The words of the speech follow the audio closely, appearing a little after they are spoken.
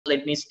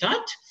let me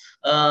start.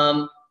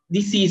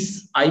 This is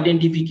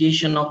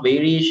identification of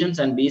variations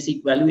and basic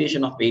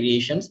valuation of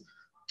variations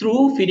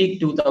through FIDIC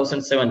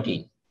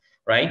 2017.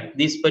 Right,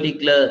 this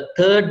particular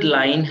third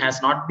line has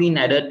not been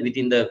added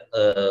within the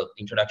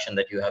introduction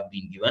that you have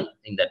been given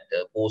in that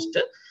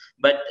poster,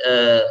 but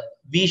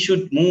we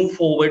should move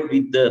forward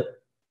with the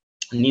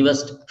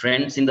newest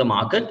trends in the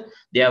market.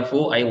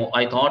 Therefore,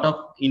 I thought of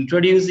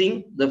introducing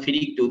the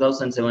FIDIC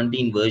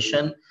 2017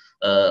 version,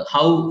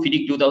 how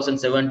FIDIC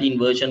 2017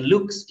 version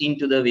looks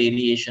into the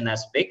variation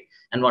aspect,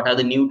 and what are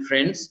the new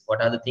trends,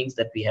 what are the things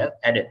that we have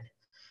added.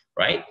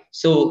 Right,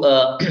 so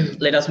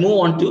let us move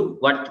on to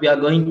what we are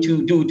going to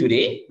do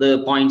today,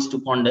 the points to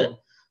ponder.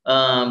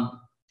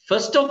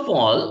 First of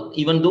all,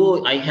 even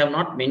though I have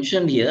not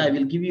mentioned here, I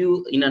will give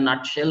you in a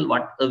nutshell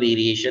what a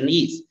variation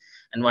is,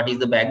 and what is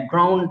the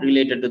background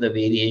related to the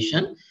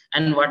variation,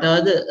 and what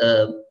are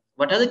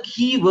the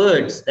key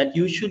words that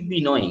you should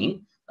be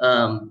knowing,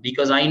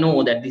 because I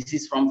know that this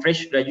is from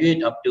fresh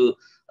graduate up to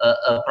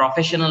a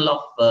professional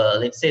of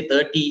let's say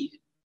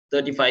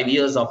 35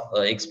 years of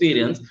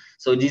experience.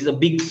 So this is a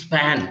big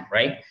span,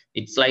 right?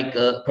 It's like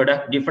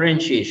product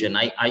differentiation.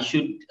 I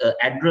should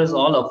address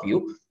all of you.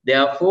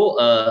 Therefore,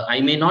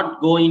 I may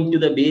not go into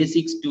the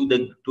basics to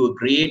a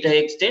greater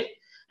extent.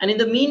 And in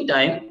the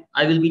meantime,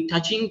 I will be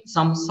touching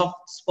some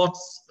soft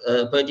spots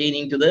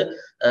pertaining to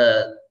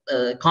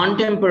the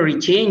contemporary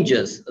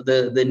changes,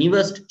 the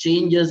newest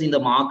changes in the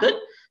market,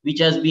 which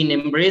has been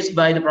embraced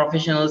by the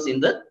professionals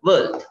in the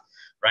world.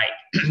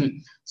 Right.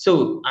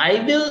 So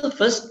I will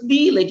first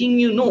be letting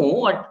you know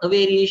what a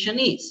variation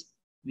is.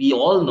 We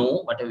all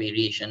know what a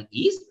variation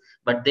is,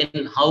 but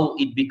then how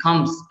it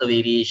becomes a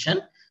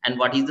variation, and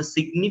what is the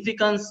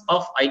significance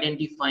of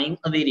identifying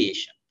a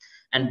variation.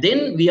 And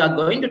then we are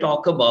going to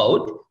talk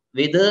about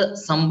whether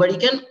somebody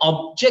can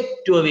object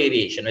to a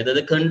variation, whether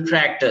the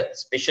contractor,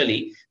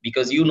 especially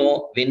because you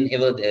know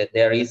whenever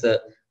there is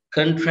a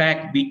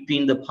contract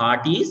between the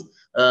parties,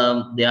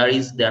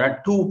 there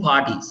are two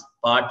parties.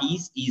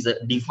 Parties is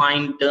a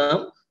defined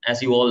term,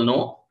 as you all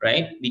know,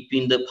 right?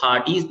 Between the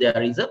parties,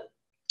 there is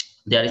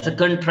a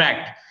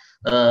contract.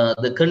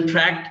 The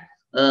contract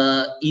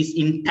is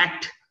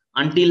intact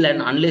until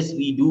and unless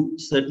we do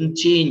certain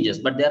changes,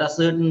 but there are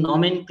certain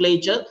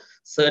nomenclature,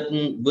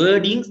 certain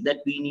wordings that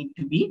we need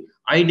to be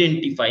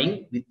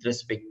identifying with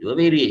respect to a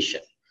variation.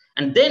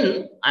 And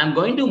then I'm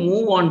going to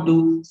move on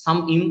to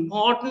some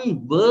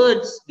important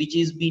words which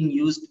is being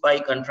used by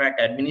contract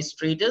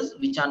administrators,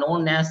 which are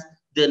known as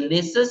the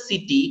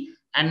necessity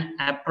and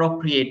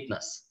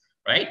appropriateness,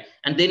 right?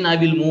 And then I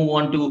will move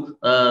on to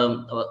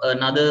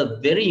another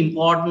very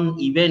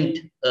important event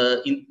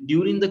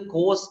during the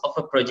course of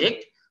a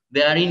project,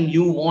 wherein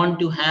you want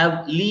to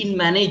have lean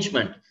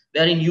management,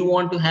 wherein you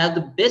want to have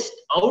the best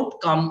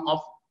outcome of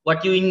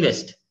what you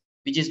invest,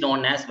 which is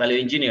known as value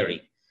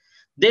engineering.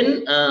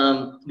 Then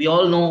we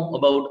all know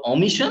about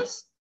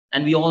omissions,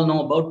 and we all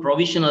know about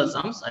provisional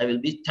sums. I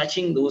will be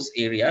touching those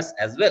areas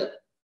as well.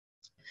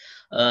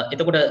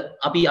 එතකොට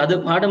අපි අද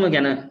පාඩම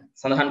ගැන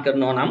සඳහන්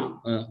කරනවා නම්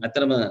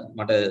අතරම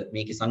මට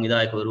මේකේ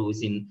සංවිධායකවරු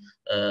විසින්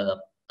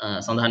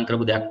සඳහන්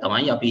කරපු දෙයක්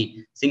තමයි අපි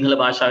සිංහල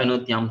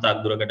භාෂාවෙනුත් යම් තාක්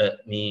දුරකට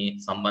මේ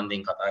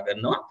සම්බන්ධයෙන් කතා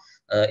කරනවා.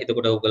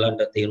 එතකොට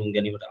ඔයගලන්ට තේරුම්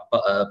ගැනීමට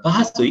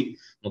පහසුයි.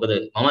 මොකද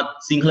මමත්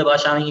සිංහල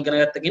භාෂාවෙන් ඉගෙන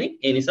ගත්ත කෙනෙක්.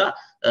 ඒ නිසා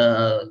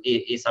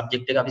ඒ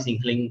සබ්ජෙක්ට් එක අපි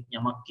සිංහලෙන්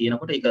යමක්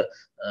කියනකොට ඒක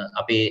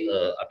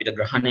අපිට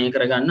ග්‍රහණය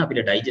කරගන්න,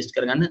 අපිට ඩයිජෙස්ට්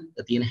කරගන්න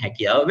තියෙන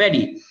හැකියාව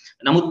වැඩි.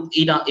 නමුත්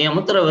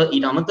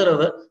ඊට අමතරව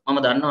මම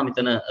දන්නවා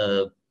මෙතන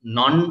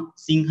non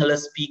සිංහල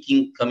ස්පීකින්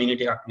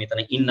කමියුනිටි එකක්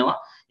මෙතන ඉන්නවා.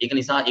 ඒක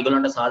නිසා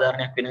ඒගොල්ලන්ට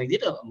සාධාරණයක් වෙන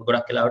විදිහට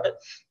ගොඩක් වෙලාවට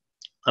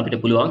අපිට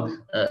පුළුවන්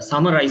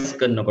සමරයිස්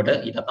කරනකොට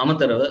ඊට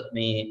අමතරව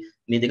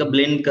මේ දෙක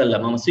බ්ලෙන්ඩ් කරලා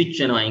මම ස්විච්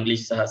වෙනවා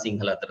ඉංග්‍රීසි සහ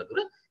සිංහල අතරතුර.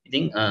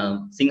 ඉතින්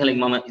සිංහලෙන්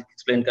මම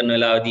එක්ස්ප්ලেইন කරන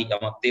වෙලාවදී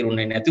යමක්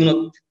තේරුන්නේ නැති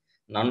වුණොත්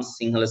non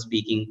සිංහල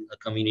ස්පීකින්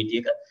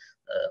කමියුනිටි එක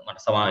මට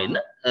සමා වෙන්න.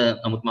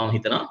 නමුත් මම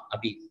හිතනවා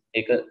අපි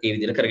ඒක ඒ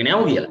විදිහට කරගෙන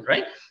යමු කියලා,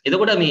 right?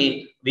 එතකොට මේ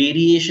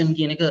variation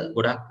කියන එක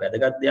ගොඩක්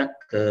වැදගත් දෙයක්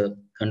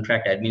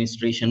contract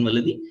administration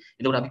වලදී.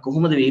 එතකොට අපි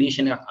කොහොමද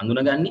variation එකක්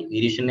අඳුනගන්නේ?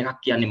 variation එකක්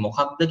කියන්නේ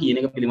මොකක්ද කියන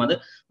එක පිළිබඳ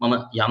මම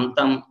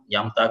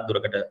යම් තාක්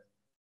දුරකට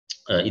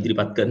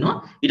ඉදිරිපත් කරනවා.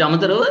 ඊට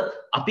අමතරව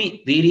අපි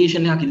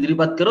variation එකක්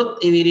ඉදිරිපත් කරොත්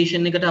ඒ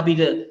variation එකට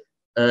අපිට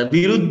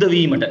විරුද්ධ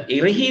වීමට,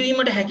 එරෙහි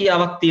වීමට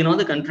හැකියාවක්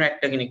තියනවාද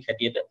contractor කෙනෙක්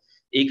හැටියට?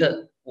 ඒක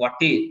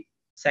වටේ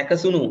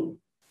සැකසුණු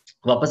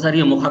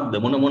වපසරිය මොකක්ද,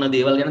 මොන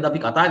දේවල් ගැනද අපි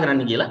කතා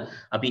කරන්න කියලා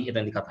අපි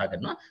එතනදී කතා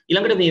කරනවා.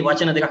 ඊළඟට මේ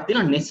වචන දෙකක්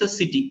තියෙනවා,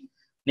 necessity.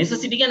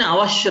 necessity කියන්නේ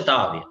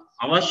අවශ්‍යතාවය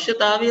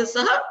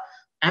සහ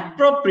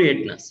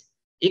appropriateness.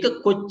 ඒක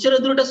කොච්චර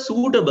දුරට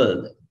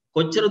suitableද,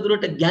 කොච්චර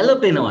දුරට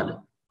ගැළපෙනවද?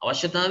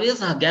 අවශ්‍යතාවය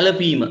සහ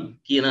ගැළපීම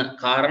කියන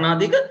කාරණා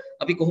දෙක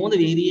අපි කොහොමද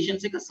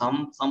variations එක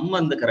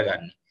සම්බන්ධ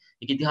කරගන්නේ?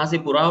 ඒක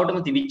ඉතිහාසයේ පුරාවටම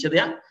තිබිච්ච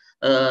දෙයක්.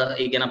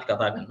 ඒ ගැන අපි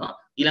කතා කරනවා.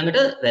 ඊළඟට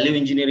value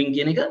engineering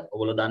කියන එක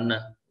ඔයගොල්ලෝ දන්න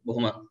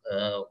බොහොම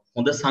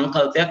හොඳ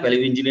සංකල්පයක්.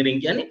 value engineering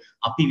කියන්නේ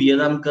අපි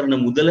වියදම් කරන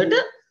මුදලට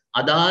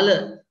අදාළ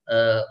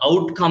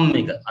outcome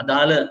එක,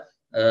 අදාළ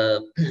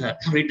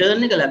return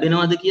එක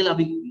ලැබෙනවද කියලා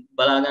අපි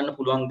බලා ගන්න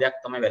පුළුවන් දෙයක්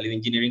තමයි value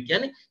engineering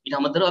කියන්නේ. ඊට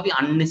අමතරව අපි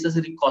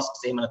unnecessary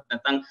costs එහෙම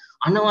නැත්නම්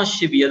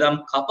අනවශ්‍ය වියදම්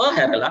කපා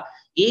හැරලා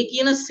ඒ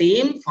කියන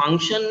same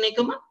function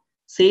එකම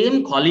same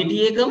quality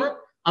එකම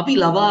අපි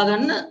ලබා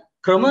ගන්න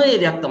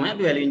ක්‍රමවේදයක් තමයි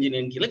අපි value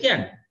engineering කියලා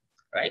කියන්නේ.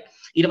 right?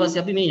 ඊට පස්සේ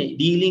අපි මේ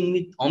dealing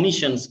with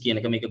omissions කියන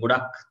එක මේක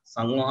ගොඩක්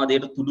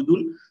සංවාදයට තුඩු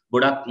දුන්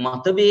ගොඩක්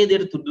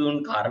මතභේදයට තුඩු දුන්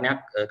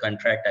කාරණයක්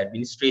contract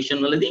administration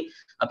වලදී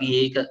අපි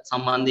ඒක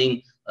සම්බන්ධයෙන්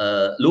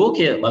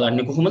ලෝකය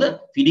බලන්නේ කොහොමද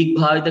FIDIC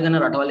භාවිත කරන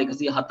රටවල්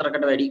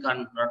 104කට වැඩි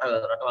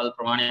රටවල්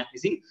ප්‍රමාණයක්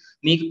විසින්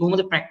මේක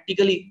කොහොමද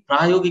ප්‍රැක්ටිකලි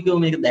ප්‍රායෝගිකව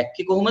මේක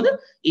දැක්කේ කොහොමද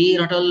ඒ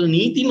රටවල්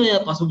නීතිමය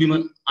පසුබිම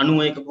අනුව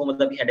ඒක කොහොමද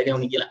අපි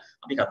හැඩගැහුනේ කියලා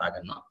අපි කතා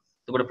කරනවා.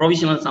 එතකොට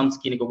provisional sums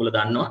කියන එක ඔයගොල්ලෝ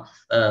දන්නවා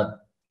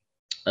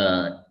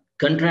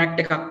contract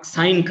එකක්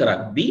sign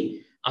කරද්දී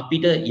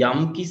අපිට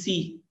යම්කිසි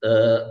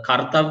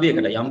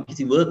කර්තව්‍යයකට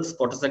යම්කිසි works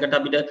කොටසකට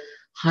අපිට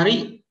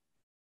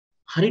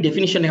හරි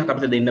definition එකක්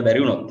අපිට දෙන්න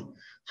බැරි වුණොත්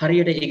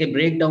හරියට ඒකේ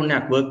breakdown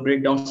එකක් work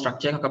breakdown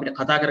structure එකක් අපිට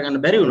කතා කරගන්න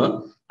බැරි වුණොත්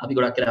අපි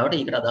ගොඩක් වෙලාවට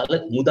ඒකට අදාළ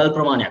මුදල්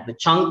ප්‍රමාණයක් the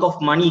chunk of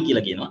money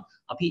කියලා කියනවා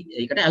අපි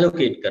ඒකට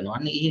allocate කරනවා.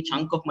 අන්න ඒ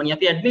chunk of money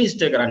අපි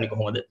administer කරන්නේ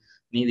කොහොමද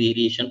මේ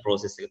variation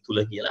process එක තුල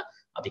කියලා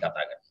අපි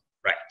කතා කරනවා.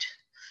 right.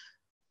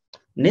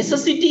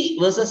 Necessity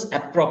versus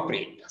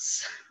appropriateness.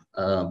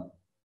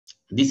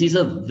 This is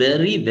a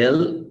very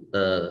well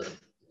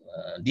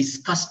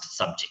discussed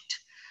subject.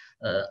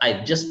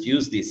 I've just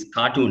used this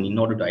cartoon in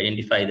order to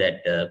identify that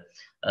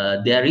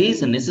there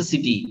is a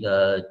necessity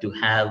to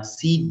have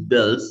seat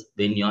belts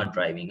when you are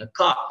driving a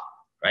car,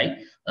 right?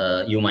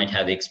 You might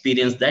have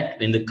experienced that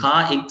when the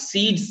car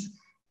exceeds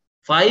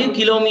 5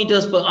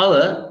 kilometers per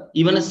hour,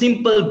 even a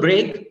simple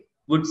brake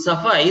would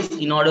suffice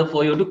in order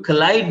for you to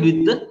collide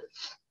with the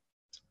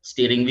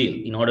steering wheel,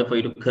 in order for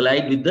you to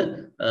collide with the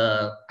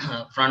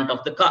front of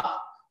the car.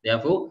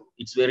 Therefore,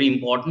 it's very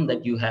important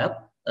that you have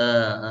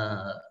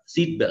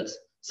seat belts.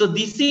 So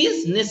this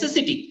is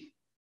necessity,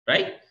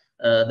 right?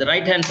 The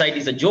right hand side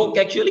is a joke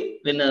actually.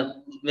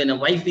 When a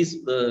wife is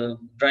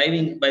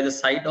driving by the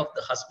side of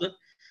the husband,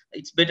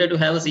 it's better to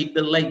have a seat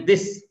belt like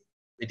this.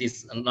 It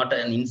is not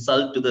an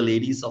insult to the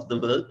ladies of the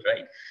world,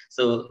 right?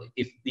 So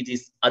if it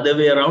is other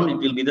way around, it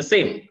will be the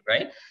same,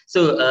 right?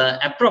 So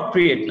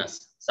appropriateness.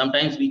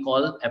 Sometimes we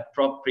call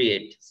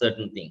appropriate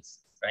certain things,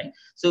 right?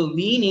 So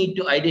we need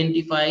to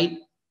identify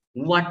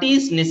what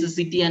is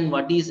necessity and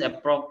what is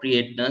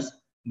appropriateness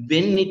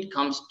when it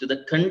comes to the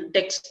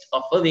context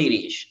of a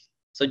variation.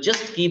 So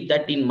just keep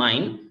that in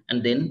mind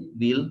and then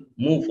we'll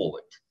move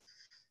forward.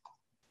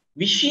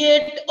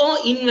 Vitiate or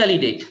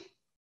invalidate.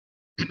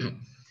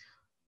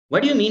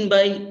 What do you mean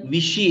by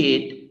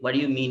vitiate? What do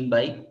you mean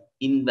by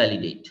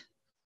invalidate?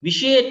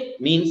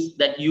 Vitiate means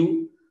that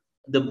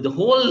the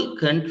whole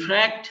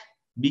contract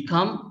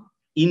become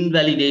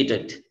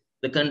invalidated.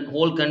 The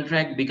whole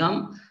contract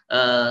become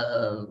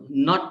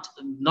not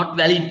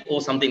valid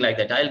or something like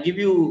that. I'll give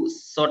you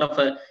sort of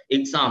an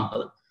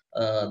example.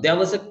 There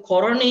was a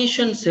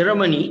coronation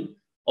ceremony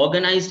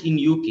organized in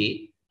UK,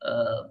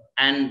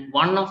 and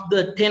one of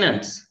the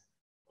tenants,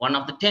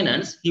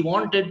 he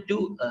wanted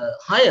to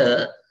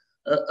hire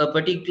a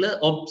particular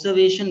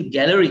observation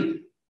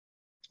gallery,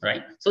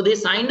 right? So they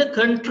signed a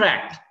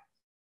contract.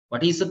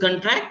 What is a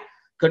contract?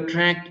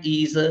 Contract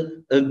is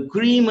an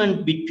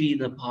agreement between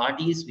the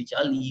parties which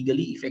are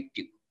legally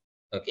effective.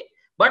 Okay,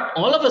 but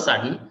all of a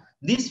sudden,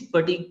 this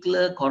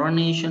particular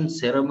coronation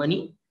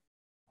ceremony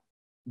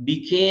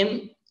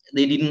became,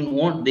 they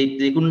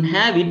couldn't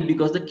have it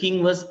because the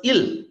king was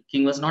ill.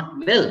 King was not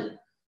well.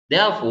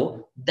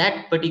 Therefore,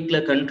 that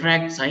particular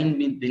contract signed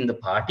between the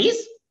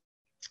parties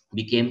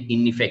became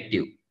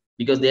ineffective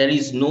because there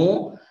is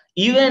no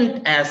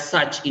event as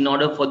such in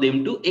order for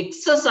them to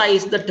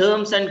exercise the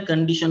terms and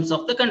conditions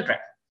of the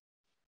contract.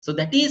 So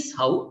that is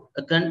how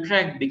a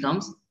contract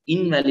becomes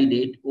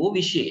invalidate or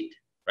vitiate,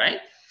 right?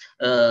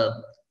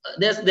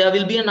 There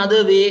will be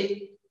another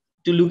way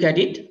to look at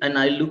it, and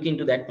I'll look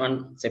into that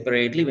one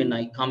separately when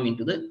I come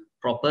into the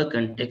proper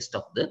context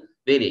of the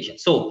variation.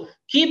 So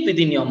keep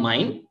within your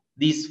mind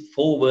these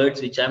 4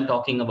 words which I'm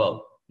talking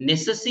about: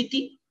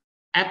 necessity,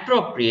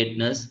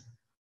 appropriateness,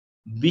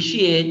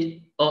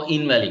 vitiate or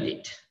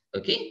invalidate.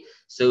 Okay,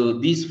 so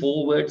these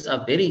 4 words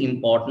are very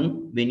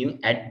important when you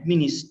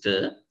administer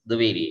the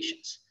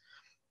variations.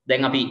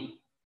 Then api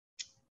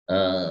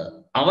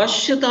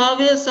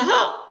අවශ්‍යතාවය සහ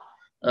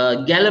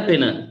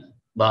ගැළපෙන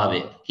භාවය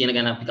කියන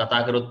ගැන අපි කතා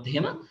කරොත්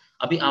එහෙම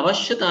අපි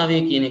අවශ්‍යතාවය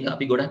කියන එක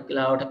අපි ගොඩක්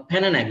වෙලාවට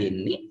පැන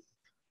නැගෙන්නේ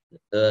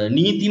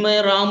නීතිමය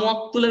රාමුවක්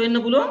තුල වෙන්න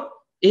පුළුවන්.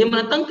 එහෙම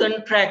නැත්නම්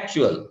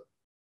contractual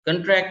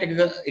contract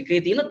එකේ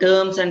තියෙන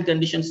terms and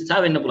conditions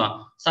නිසා වෙන්න පුළුවන්.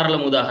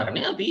 සරලම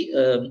උදාහරණයක් අපි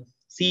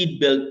seat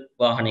belt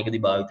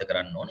වාහනයකදී භාවිත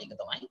කරන්න ඕනේ. ඒක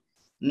තමයි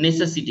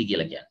necessity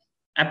කියලා කියන්නේ.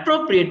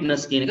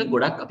 Appropriateness කියන එක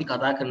ගොඩක් අපි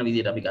කතා කරන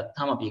විදිහට අපි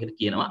ගත්තාම අපි ඒකට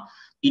කියනවා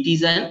it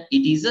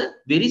is a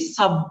very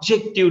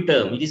subjective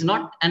term. It is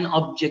not an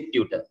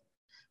objective term.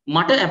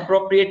 මට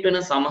appropriate වෙන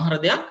සමහර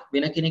දෙයක්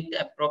වෙන කෙනෙක්ට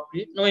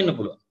appropriate නොවෙන්න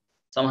පුළුවන්.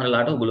 සමහර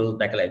ලාට ඔයගොල්ලෝ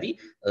දැකලා ඇති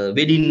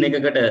wedding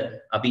එකකට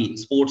අපි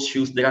sports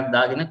shoes දෙකක්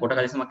දාගෙන කොට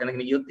කලිසමක්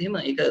කරගෙන ගියොත් එහෙම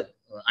ඒක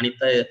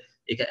අනිත් අය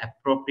ඒක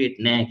appropriate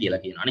නෑ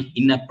කියලා කියනවානේ.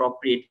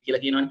 inappropriate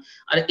කියලා කියනවානේ.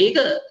 අර ඒක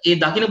ඒ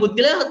දකින්න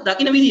පුද්ගලයා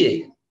දකින්න විදිය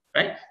ඒක.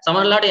 right?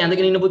 සමහරලාට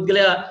ඇඳගෙන ඉන්න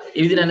පුද්ගලයා ඒ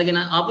විදිහට ඇඳගෙන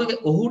ආපු එක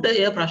ඔහුට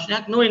එය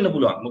ප්‍රශ්නයක් නොවෙන්න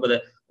පුළුවන්. මොකද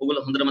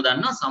ඔයගොල්ලෝ හොඳටම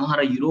දන්නවා සමහර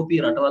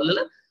යුරෝපීය රටවල් වල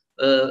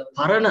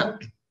පරණ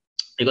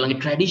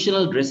ඒගොල්ලන්ගේ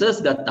traditional dresses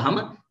ගත්තාම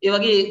ඒ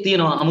වගේ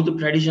තියෙනවා අමුතු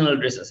traditional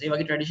dresses. ඒ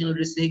වගේ traditional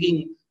dress එකකින්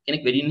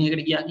කෙනෙක් වෙඩින්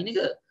එකකට ගියා කියන එක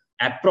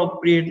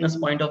appropriateness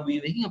point of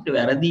view එකකින් අපිට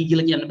වැරදි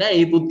කියලා කියන්න බෑ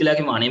ඒ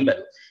පුද්ගලයාගේ මානෙන්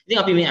බැලුවොත්. ඉතින්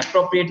අපි මේ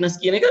appropriateness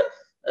කියන එක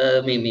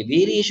මේ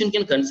variation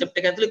කියන concept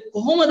එක ඇතුලේ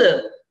කොහොමද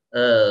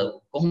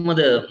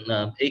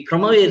ඒ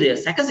ක්‍රමවේදය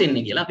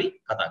සැකසෙන්නේ කියලා අපි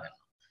කතා කරනවා.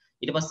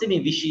 ඊට පස්සේ මේ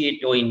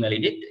vitiate or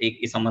invalidate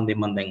ඒ සම්බන්ධයෙන්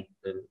මම දැන්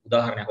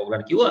උදාහරණයක්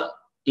ඔයගලන්ට කිව්වා.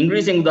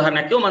 ඉංග්‍රීසියෙන්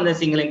උදාහරණයක් කිව්වා මම දැන්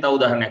සිංහලෙන් තව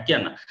උදාහරණයක්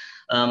කියන්න.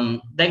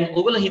 දැන්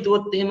ඔයගොල්ලෝ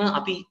හිතුවොත් එහෙම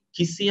අපි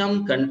කිසියම්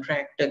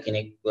contractor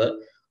කෙනෙක්ව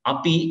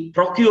අපි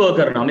procure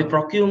කරනවා. මේ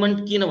procurement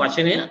කියන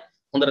වචනය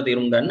හොඳට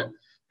තේරුම් ගන්න.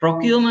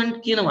 procurement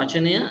කියන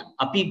වචනය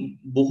අපි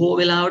බොහෝ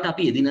වෙලාවට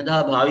අපි එදිනදා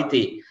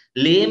භාවිතේ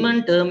layman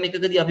term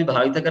එකකදී අපි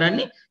භාවිත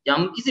කරන්නේ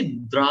යම්කිසි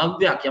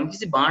ද්‍රව්‍යයක්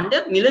යම්කිසි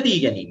භාණ්ඩයක් මිලදී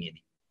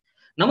ගැනීමේදී.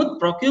 නමුත්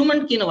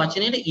procurement කියන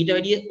වචනයට ඊට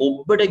වැඩිය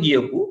ඔබට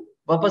ගියපු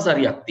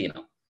වපසරියක්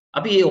තියෙනවා.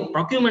 අපි මේ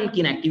procurement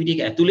කියන activity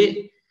එක ඇතුලේ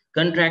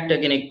contractor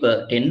කෙනෙක්ව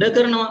tender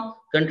කරනවා,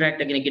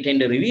 contractor කෙනෙක්ගේ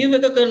tender review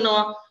එක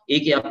කරනවා.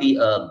 ඒකේ අපි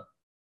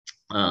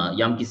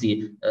යම්කිසි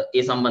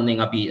ඒ සම්බන්ධයෙන්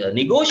අපි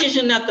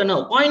negotiation එකක්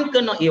කරනවා, appoint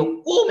කරනවා. ඒ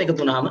ඔක්කොම එකතු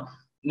වුණාම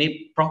මේ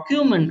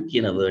procurement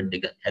කියන word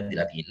එක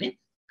හැදිලා තියෙන්නේ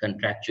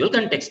contractual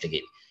context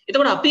එකේ.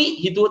 එතකොට අපි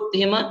හිතුවොත්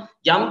එහෙම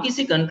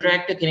යම්කිසි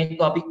contractor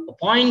කෙනෙක්ව අපි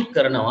appoint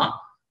කරනවා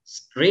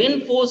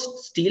reinforced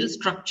steel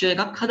structure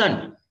එකක් හදන්න.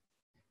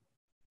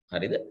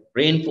 හරිද?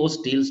 reinforced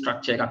steel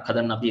structure එකක්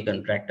හදන්න අපි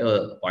contractor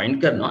appoint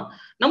කරනවා.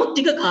 නමුත්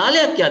ටික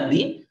කාලයක්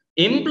යද්දී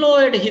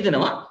employed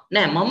හිතනවා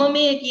නෑ මම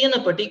මේ කියන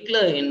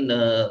particular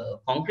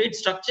concrete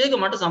structure එක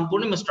මට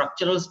සම්පූර්ණයෙන්ම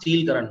structural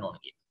steel කරන්න ඕන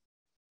කියලා.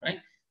 right?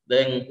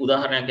 දැන්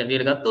උදාහරණයක්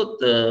ඇටියට ගත්තොත්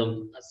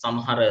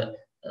සමහර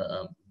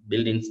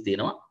buildings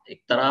තියෙනවා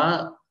එක්තරා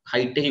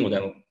height එකකින්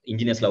උදාහරණ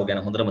engineers ලව ගැන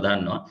හොඳටම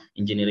දන්නවා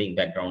engineering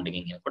background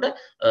එකකින් එනකොට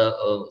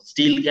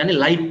steel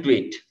කියන්නේ light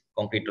weight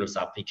concrete වල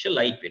සාපේක්ෂව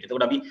light weight.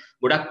 එතකොට අපි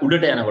ගොඩක්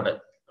උඩට යනකොට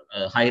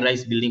high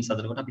rise buildings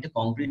හදනකොට අපිට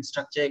concrete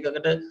structure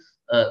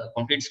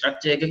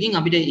එකකින්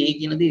අපිට ඒ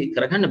කියන දේ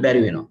කරගන්න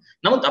බැරි වෙනවා.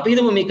 නමුත් අපි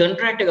හිතමු මේ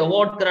contract එක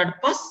award කරාට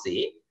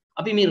පස්සේ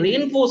අපි මේ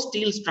reinforced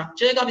steel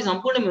structure එක අපි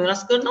සම්පූර්ණයෙන්ම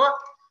වෙනස් කරනවා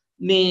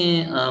මේ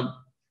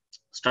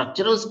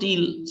structural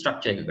steel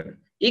structure එකකට.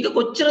 ඒක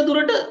කොච්චර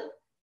දුරට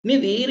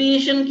මේ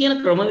variation කියන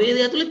ක්‍රමවේදය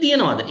ඇතුලේ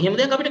තියෙනවද? එහෙම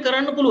දෙයක් අපිට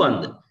කරන්න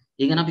පුළුවන්ද?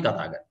 ඒ ගැන අපි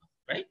කතා කරනවා.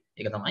 right?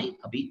 ඒක තමයි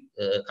අපි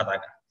කතා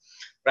කරන්නේ.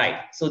 Right.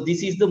 So this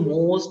is the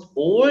most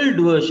old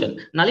version.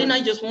 Nalin, I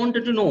just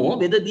wanted to know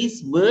whether this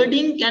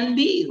wording can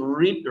be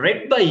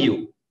read by you.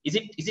 Is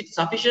it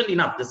sufficient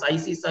enough? The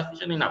size is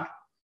sufficient enough?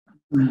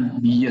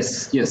 Yes.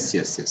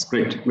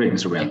 Great,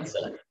 Mr. Well.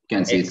 Excellent. You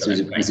can see it's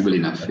visible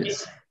enough. Okay. Yes.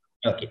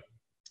 Okay.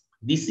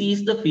 This is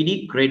the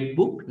FIDIC Red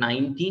Book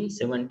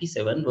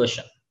 1977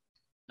 version.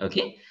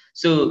 Okay.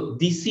 So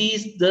this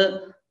is the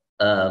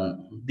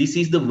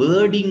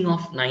wording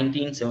of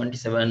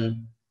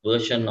 1977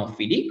 version of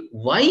FIDIC.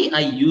 Why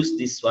I use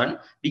this one?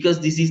 Because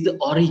this is the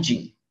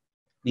origin.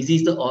 This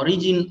is the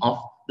origin of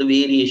the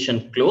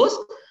variation clause,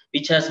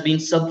 which has been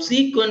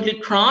subsequently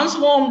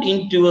transformed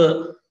into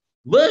a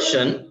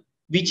version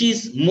which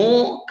is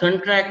more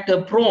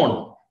contractor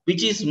prone,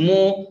 which is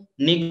more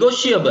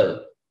negotiable,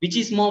 which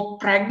is more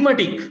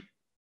pragmatic.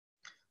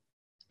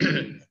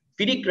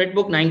 FIDIC Red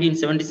Book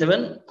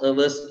 1977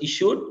 was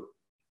issued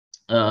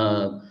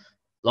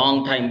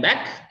long time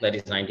back, that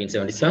is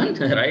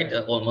 1977, right?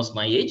 Almost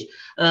my age.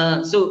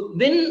 So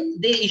when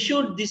they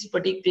issued this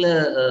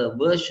particular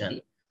version,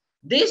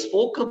 they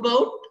spoke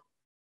about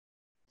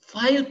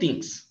 5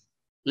 things.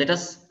 Let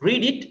us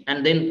read it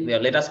and then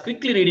let us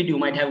quickly read it. You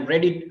might have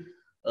read it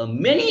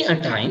many a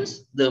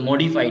times, the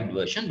modified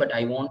version, but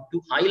I want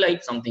to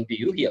highlight something to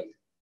you here.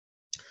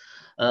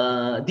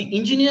 The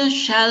engineer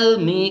shall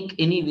make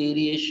any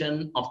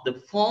variation of the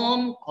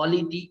form,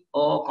 quality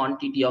or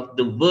quantity of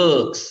the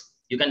works.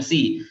 You can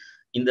see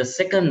in the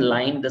second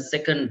line, the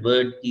second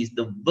word is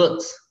the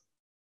works,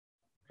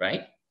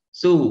 right?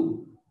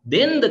 So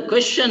then the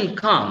question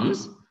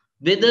comes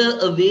whether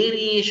a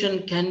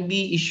variation can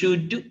be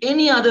issued to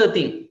any other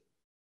thing.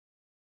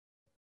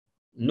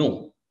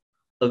 No,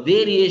 a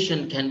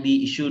variation can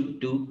be issued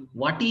to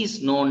what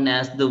is known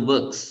as the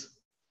works.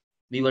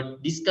 We were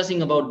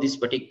discussing about this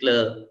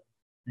particular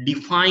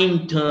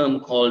defined term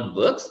called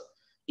works.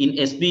 In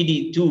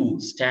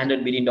SBD2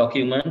 standard bidding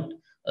document,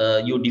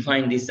 you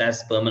define this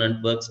as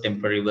permanent works,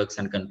 temporary works,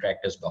 and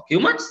contractors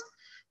documents.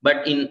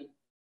 But in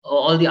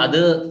all the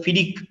other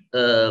FIDIC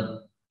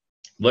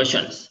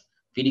versions,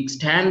 FIDIC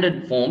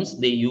standard forms,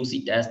 they use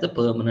it as the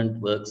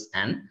permanent works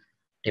and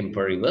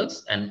temporary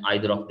works, and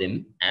either of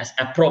them as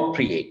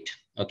appropriate.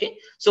 Okay.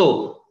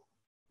 So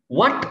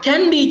what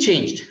can be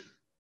changed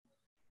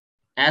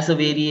as a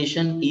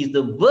variation is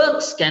the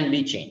works can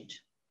be changed,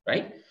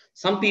 right?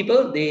 Some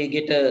people, they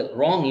get a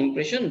wrong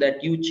impression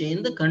that you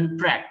change the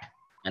contract.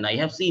 And I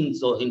have seen,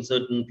 so in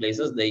certain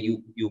places they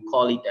you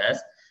call it as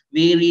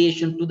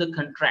variation to the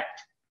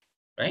contract,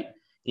 right?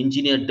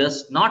 Engineer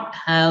does not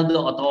have the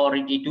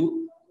authority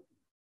to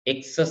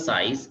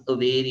exercise a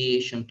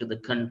variation to the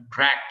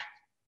contract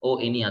or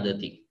any other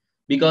thing,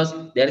 because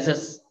there is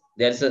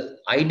a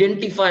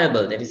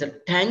identifiable, there is a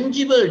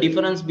tangible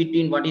difference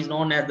between what is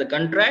known as the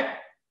contract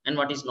and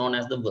what is known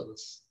as the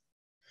works.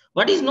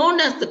 What is known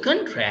as the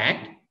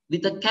contract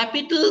with a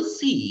capital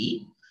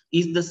C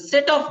is the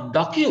set of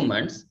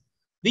documents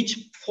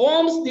which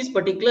forms this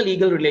particular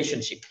legal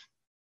relationship.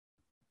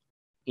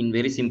 In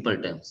very simple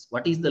terms,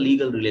 what is the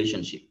legal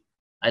relationship?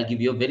 I'll give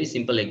you a very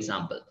simple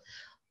example.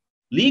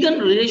 Legal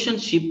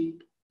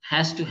relationship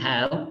has to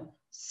have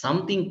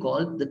something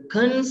called the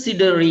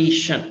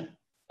consideration.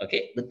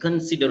 Okay, the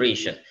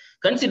consideration.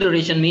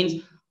 Consideration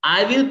means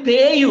I will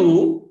pay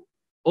you,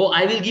 or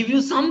I will give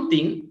you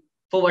something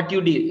for what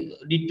you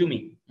did to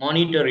me,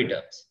 monetary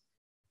terms.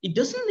 It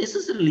doesn't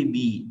necessarily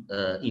be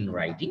in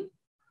writing.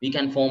 We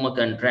can form a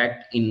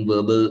contract in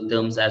verbal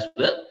terms as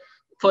well.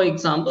 For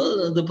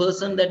example, the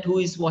person that who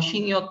is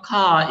washing your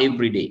car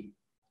every day,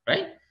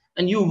 right?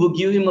 And you will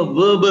give him a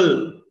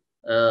verbal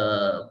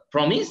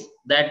promise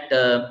that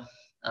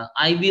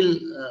I will,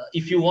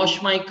 if you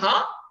wash my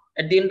car,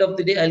 at the end of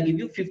the day, I'll give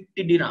you 50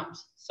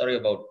 dirhams. Sorry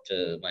about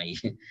my,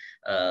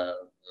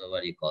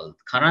 what do you call,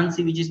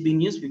 currency which is being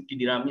used. 50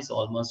 dirham is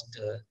almost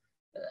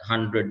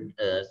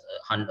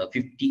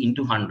 50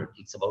 into 100.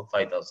 It's about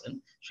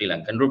 5,000 Sri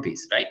Lankan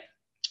rupees, right?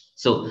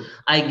 So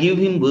I give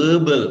him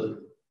verbal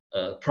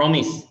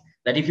promise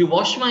that if you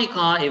wash my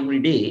car every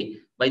day,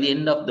 by the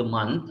end of the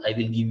month, I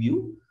will give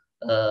you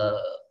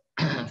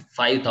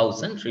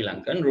 5,000 Sri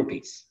Lankan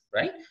rupees,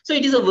 right? So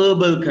it is a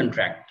verbal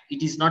contract.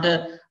 It is not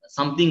a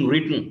something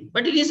written,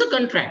 but it is a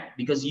contract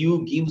because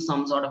you give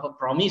some sort of a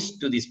promise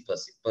to this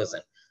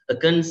person, a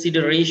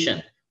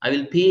consideration. I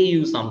will pay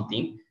you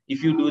something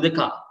if you do the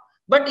car.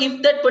 But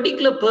if that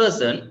particular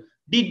person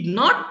did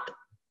not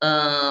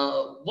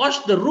wash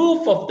the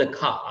roof of the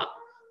car,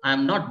 I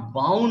am not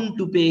bound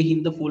to pay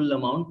him the full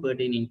amount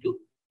pertaining to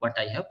what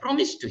I have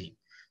promised to him.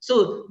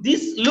 So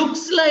this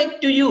looks like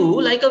to you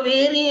like a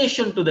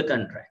variation to the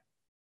contract.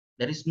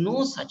 There is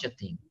no such a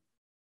thing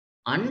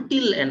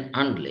until and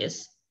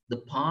unless the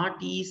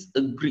parties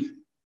agree.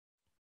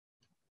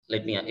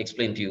 Let me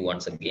explain to you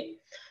once again.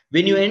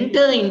 When you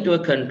enter into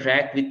a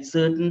contract with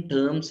certain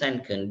terms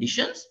and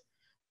conditions,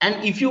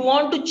 and if you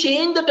want to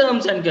change the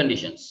terms and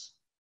conditions,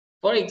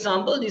 for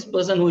example, this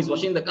person who is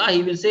washing the car,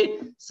 he will say,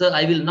 sir,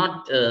 I will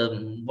not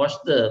wash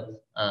the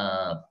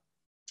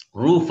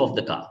roof of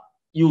the car.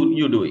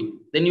 You do it.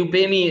 Then you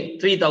pay me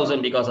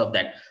 3,000 because of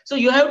that. So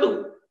you have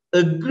to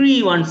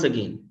agree once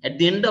again. At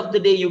the end of the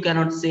day, you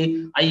cannot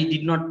say, I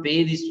did not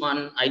pay this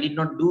one. I did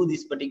not do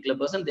this particular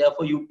person.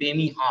 Therefore, you pay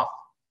me half.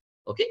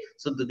 Okay.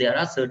 So there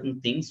are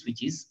certain things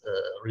which is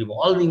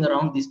revolving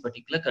around this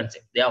particular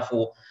concept.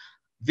 Therefore,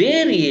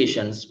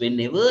 variations,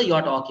 whenever you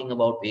are talking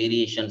about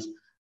variations,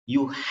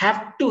 you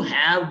have to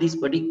have this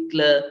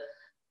particular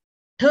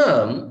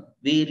term,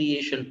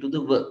 variation to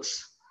the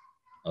works.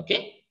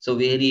 Okay. So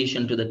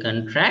variation to the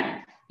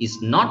contract is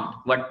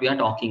not what we are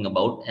talking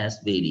about as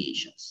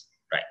variations,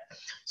 right?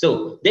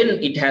 So then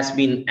it has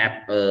been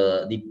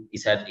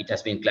it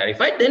has been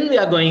clarified. Then we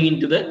are going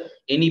into the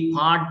any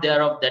part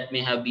thereof that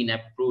may have been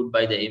approved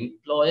by the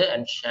employer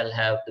and shall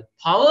have the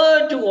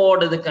power to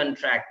order the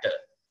contractor.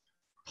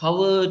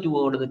 Power to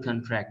order the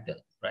contractor,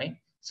 right?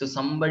 So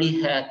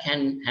somebody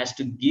has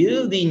to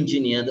give the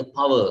engineer the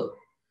power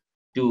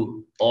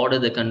to order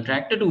the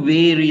contractor to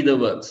vary the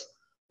works.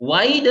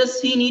 Why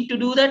does he need to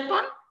do that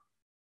one?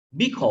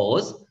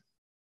 Because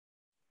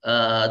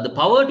the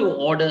power to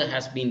order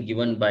has been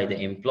given by the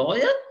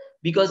employer,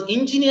 because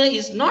engineer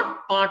is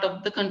not part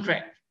of the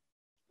contract.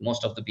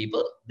 Most of the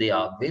people, they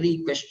are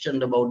very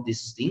questioned about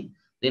this thing.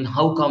 Then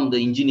how come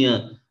the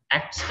engineer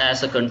acts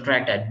as a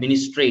contract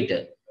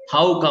administrator?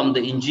 How come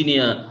the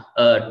engineer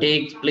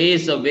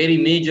plays a very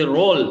major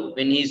role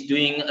when he's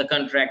doing a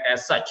contract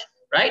as such,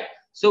 right?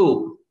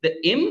 So the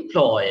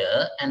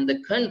employer and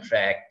the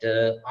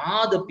contractor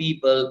are the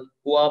people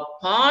who are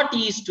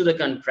parties to the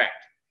contract.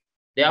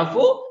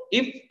 Therefore,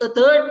 if a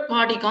third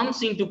party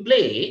comes into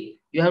play,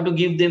 you have to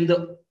give them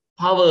the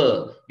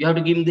power. You have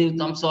to give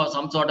them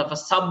some sort of a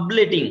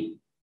subletting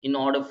in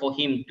order for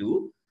him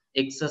to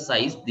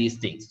exercise these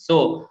things.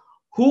 So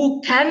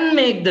who can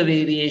make the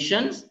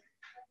variations?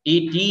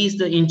 It is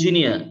the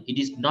engineer. It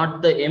is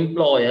not the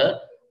employer,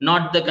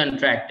 not the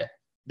contractor.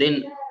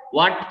 Then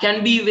what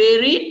can be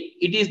varied?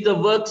 It is the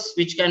works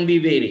which can be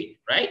varied,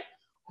 right?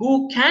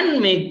 Who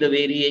can make the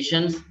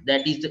variations?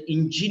 That is the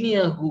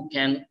engineer who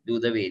can do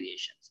the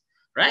variations,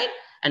 right?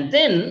 And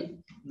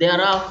then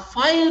there are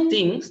 5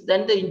 things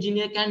that the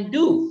engineer can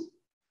do.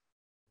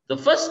 The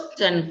first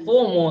and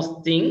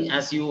foremost thing,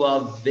 as you are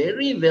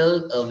very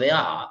well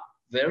aware,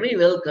 very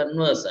well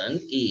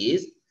conversant,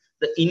 is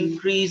the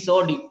increase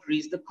or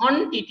decrease the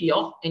quantity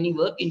of any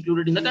work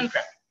included in the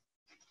contract.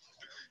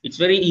 It's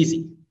very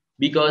easy,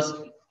 because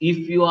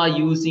if you are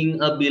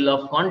using a bill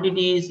of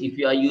quantities, if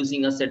you are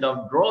using a set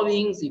of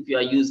drawings, if you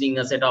are using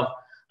a set of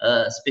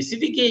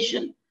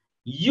specification,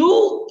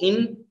 you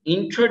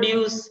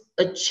introduce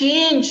a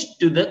change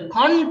to the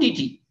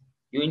quantity.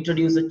 You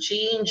introduce a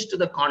change to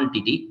the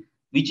quantity,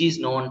 which is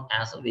known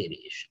as a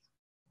variation.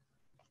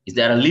 Is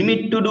there a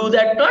limit to do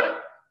that one?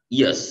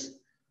 Yes.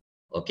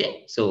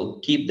 Okay, so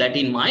keep that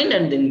in mind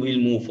and then we'll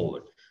move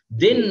forward.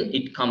 Then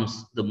it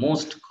comes the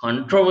most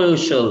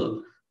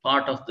controversial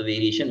part of the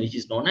variation, which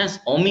is known as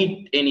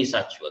omit any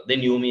such work.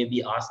 Then you may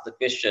be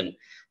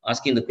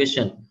asking the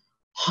question,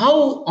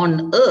 how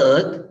on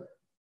earth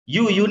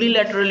you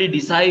unilaterally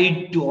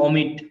decide to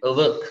omit a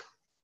work?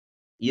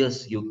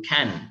 Yes, you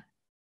can,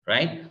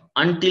 right?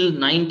 Until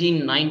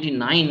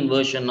 1999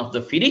 version of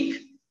the FIDIC,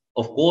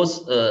 of course,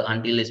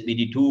 until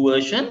SBD 2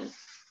 version,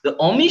 the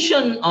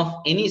omission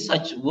of any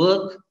such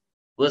work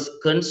was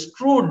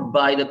construed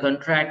by the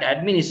contract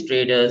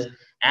administrators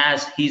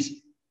as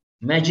his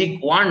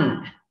magic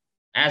wand,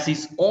 as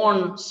his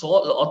own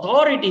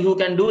authority who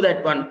can do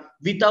that one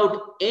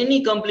without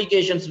any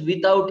complications,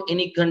 without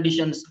any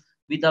conditions,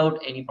 without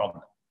any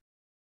problem.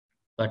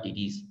 But it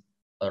is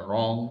a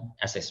wrong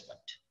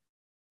assessment,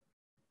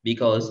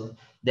 because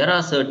there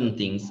are certain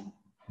things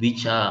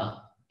which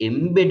are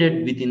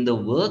embedded within the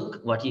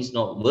work, what is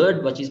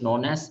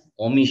known as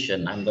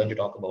omission. I'm going to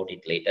talk about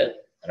it later,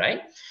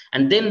 right?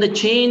 And then the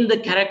change the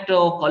character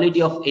or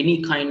quality of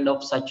any kind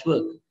of such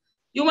work.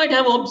 You might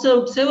have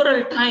observed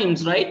several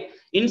times, right?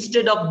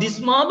 Instead of this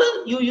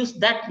marble, you use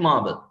that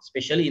marble,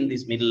 especially in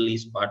this Middle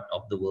East part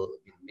of the world,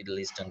 Middle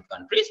Eastern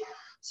countries.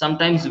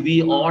 Sometimes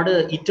we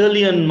order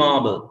Italian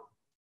marble,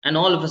 and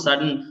all of a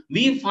sudden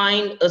we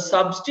find a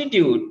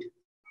substitute.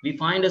 We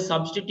find a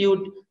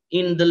substitute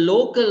in the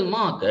local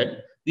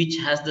market which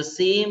has the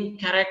same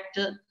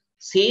character,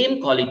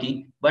 same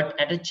quality, but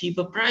at a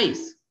cheaper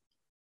price.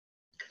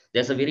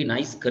 There's a very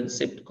nice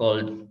concept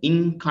called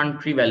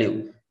in-country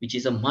value, which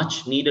is a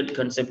much needed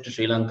concept to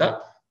Sri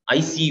Lanka.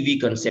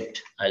 ICV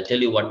concept. I'll tell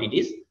you what it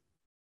is.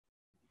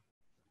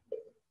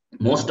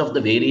 Most of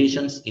the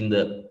variations in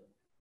the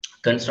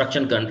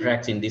construction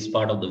contracts in this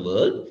part of the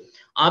world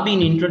are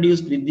being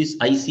introduced with this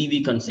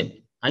ICV concept.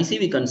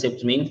 ICV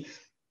concept means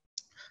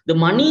the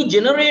money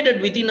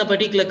generated within a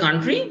particular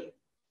country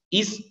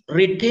is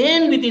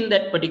retained within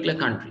that particular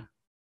country.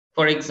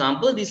 For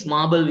example, this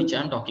marble which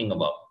I'm talking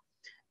about.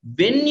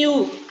 When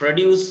you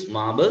produce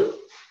marble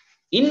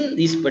in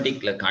this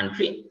particular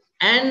country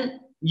and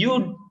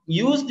you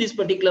use this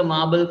particular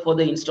marble for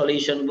the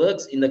installation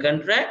works in the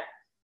contract,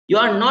 you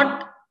are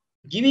not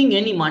giving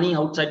any money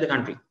outside the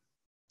country.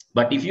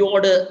 But if you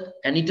order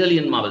an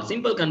Italian marble,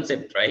 simple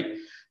concept, right?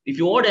 If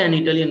you order an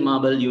Italian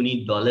marble, you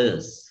need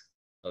dollars.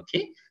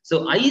 Okay,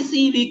 so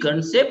ICV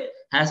concept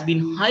has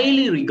been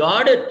highly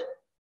regarded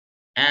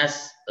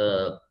as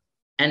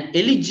an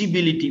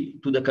eligibility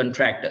to the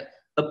contractor,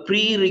 a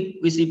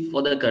prerequisite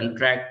for the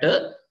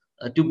contractor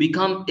to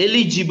become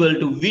eligible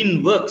to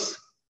win works.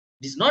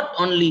 It is not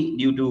only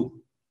due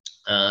to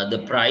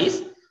the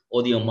price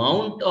or the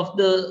amount of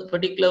the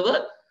particular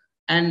work,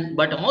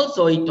 but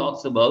also it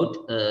talks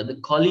about the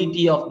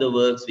quality of the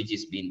works which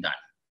is being done,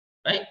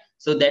 right?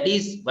 So that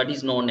is what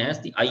is known as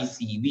the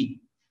ICV.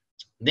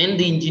 Then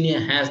the engineer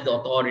has the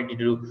authority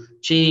to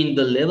change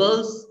the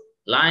levels,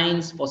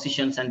 lines,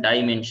 positions, and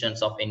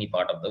dimensions of any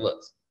part of the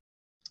works.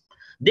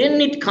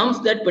 Then it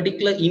comes that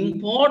particular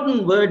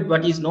important word,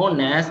 what is known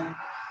as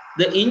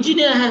the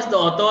engineer has the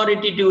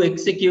authority to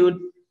execute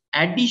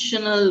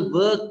additional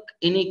work,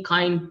 any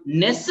kind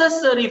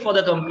necessary for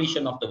the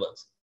completion of the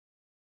works.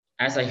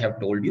 As I have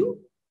told you,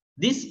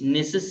 this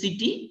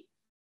necessity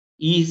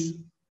is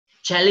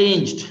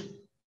challenged.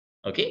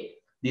 Okay.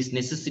 This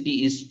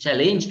necessity is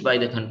challenged by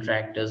the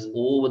contractors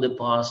over the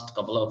past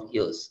couple of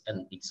years,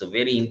 and it's a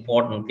very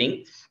important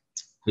thing.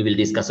 We will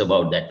discuss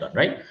about that one,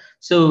 right?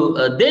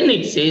 So then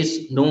it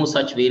says no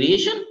such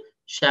variation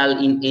shall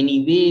in any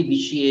way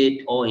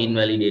vitiate or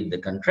invalidate the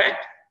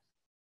contract,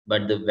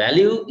 but the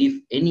value,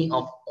 if any,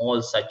 of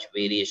all such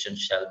variations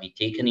shall be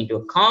taken into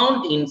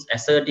account in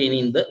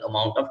ascertaining the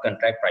amount of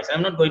contract price.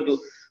 I'm not going to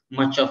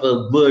much of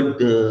a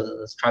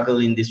word struggle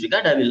in this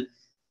regard. I will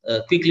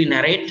quickly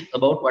narrate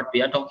about what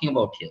we are talking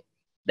about here.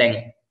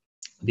 Then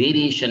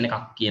variation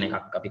එකක් කියන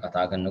එකක් අපි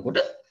කතා කරනකොට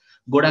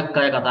ගොඩක්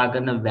අය කතා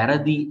කරන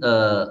වැරදි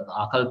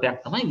ආකල්පයක්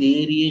තමයි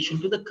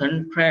variation to the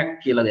contract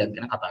කියලා දෙයක්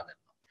ගැන කතා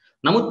කරනවා.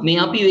 නමුත් මේ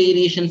අපි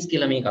variations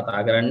කියලා මේ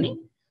කතා කරන්නේ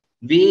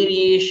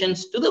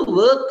variations to the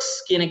works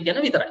කියන එක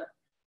ගැන විතරයි.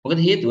 මොකද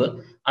හේතුව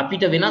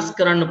අපිට වෙනස්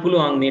කරන්න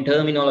පුළුවන් මේ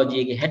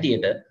terminology එකේ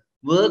හැටියට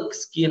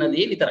works කියන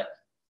දේ විතරයි.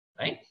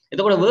 Right?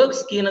 එතකොට works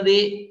කියන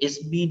දේ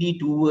SBD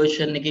 2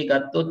 version එකේ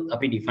ගත්තොත්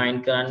අපි define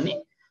කරන්නේ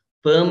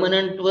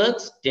permanent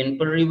works,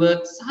 temporary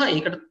works සහ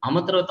ඒකට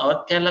අමතරව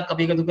තවත් කැලලක්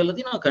අපි එකතු කරලා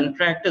තියෙනවා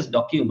contractors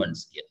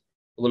documents කියලා.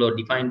 ඔයගොල්ලෝ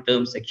define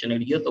term section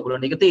එකට ගියොත්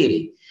ඔයගොල්ලන්ට ඒක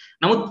තේරෙයි.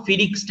 නමුත්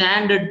FIDIC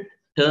standard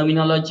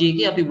terminology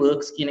එකේ අපි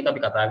works කියන එක අපි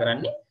කතා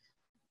කරන්නේ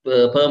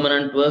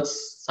permanent works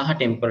සහ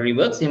temporary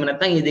works. එහෙම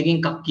නැත්නම් මේ දෙකෙන්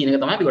එකක් කියන එක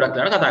තමයි අපි ගොඩක්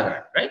වෙලාවට කතා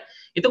කරන්නේ, right?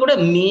 එතකොට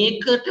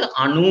මේකට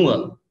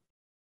අනුව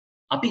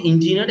අපි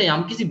ඉංජිනේරට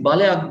යම්කිසි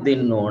බලයක්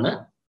දෙන්න ඕන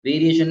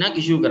variation එකක්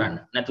issue කරන්න.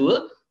 නැතුව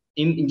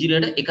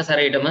engineer එක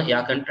සැරේටම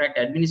යා contract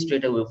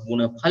administrator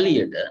වුණ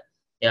පළියට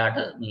එයාට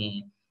මේ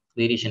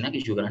variation එකක්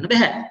issue කරන්න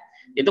බෑ.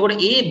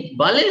 එතකොට ඒ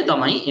බලය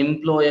තමයි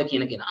employer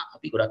කියන කෙනා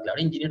අපි ගොඩක්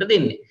ලාට engineer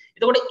දෙන්නේ.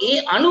 එතකොට ඒ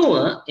අනුව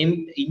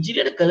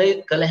engineer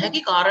කළ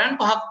හැකි කාර්යයන්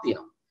පහක්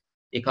තියෙනවා.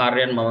 ඒ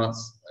කාර්යයන් මම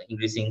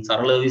ඉංග්‍රීසියෙන්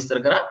සරලව විස්තර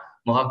කරා.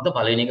 මොකක්ද?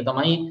 පළවෙනි එක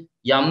තමයි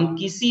යම්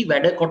කිසි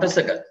වැඩ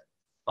කොටසක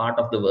part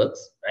of the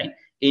works, right?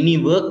 Any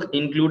work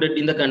included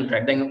in the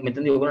contract. දැන්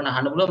මෙතනදී ඔයගොල්ලන්ට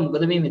අහන්න පුළුවන්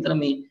මොකද මේ මෙතන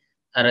මේ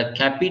අර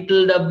capital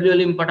W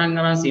වලින් පටන්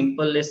ගන්න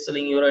simple S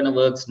වලින් ඉවර වෙන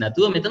works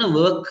නැතුව මෙතන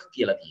work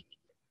කියලා තියෙනවා.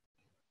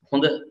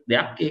 හොඳ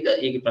දෙයක් ඒක.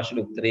 ඒකේ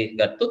ප්‍රශ්න උත්තරේ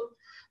ගත්තොත්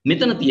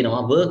මෙතන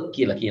තියෙනවා work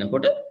කියලා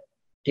කියනකොට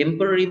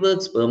temporary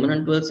works,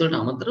 permanent works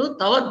වලට අමතරව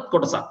තවත්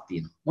කොටසක්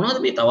තියෙනවා. මොනවද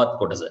මේ තවත්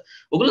කොටස?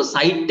 ඔයගොල්ලෝ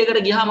site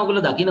එකට ගියාම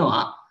ඔයගොල්ලෝ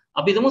දකිනවා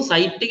අපි හිතමු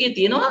site එකේ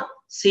තියෙනවා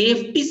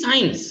safety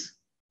signs.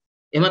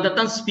 එහෙම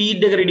නැත්නම්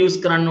ස්පීඩ් එක රිඩියුස්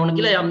කරන්න ඕන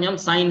කියලා යම්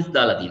සයින්ස්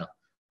දාලා තියෙනවා.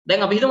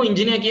 දැන් අපි හිතමු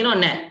ඉංජිනේර් කියනවා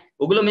නෑ.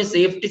 ඔයගොල්ලෝ මේ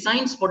සේෆ්ටි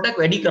සයින්ස් පොඩ්ඩක්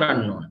වැඩි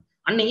කරන්න ඕන.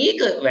 අන්න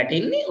ඒක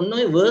වැටෙන්නේ ඔන්න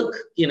ඔය වර්ක්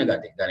කියන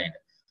ගණයට.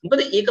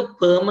 මොකද ඒක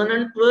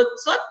පර්මනන්ට්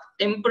වර්ක්ස්වත්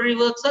ටෙම්පරරි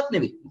වර්ක්ස්වත්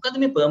නෙවෙයි. මොකද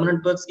මේ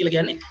පර්මනන්ට් වර්ක්ස් කියලා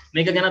කියන්නේ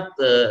මේක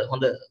ගැනත්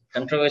හොඳ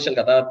කන්ට්‍රෝවර්ෂල්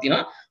කතාවක්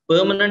තියෙනවා.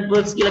 පර්මනන්ට්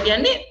වර්ක්ස් කියලා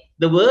කියන්නේ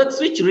the works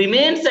which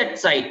remains at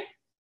site.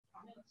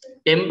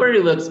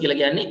 temporary works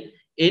කියලා කියන්නේ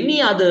any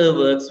other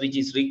works which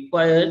is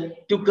required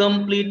to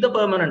complete the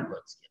permanent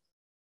works.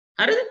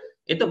 හරිද?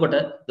 එතකොට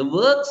the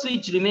works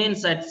which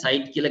remains at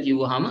site කියලා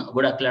කිව්වහම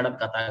ගොඩක් වෙලාවට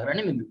කතා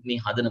කරන්නේ මේ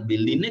හදන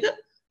බිල්ඩින් එක,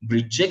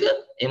 බ්‍රිජ් එක,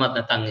 එහෙමත්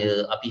නැත්නම්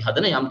අපි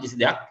හදන යම් කිසි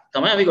දෙයක්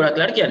තමයි අපි ගොඩක්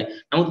වෙලාවට කියන්නේ.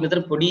 නමුත්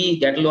මෙතන පොඩි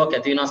ගැටලුවක්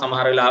ඇති වෙනවා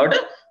සමහර වෙලාවට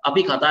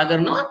අපි කතා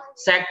කරනවා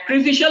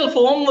sacrificial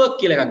form work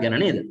කියලා එකක් ගැන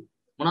නේද?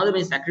 මොනවද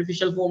මේ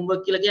sacrificial form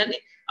work කියලා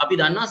කියන්නේ? අපි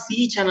දන්නවා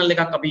C channel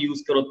එකක් අපි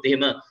use කරොත්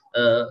එහෙම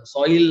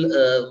soil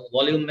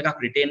volume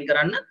එකක් retain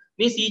කරන්න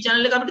මේ C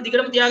channel එක අපිට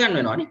දිගටම තියාගන්න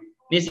වෙනවා නේ.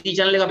 මේ C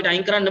channel එක අපිට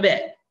අයින් කරන්න බෑ.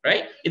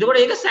 right? එතකොට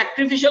ඒක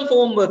sacrificial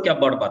form work එකක්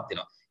බවට පත්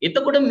වෙනවා.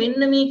 එතකොට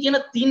මෙන්න මේ කියන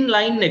thin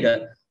line එක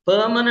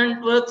permanent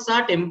work සහ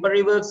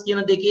temporary works කියන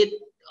දෙකේ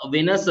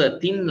වෙනස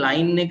thin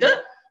line එක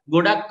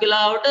ගොඩක්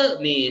වෙලාවට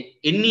මේ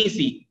NEC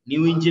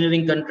new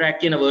engineering contract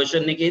කියන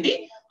version එකේදී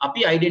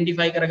අපි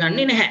identify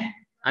කරගන්නේ නැහැ.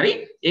 හරි?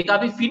 ඒක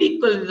අපි FIDIC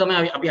වලදී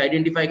තමයි අපි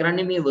identify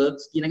කරන්නේ මේ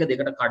works කියන එක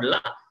දෙකට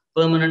කඩලා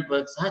permanent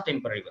works සහ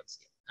temporary works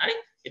කියන. හරි?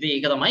 ඉතින්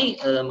ඒක තමයි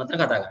මතක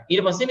කතා කරන්නේ.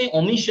 ඊට පස්සේ මේ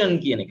omission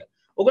කියන එක.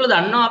 ඔයගොල්ලෝ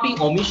දන්නවා අපි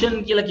omission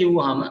කියලා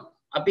කිව්වහම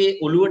අපේ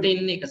ඔළුවට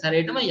එන්නේ එක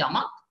සැරේටම යමක්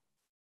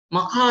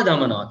මකා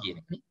දමනවා කියන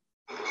එක නේ.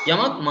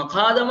 යමක්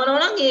මකා දමනවා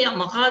නම් ඒ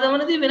මකා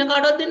දමනදී වෙන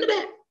කාටවත් දෙන්න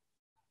බෑ.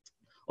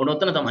 ඔන්න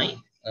ඔතන තමයි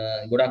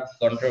ගොඩක්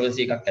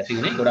controversy එකක් ඇති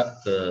වුණේ.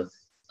 ගොඩක්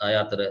අය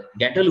අතර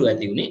ගැටලු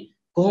ඇති වුණේ.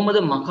 කොහොමද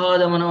මකා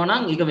දමනවා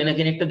නම් ඒක වෙන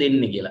කෙනෙක්ට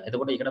දෙන්නේ කියලා.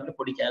 එතකොට ඒකට අපිට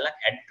පොඩි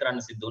කැලක් ඇඩ්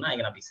කරන්න සිද්ධ වුණා.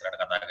 ඒක අපි ඉස්සරහට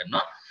කතා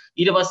කරනවා.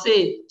 ඊට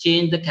පස්සේ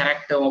change the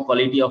character or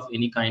quality of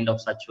any kind of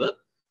such work.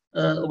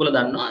 ඔයගොල්ලෝ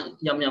දන්නවා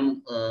යම්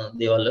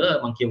දේවල් වල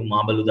මම කියමු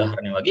මාබල්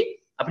උදාහරණය වගේ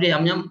අපිට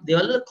යම්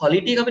දේවල් වල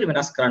quality එක අපිට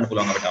වෙනස් කරන්න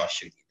පුළුවන් අපිට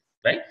අවශ්‍ය විදිහට.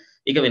 right?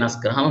 ඒක වෙනස්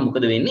කරාම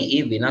මොකද වෙන්නේ?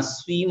 ඒ වෙනස්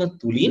වීම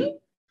තුලින්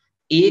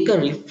ඒක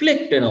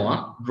reflect වෙනවා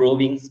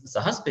drawings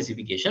සහ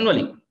specification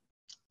වලින්.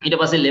 ඊට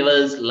පස්සේ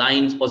levels,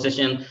 lines,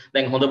 possession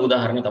දැන් හොඳ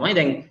උදාහරණය තමයි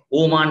දැන්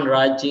ඕමාන්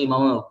රාජ්‍යයේ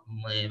මම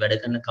වැඩ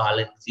කරන කාල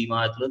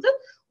සීමාව ඇතුළත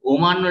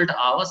ඕමාන් වලට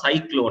ආව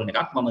සයික්ලෝන්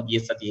එකක් මම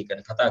ගිය සතියේ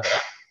කතා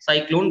කරා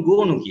සයික්ලෝන්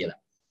ගෝනු කියලා.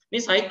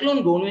 මේ සයික්ලෝන්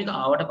ගෝනු එක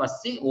ආවට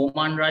පස්සේ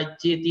ඕමාන්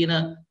රාජ්‍යයේ තියෙන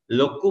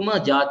ලොකුම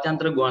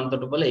ජාත්‍යන්තර ගුවන්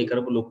තොටුපළ ඒ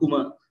කරපු ලොකුම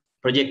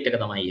ප්‍රොජෙක්ට් එක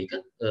තමයි ඒක.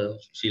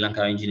 ශ්‍රී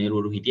ලංකාවේ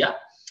ඉංජිනේරුවරු හිටියා.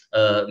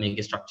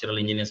 මේකේ ස්ට්‍රක්චරල්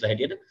ඉංජිනේර්ස්ලා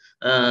හැටියට.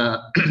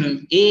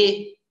 ඒ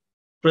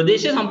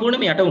ප්‍රදේශය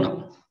සම්පූර්ණයෙන්ම යට වුණා.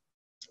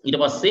 ඊට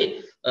පස්සේ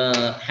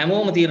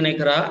හැමෝම තීරණය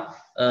කරා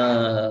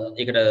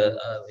ඒකට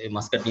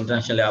මස්කට්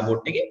ඉන්ටර්නැෂනල්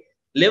එයාපෝට් එකේ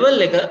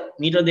ලෙවල් එක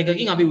මීටර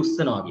 2කින් අපි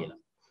උස්සනවා කියලා.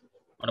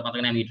 මට මතක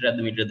නැහැ මීටරයක්ද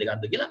මීටර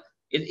 2ක්ද කියලා.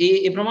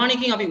 ඒ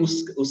ප්‍රමාණයකින් අපි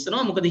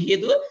උස්සනවා. මොකද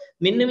හේතුව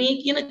මෙන්න මේ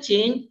කියන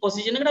change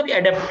position එකට අපි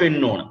adapt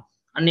වෙන්න ඕන.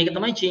 අන්න ඒක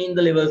තමයි change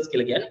the levels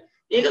කියලා කියන්නේ.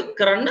 ඒක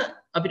කරන්න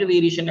අපිට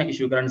variation එකක්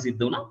issue කරන්න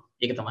සිද්ධ වුණා.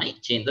 ඒක තමයි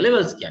change the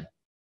levels කියන්නේ.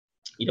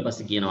 ඊට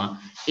පස්සේ කියනවා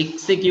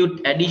execute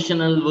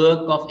additional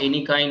work of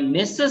any kind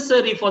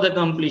necessary for the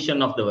completion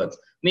of the works.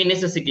 මේ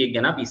necessity එක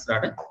ගැන අපි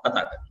ඉස්සරහට කතා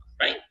කරනවා.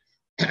 right?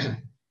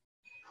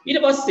 ඊට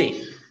පස්සේ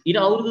ඊට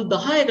අවුරුදු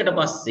 10කට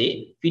පස්සේ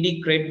FIDIC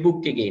Red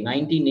Book එකේ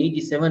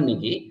 1987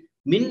 එකේ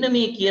මෙන්න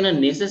මේ කියන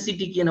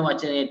necessity කියන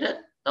වචනයට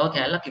තව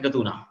කැලලක් එකතු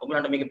වුණා.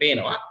 ඔයගලන්ට මේක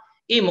පේනවා.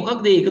 ඒ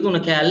මොකක්ද ඒ එකතු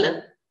වුණ කැලල?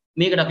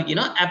 මේකට අපි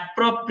කියනවා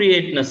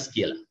appropriateness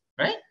කියලා.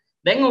 right?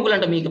 දැන්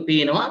ඔයගලන්ට මේක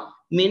පේනවා.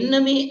 මෙන්න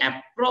මේ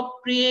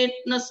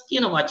appropriateness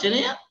කියන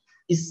වචනය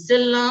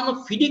ඉස්සෙල්ලාම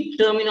FIDIC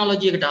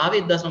terminology එකට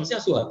ආවේ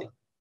 1987.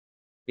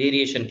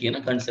 variation කියන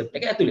concept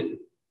එක ඇතුලේ.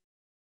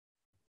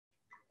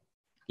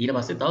 ඊට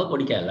පස්සේ තව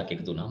පොඩි කැලලක්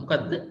එකතු වුණා.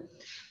 මොකද්ද?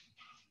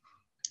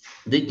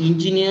 The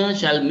engineer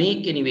shall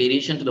make any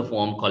variation to the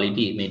form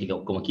quality මේ ටික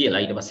ඔක්කොම කියලා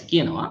ඊට පස්සේ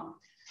කියනවා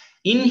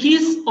in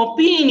his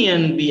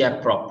opinion be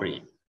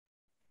appropriate.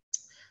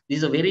 This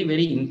is a very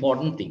very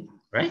important thing,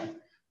 right?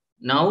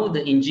 Now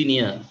the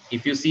engineer,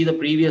 if you see the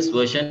previous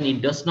version, it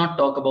does not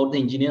talk about the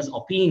engineer's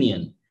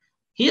opinion.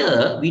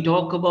 Here we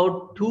talk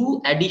about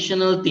two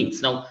additional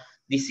things. Now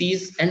this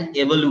is an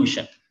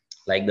evolution.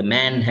 Like the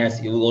man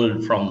has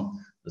evolved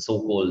from the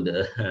so-called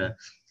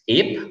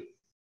ape.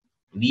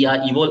 We are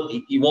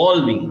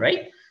evolving,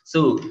 right?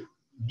 So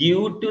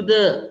due to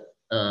the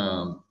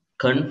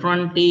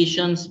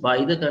confrontations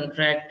by the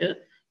contractor,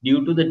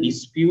 due to the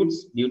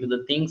disputes, due to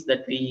the things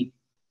that we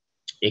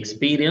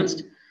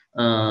experienced,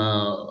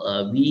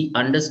 we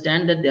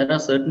understand that there are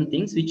certain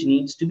things which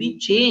needs to be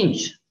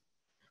changed.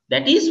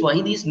 That is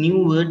why these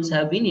new words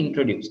have been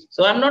introduced.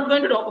 So I'm not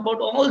going to talk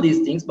about all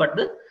these things, but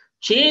the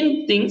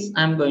change things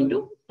I'm going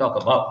to talk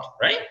about,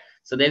 right?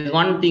 So there is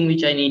one thing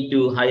which I need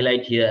to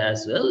highlight here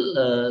as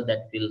well,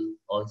 that will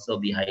also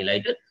be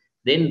highlighted.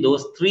 Then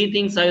those three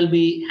things I'll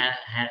be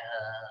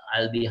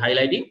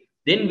highlighting.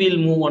 Then we'll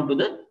move on to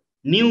the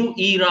new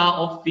era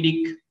of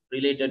FIDIC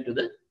related to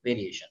the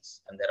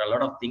variations. And there are a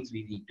lot of things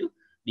we need to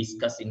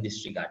discuss in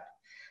this regard.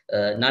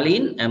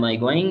 Nalin, am I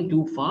going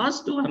too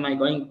fast or am I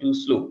going too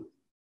slow?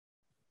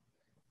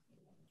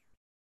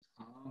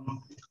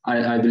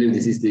 I believe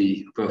this is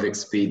the perfect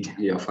speed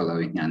you're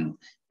following, and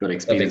your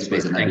experience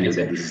person, I believe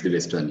that this is the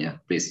best one. Yeah,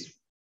 please.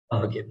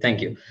 Okay,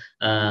 thank you.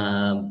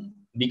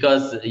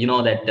 Because you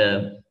know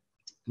that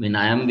when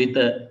I am with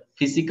a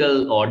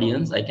physical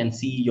audience, I can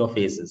see your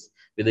faces,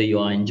 whether you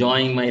are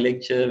enjoying my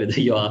lecture, whether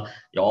you are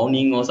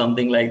yawning or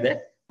something like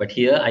that. But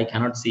here I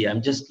cannot see.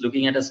 I'm just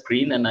looking at a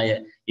screen, and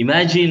I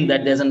imagine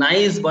that there's a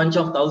nice bunch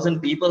of 1,000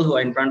 people who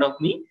are in front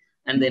of me,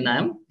 and then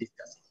I'm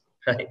discussing,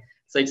 right?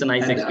 So it's a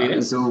nice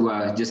experience.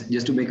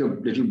 Just to make a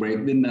little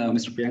break, then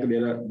Mr. Priyanka,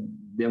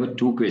 there were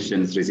two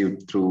questions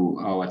received through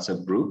our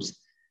WhatsApp groups.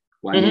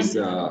 One is,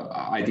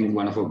 I think,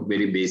 one of a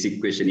very basic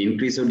question: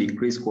 increase or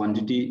decrease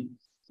quantity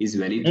is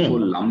valid for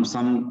lump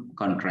sum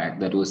contract.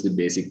 That was the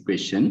basic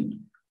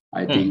question.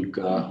 I think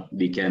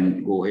we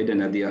can go ahead.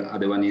 And the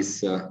other one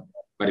is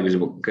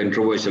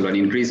controversial. An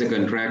increase a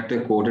contractor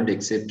quoted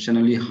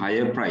exceptionally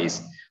higher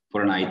price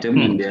for an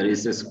item, and there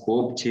is a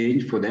scope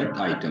change for that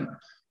item.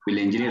 Will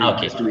engineer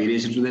request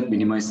variation to that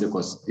minimize the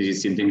cost? It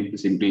is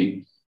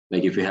simply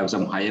like if you have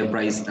some higher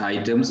priced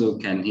items, so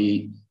can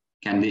the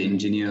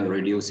engineer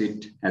reduce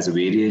it as a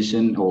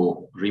variation,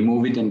 or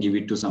remove it and give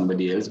it to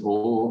somebody else,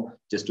 or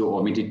just to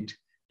omit it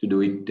to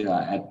do it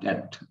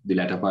at the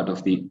latter part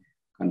of the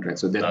contract?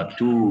 So there are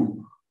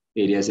two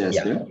areas as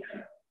well.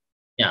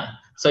 Yeah.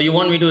 So you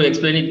want me to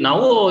explain it now,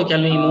 or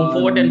can we move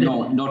forward? And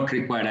no, not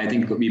required. I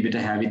think we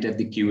better have it at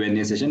the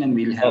Q&A session, and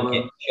we'll have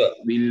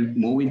we'll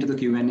move into the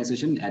Q&A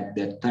session at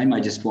that time. I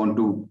just want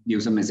to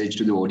give some message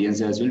to the audience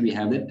as well. We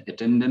have that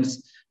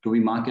attendance to be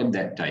marked at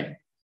that time.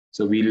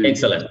 So we'll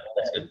excellent.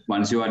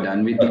 Once you are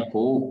done with the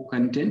core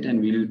content,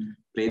 and we'll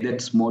play that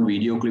small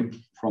video clip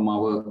from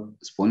our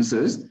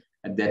sponsors.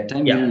 At that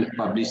time, we'll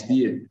publish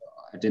the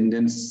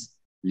attendance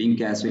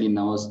link as well in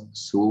our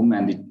Zoom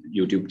and the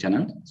YouTube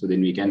channel. So then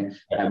we can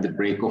have the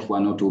break of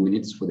 1 or 2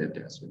 minutes for that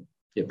as well.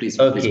 Yeah, please,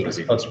 please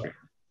proceed.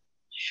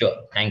 Sure,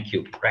 thank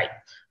you. Right.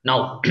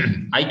 Now,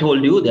 I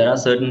told you there are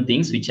certain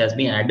things which has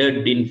been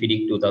added in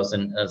FIDIC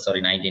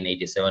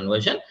 1987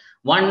 version.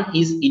 One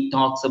is it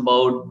talks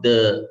about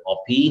the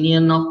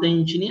opinion of the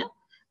engineer,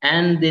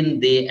 and then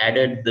they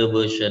added the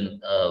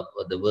version of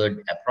the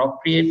word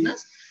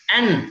appropriateness.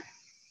 And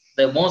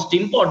the most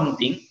important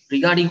thing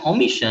regarding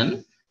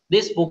omission, they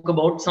spoke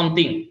about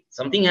something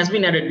has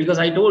been added, because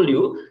I told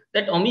you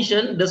that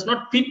omission does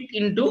not fit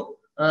into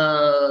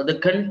the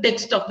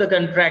context of the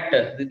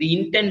contractor, the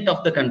intent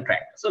of the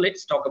contract. So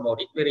let's talk about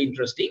it. Very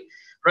interesting,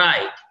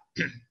 right?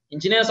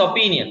 Engineer's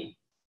opinion.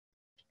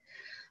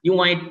 You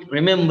might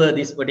remember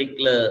this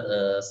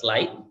particular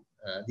slide.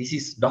 This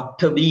is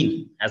Dr.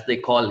 Bean, as they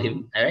call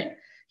him. All right,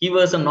 he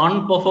was a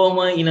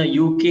non-performer in a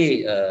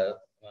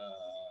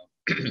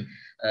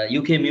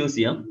UK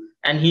museum.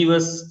 And he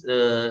was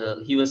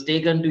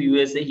taken to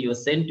USA. He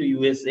was sent to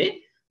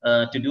USA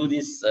to do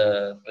this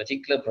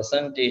particular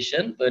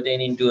presentation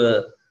pertaining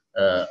to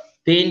a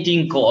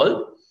painting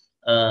called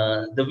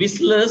The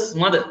Whistler's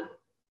Mother.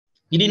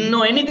 He didn't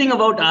know anything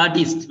about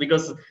artists,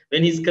 because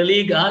when his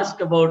colleague asked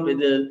about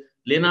whether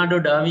Leonardo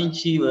da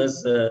Vinci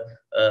was a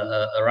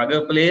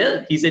rugger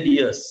player, he said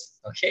yes.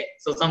 Okay,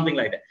 so something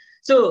like that.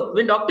 So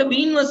when Dr.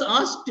 Bean was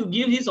asked to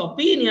give his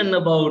opinion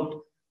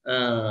about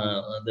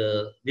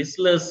the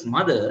Whistler's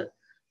Mother,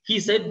 he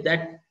said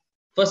that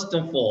first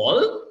of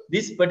all,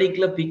 this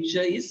particular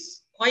picture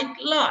is quite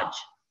large.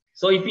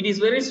 So if it is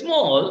very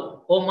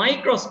small or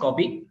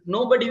microscopic,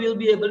 nobody will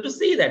be able to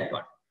see that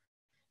part.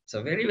 It's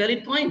a very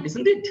valid point,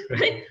 isn't it?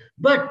 Right?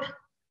 But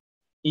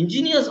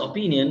engineer's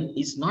opinion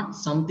is not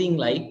something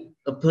like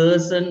a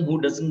person who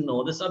doesn't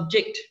know the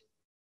subject.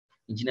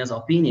 Engineer's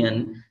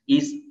opinion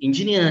is,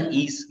 engineer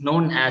is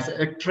known as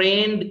a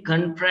trained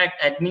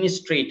contract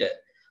administrator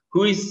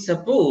who is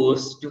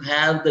supposed to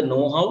have the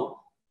know-how,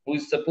 who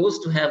is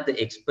supposed to have the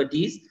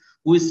expertise,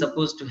 who is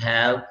supposed to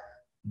have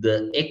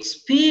the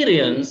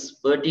experience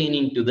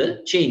pertaining to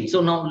the change.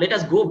 So now let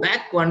us go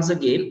back once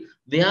again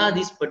where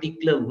this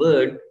particular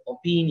word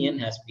opinion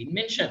has been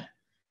mentioned.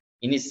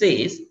 And it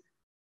says,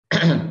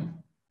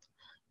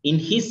 in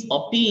his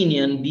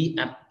opinion be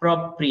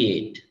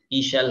appropriate.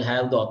 he shall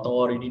have the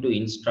authority to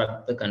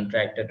instruct the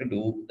contractor to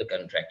do the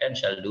contract and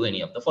shall do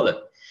any of the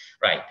following,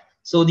 right?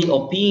 So the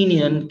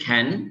opinion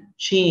can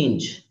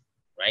change,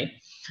 right?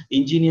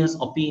 Engineer's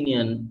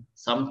opinion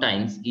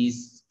sometimes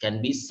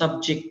can be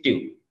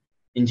subjective.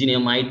 Engineer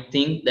might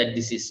think that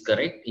this is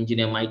correct.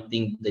 Engineer might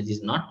think that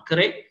is not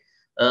correct.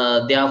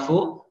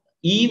 Therefore,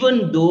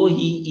 even though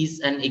he is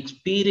an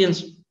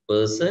experienced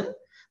person,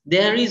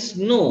 there is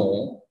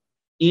no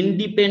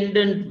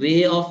independent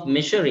way of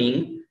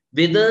measuring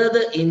whether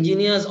the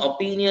engineer's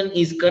opinion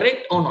is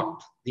correct or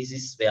not. This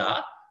is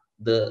where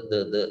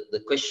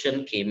the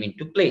question came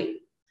into play.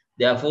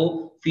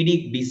 Therefore,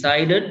 FIDIC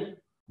decided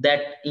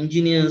that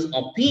engineer's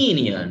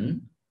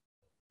opinion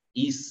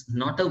is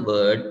not a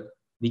word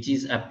which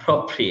is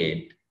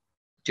appropriate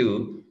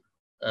to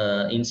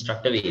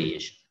instruct a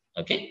variation.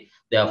 Okay.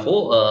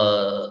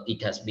 Therefore,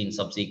 it has been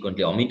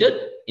subsequently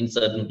omitted in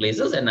certain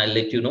places, and I'll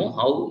let you know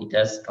how it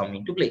has come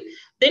into play.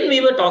 Then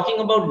we were talking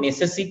about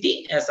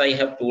necessity, as I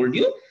have told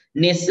you.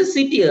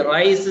 Necessity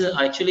arises,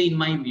 actually in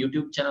my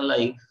YouTube channel,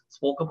 I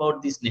spoke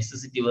about this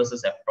necessity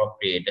versus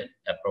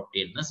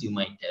appropriateness.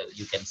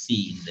 You can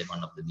see in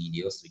one of the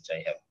videos which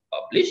I have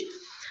published.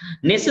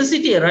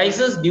 Necessity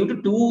arises due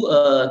to two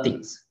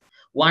things.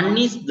 One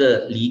is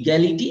the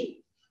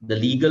legality, the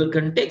legal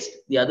context.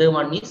 The other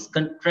one is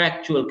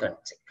contractual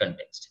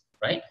context,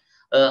 right?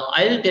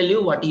 I'll tell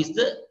you what is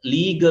the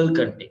legal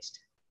context.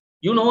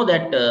 You know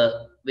that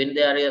when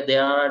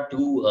there are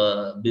two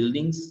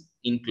buildings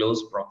in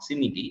close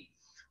proximity,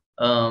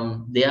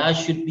 there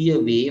should be a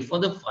way for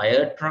the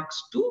fire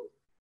trucks to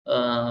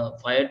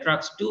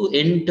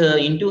enter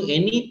into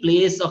any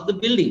place of the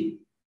building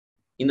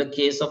in the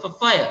case of a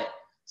fire.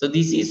 So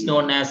this is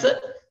known as a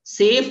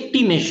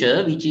safety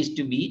measure, which is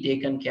to be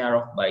taken care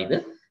of by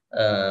the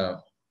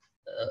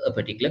a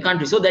particular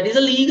country. So that is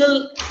a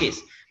legal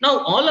case. Now,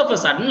 all of a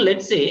sudden,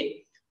 let's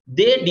say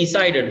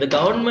the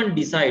government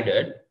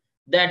decided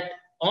that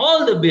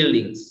all the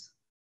buildings,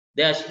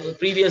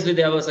 previously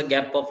there was a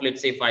gap of,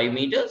 let's say, 5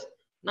 meters.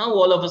 Now,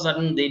 all of a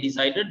sudden, they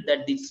decided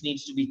that this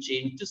needs to be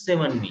changed to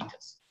 7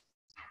 meters.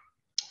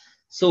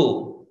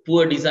 So,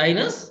 poor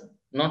designers,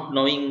 not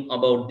knowing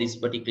about this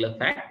particular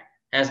fact,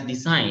 has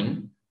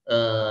designed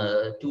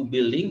two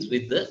buildings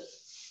with the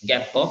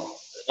gap of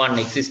one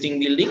existing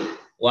building,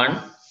 one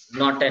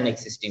not an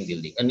existing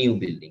building, a new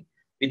building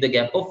with the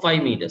gap of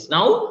 5 meters.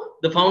 Now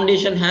the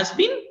foundation has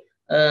been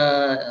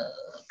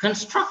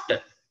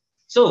constructed.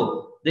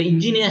 So the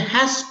engineer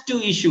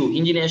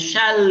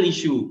shall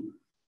issue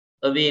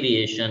a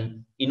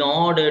variation in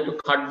order to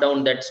cut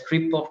down that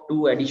strip of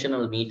 2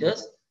 additional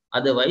meters.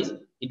 Otherwise,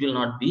 it will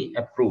not be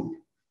approved.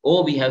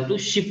 Or we have to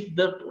shift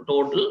the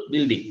total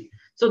building.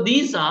 So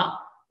these are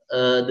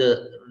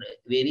the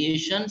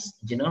variations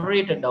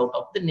generated out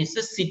of the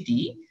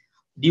necessity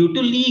due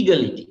to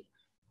legality,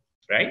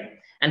 right?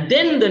 And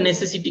then the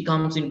necessity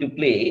comes into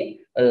play.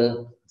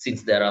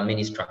 Since there are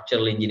many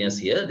structural engineers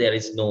here, there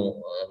is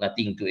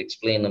nothing to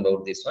explain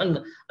about this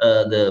one.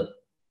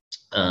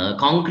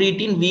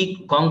 Concrete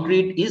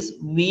is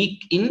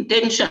weak in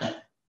tension.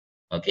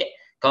 Okay,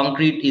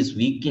 concrete is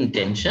weak in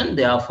tension.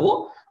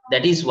 Therefore,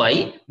 that is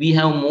why we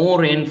have more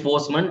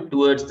reinforcement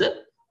towards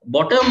the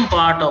bottom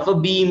part of a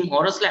beam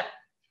or a slab,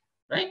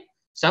 right?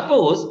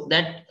 Suppose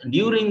that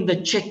during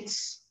the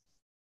checks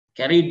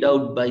carried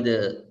out by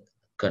the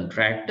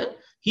contractor,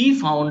 he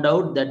found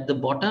out that the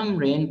bottom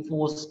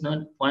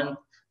reinforcement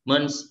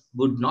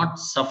would not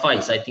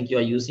suffice. I think you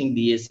are using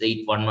BS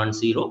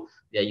 8110.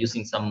 We are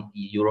using some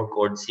Euro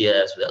codes here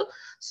as well.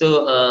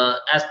 So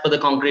as per the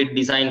concrete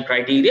design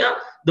criteria,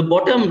 the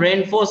bottom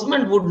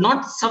reinforcement would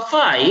not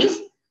suffice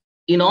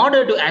in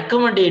order to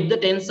accommodate the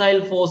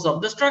tensile force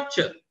of the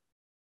structure.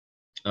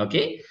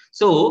 Okay,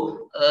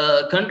 so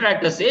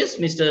contractor says,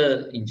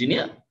 Mr.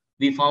 Engineer,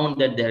 we found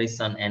that there is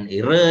an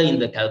error in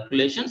the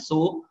calculation,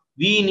 so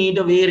we need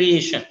a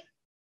variation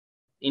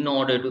in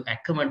order to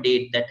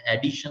accommodate that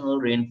additional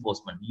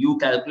reinforcement. You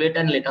calculate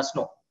and let us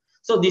know.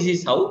 So this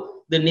is how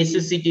the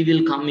necessity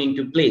will come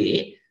into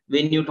play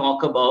when you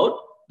talk about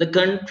the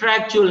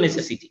contractual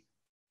necessity.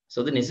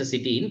 So the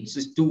necessity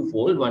is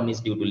twofold. One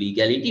is due to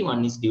legality,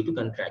 one is due to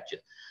contractual.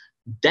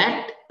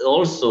 That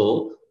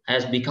also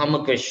has become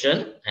a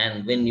question,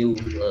 and when you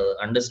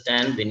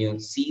understand, when you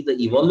see the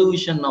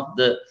evolution of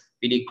the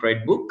FIDIC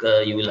Red Book,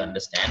 you will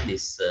understand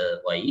this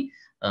why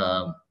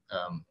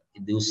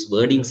those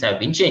wordings have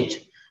been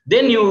changed.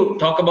 Then you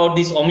talk about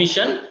this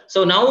omission.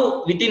 So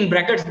now within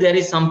brackets there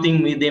is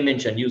something they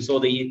mentioned. You saw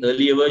the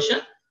earlier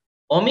version,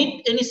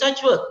 omit any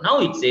such work. Now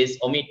it says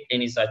omit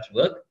any such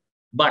work,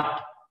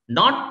 but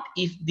not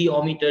if the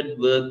omitted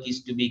work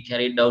is to be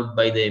carried out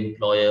by the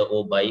employer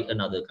or by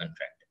another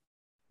contractor.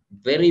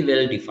 Very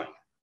well defined,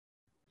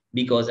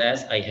 because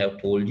as I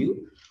have told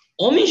you,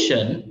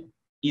 omission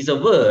is a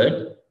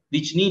word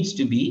which needs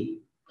to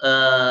be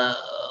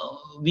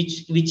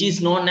which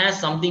is known as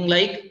something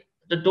like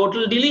the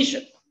total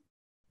deletion.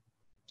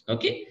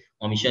 Okay,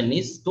 omission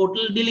is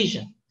total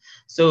deletion.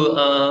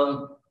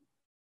 So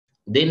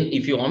then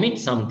if you omit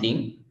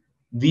something,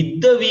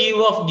 with the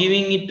view of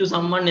giving it to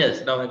someone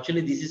else. Now,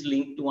 actually, this is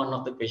linked to one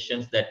of the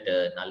questions that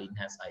Nalin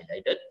has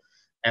highlighted.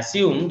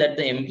 Assume that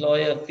the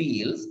employer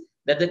feels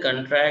that the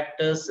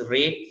contractor's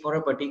rate for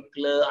a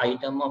particular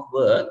item of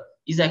work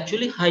is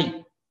actually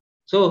high.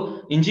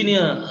 So,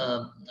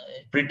 engineer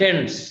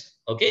pretends,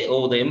 okay,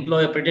 oh, the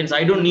employer pretends,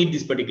 I don't need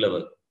this particular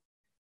work.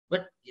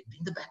 But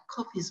in the back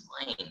of his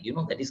mind, you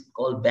know, that is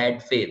called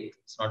bad faith.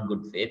 It's not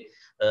good faith,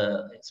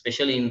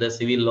 especially in the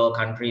civil law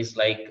countries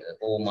like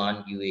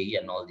Oman, UAE,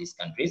 and all these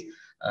countries.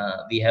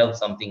 We have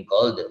something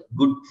called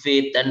good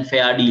faith and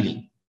fair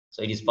dealing.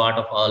 So it is part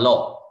of our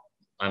law.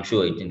 I'm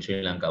sure it in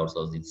Sri Lanka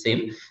also is the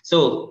same.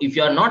 So if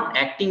you are not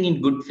acting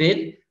in good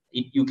faith,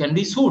 you can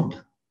be sued,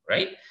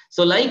 right?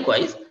 So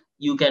likewise,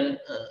 you can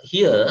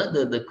here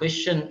the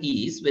question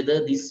is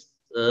whether this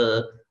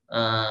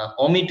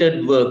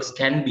omitted works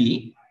can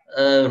be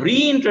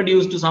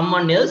reintroduced to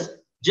someone else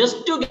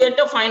just to get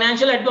a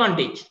financial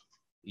advantage.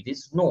 It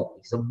is no.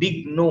 It's a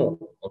big no.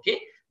 Okay.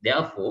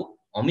 Therefore,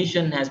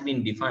 omission has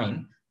been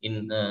defined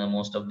in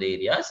most of the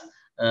areas.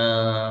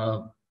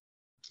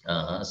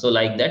 So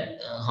like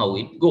that, how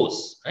it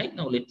goes. Right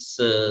now, let's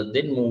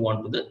then move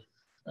on to the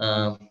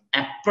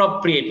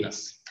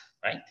appropriateness.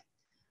 Right.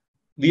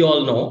 We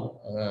all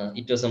know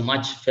it was a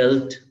much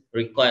felt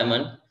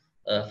requirement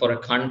for a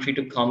country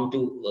to come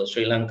to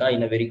Sri Lanka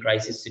in a very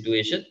crisis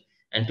situation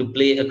and to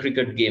play a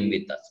cricket game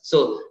with us.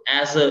 So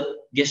as a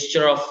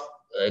gesture of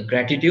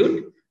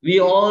gratitude, we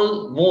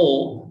all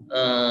wore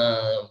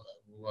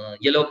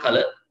yellow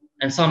color,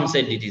 and some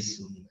said it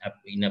is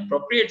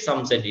inappropriate,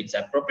 some said it's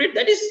appropriate.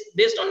 That is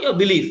based on your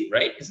belief,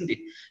 right? Isn't it?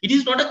 It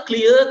is not a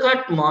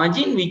clear-cut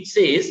margin which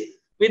says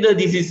whether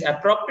this is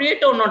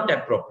appropriate or not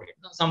appropriate.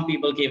 Some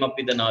people came up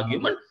with an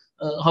argument.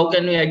 How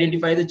can we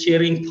identify the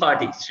cheering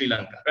party, Sri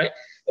Lanka, right?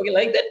 Okay,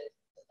 like that.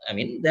 I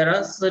mean, there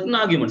are certain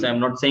arguments. I'm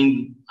not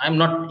saying, I'm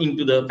not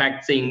into the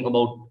fact saying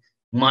about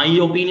my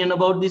opinion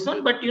about this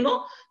one, but you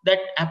know, that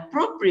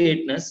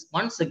appropriateness,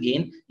 once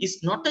again,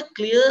 is not a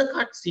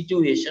clear-cut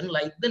situation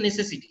like the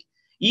necessity.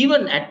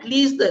 Even at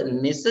least the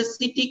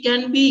necessity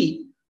can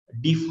be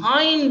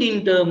defined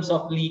in terms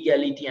of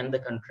legality and the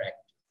contract.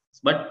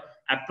 But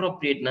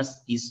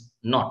appropriateness is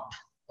not.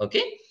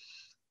 Okay.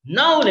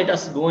 Now let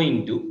us go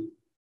into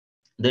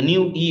the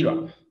new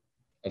era.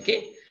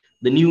 Okay.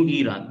 The new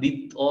era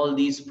with all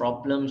these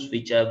problems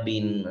which have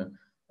been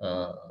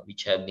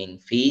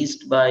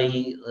faced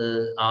by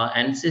our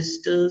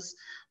ancestors,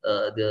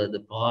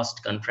 the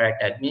past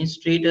contract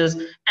administrators,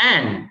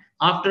 and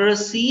after a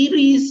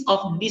series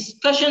of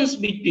discussions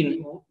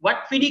between,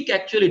 what FIDIC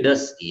actually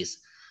does is,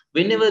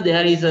 whenever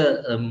there is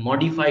a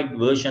modified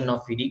version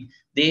of FIDIC,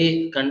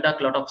 they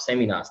conduct a lot of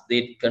seminars,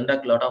 they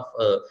conduct a lot of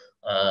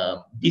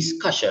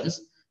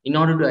discussions in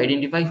order to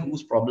identify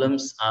whose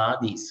problems are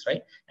these,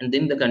 right? And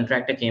then the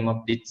contractor came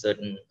up with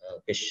certain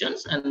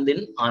questions, and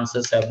then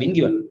answers have been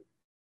given.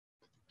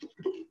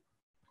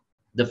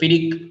 The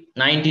FIDIC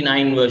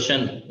 99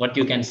 version, what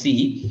you can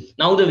see,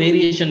 now the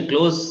variation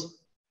clause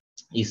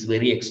is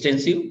very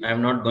extensive.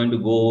 I'm not going to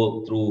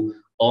go through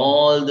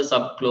all the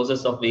sub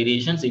clauses of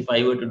variations. If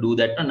I were to do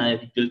that one,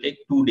 it will take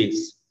 2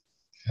 days.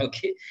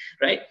 Okay,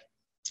 right?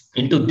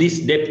 Into this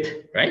depth,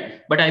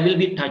 right? But I will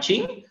be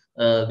touching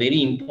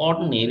very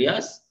important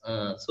areas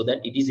so that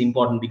it is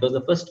important, because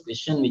the first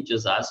question which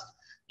was asked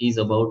is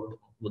about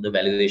the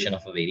valuation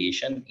of a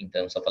variation in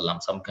terms of a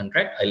lump sum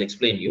contract. I'll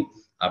explain you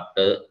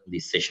after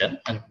this session,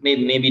 and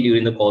maybe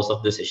during the course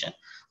of the session,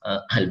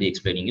 I'll be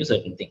explaining you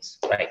certain things,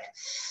 right?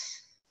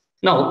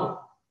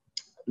 Now,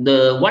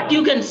 what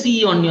you can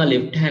see on your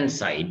left hand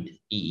side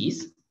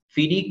is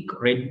FIDIC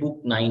Red Book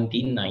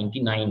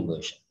 1999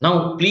 version.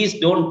 Now, please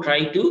don't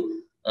try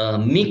to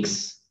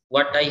mix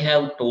what I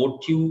have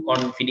taught you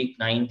on FIDIC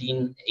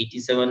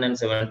 1987 and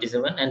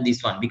 77 and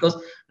this one, because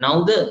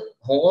now the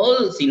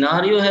whole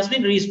scenario has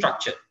been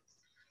restructured.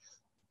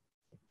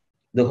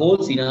 The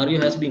whole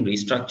scenario has been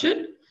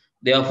restructured.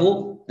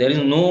 Therefore, there is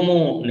no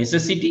more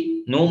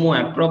necessity, no more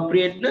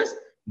appropriateness,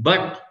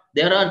 but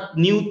there are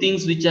new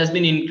things which has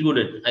been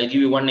included. I'll give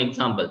you one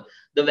example.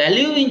 The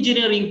value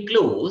engineering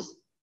clause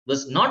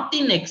was not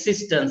in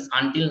existence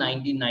until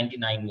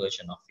 1999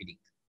 version of FIDIC.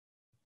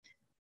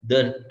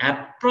 The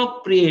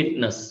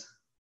appropriateness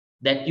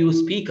that you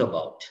speak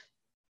about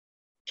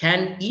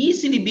can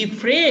easily be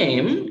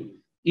framed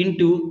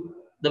into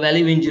the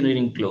value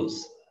engineering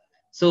clause.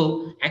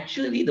 So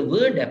actually the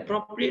word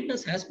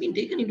appropriateness has been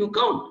taken into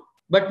account,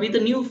 but with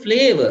a new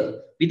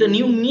flavor, with a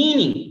new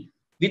meaning,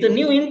 with a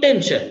new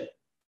intention,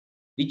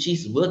 which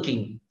is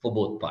working for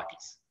both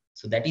parties.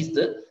 So that is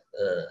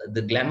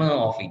the glamour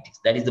of it.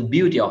 That is the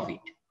beauty of it,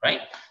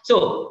 right?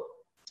 So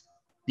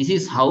this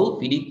is how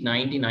FIDIC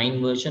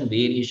 99 version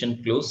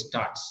variation clause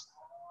starts.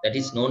 That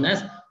is known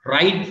as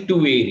right to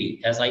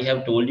vary, as I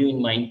have told you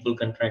in Mindful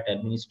Contract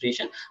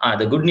Administration.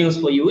 The good news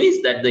for you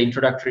is that the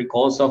introductory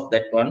course of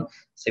that one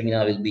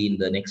seminar will be in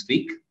the next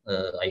week.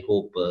 I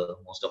hope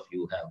most of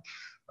you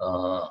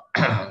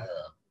have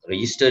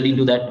registered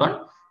into that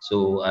one.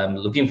 So I'm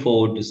looking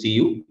forward to see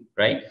you,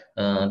 right?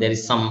 There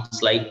is some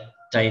slight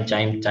time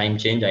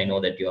change. I know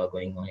that you are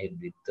going ahead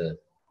with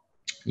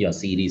your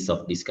series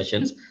of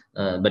discussions,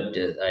 but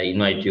I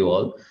invite you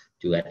all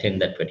to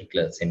attend that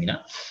particular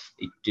seminar.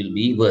 It will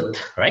be worth,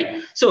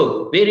 right?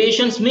 So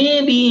variations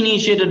may be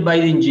initiated by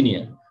the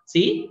engineer.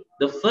 See,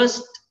 the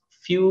first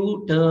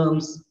few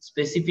terms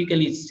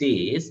specifically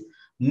says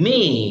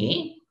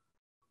may.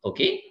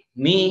 Okay,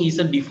 may is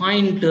a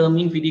defined term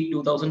in FIDIC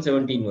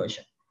 2017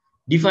 version.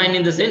 Defined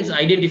in the sense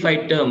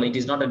identified term. It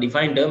is not a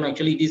defined term.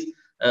 Actually,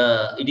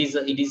 it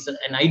is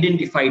an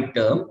identified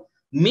term.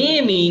 May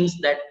means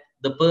that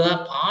the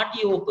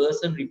party or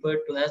person referred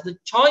to has the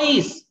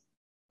choice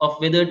of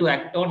whether to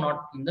act or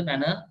not in the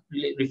manner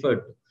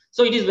referred to.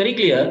 So it is very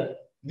clear.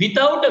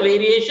 Without a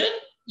variation,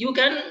 you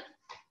can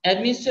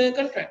administer a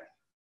contract.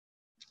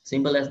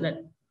 Simple as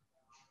that.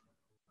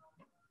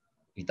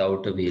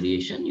 Without a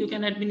variation, you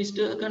can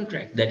administer a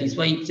contract. That is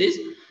why it says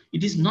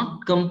it is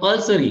not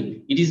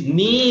compulsory. It is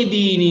may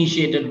be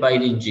initiated by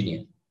the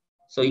engineer.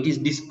 So it is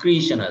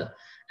discretional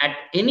at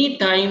any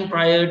time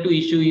prior to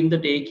issuing the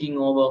taking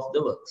over of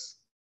the works,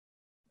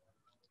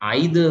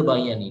 either by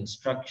an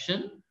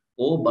instruction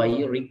or by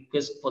a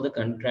request for the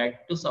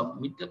contract to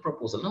submit a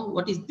proposal. Now,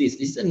 what is this?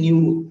 This is a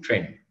new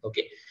trend.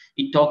 Okay,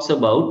 it talks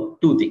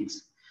about two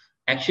things.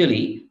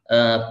 Actually,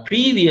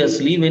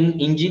 previously, when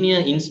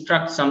engineer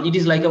instructs some, it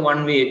is like a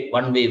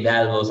one-way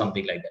valve or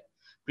something like that.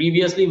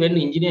 Previously, when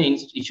engineer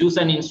issues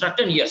an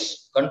instruction,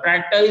 yes,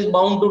 contractor is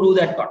bound to do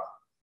that part.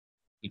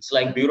 It's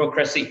like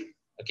bureaucracy.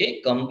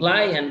 Okay,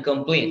 comply and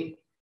complain.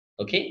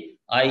 Okay,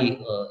 I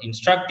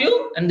instruct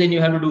you, and then you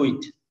have to do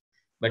it.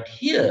 But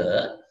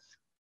here,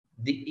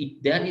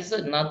 there is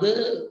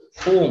another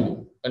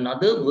form,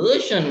 another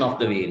version of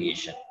the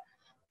variation.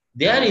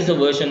 There is a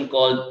version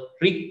called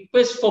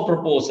request for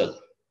proposal.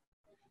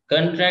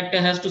 Contractor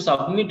has to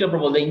submit a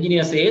proposal. The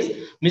engineer says,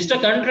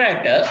 Mr.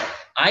 Contractor,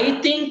 I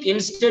think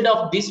instead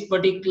of this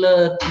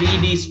particular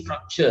 3D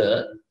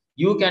structure,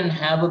 you can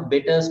have a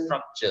better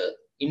structure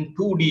in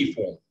 2D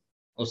form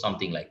or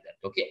something like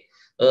that. Okay.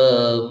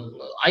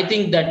 I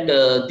think that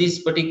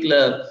this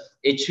particular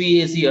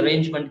HVAC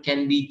arrangement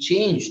can be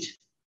changed,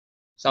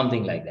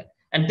 something like that.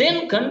 And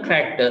then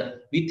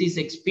contractor, with his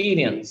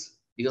experience,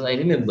 because I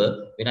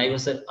remember when I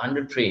was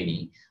under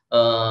trainee,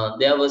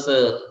 there was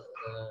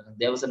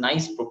a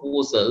nice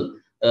proposal,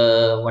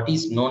 what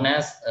is known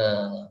as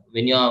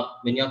when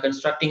you're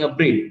constructing a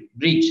bridge,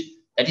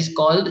 that is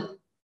called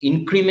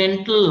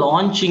incremental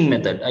launching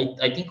method.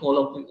 I think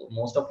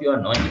most of you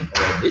are knowing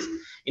about this.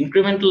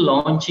 Incremental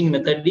launching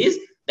method is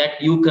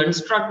that you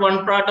construct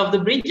one part of the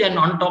bridge, and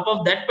on top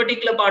of that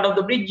particular part of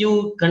the bridge,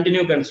 you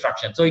continue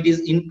construction. So it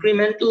is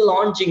incremental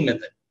launching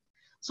method.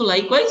 So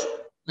likewise,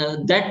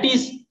 that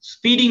is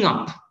speeding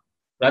up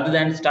rather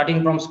than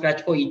starting from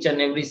scratch for each and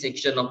every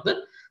section of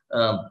the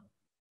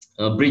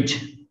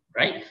bridge,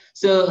 right?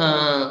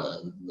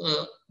 So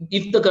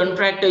if the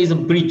contractor is a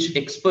bridge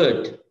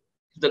expert,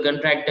 if the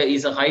contractor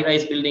is a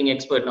high-rise building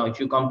expert, now if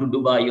you come to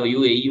Dubai or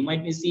UAE, you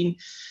might be seeing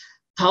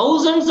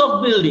thousands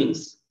of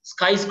buildings,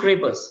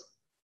 skyscrapers,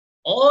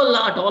 all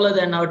are taller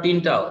than our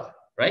Twin Tower,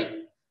 right?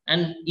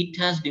 And it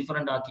has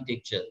different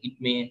architecture.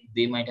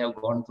 They might have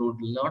gone through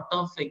a lot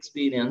of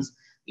experience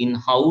in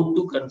how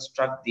to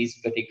construct these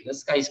particular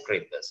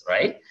skyscrapers,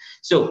 right?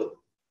 So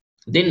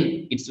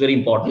then it's very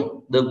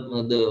important. The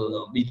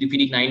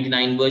FIDIC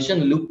 99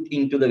 version looked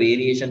into the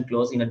variation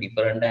clause in a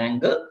different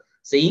angle,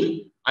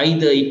 saying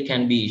either it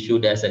can be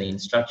issued as an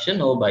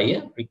instruction or by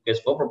a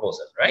request for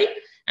proposal, right?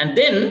 And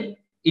then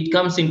it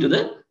comes into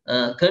the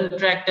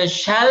contractor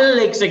shall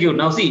execute.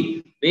 Now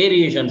see,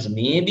 variations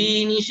may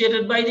be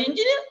initiated by the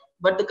engineer,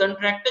 but the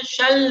contractor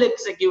shall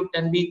execute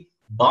and be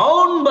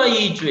bound by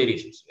each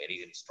variation. It's very,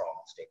 very strong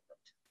statement,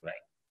 right?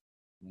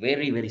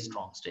 Very, very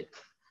strong statement.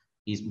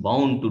 He's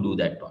bound to do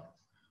that one.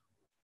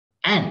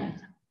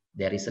 And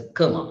there is a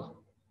comma.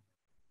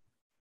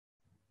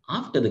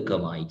 After the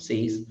comma, it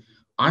says,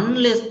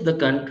 unless the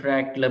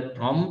contractor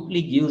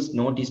promptly gives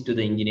notice to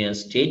the engineer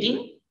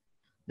stating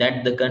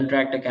that the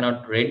contractor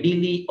cannot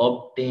readily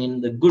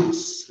obtain the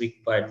goods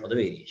required for the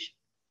variation.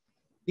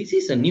 This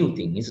is a new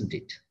thing, isn't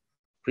it?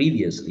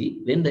 Previously,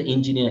 when the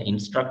engineer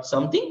instructs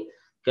something,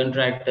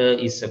 contractor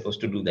is supposed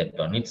to do that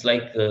one. It's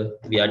like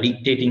we are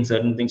dictating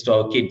certain things to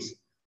our kids,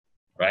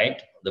 right?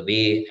 The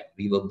way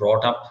we were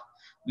brought up,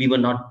 we were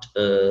not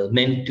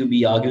meant to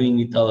be arguing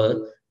with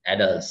our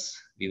adults.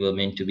 We were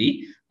meant to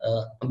be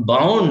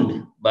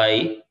bound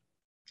by.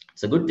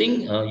 It's a good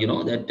thing, you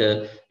know, that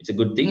it's a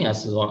good thing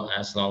as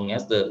long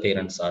as the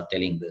parents are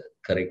telling the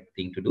correct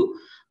thing to do.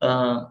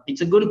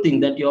 It's a good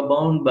thing that you're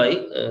bound by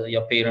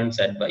your parents'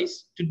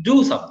 advice to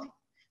do something.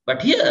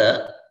 But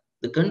here,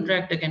 the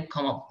contractor can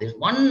come up. There's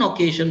one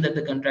occasion that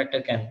the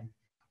contractor can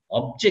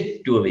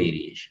object to a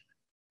variation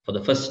for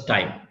the first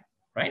time,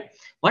 right?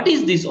 What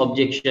is this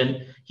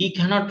objection? He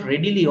cannot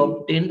readily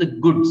obtain the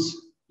goods.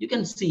 You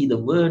can see the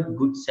word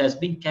goods has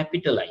been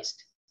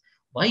capitalized.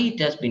 Why it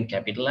has been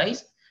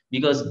capitalized?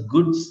 Because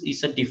goods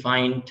is a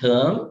defined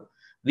term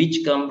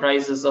which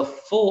comprises of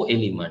 4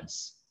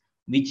 elements,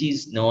 which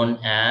is known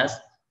as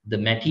the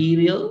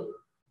material,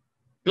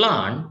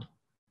 plant,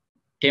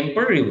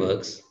 temporary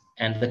works,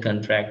 and the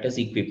contractor's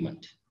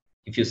equipment.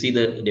 If you see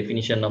the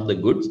definition of the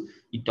goods,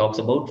 it talks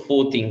about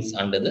 4 things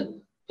under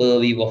the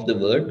purview of the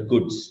word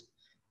goods.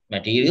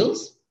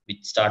 Materials,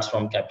 which starts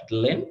from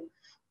capital M,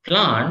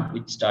 plant,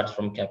 which starts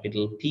from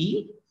capital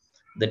P,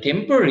 the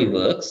temporary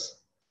works,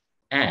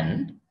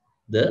 and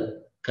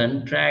the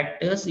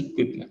contractor's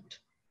equipment.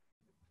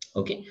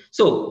 Okay,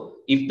 so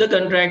if the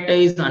contractor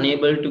is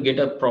unable to get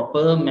a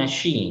proper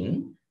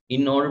machine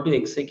in order to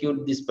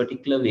execute this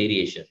particular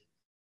variation,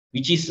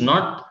 which is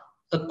not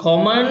a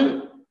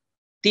common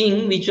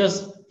thing which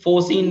was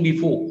foreseen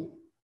before.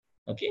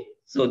 Okay,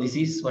 so this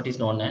is what is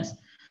known as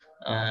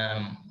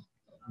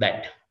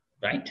that,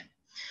 right?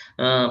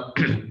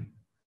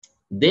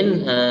 Then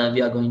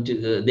we are going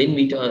to then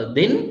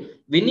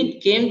when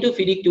it came to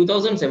FIDIC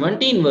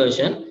 2017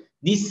 version,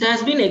 this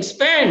has been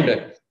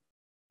expanded.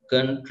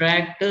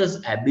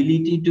 Contractor's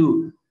ability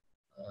to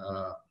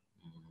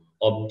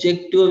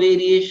object to a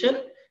variation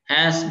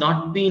has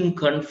not been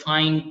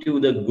confined to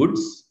the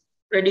goods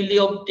readily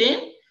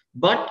obtained,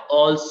 but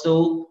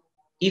also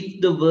if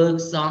the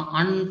works are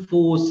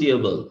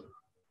unforeseeable,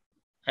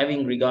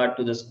 having regard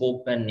to the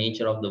scope and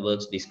nature of the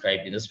works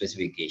described in the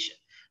specification.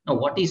 Now,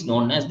 what is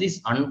known as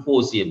this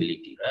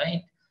unforeseeability,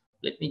 right?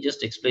 Let me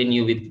just explain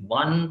you with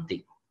one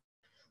thing.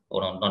 Oh,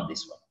 no, not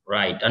this one.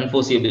 Right,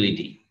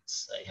 unforeseeability.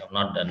 I have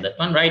not done that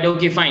one. Right,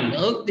 okay, fine.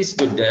 Oh, this is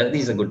good.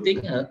 This is a good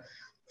thing.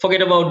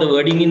 Forget about the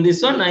wording in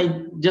this one.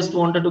 I just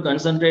wanted to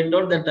concentrate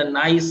on that a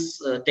nice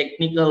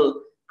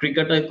technical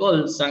cricketer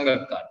called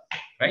Sangakkar,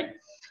 right?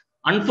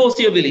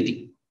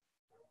 Unforeseeability.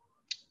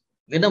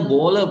 When a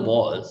bowler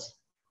balls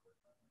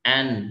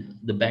and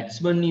the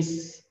batsman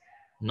is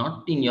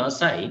not in your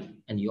side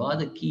and you are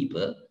the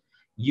keeper,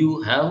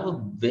 you have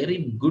a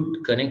very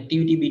good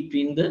connectivity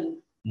between the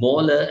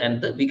bowler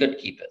and the wicket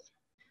keeper.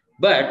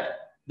 But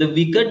the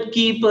wicket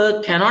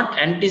keeper cannot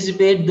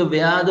anticipate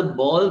where the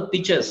ball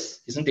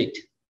pitches, isn't it?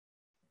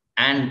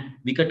 And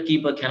wicket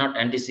keeper cannot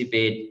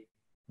anticipate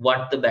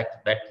what the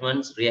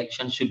batsman's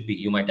reaction should be.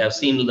 You might have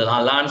seen the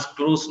Lance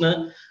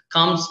Krusner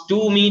comes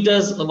 2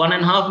 meters,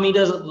 1.5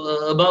 meters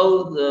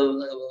above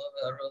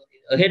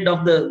ahead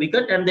of the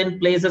wicket and then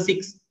plays a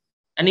 6.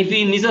 And if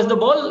he misses the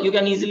ball, you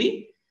can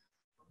easily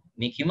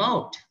make him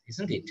out,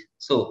 isn't it?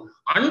 So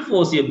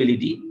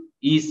unforeseeability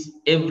is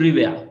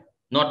everywhere,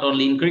 not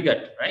only in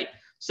cricket, right?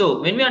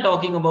 So when we are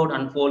talking about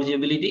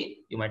unforeseeability,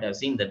 you might have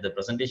seen that the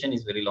presentation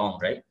is very long,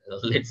 right?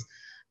 Let's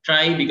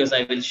try, because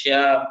I will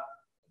share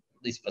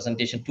this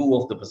presentation, 2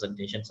 of the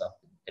presentations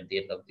at the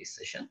end of this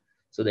session,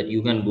 so that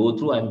you can go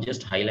through. I'm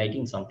just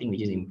highlighting something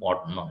which is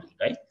important only,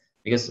 right?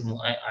 Because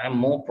I am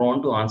more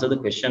prone to answer the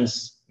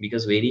questions,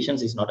 because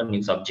variations is not a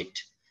new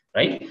subject,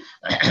 right?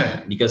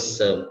 Because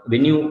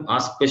when you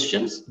ask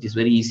questions, it is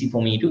very easy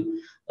for me to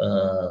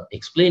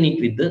explain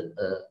it with the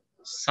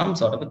some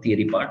sort of a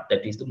theory part.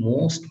 That is the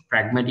most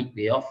pragmatic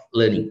way of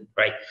learning,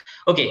 right?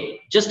 Okay,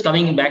 just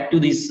coming back to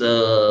this,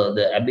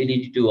 the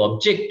ability to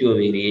object to a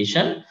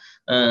variation,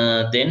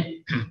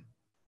 then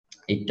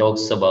it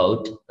talks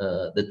about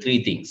the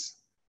 3 things.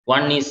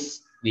 One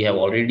is we have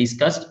already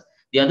discussed.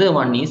 The other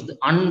one is the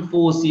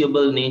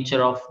unforeseeable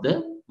nature of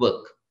the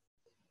work.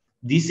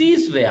 This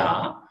is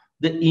where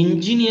the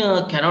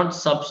engineer cannot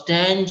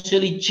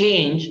substantially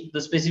change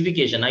the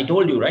specification. I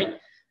told you, right?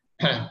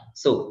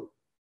 So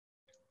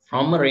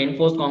from a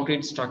reinforced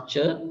concrete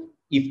structure,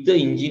 if the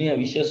engineer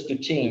wishes to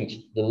change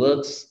the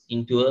works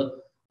into a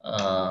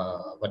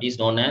what is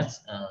known as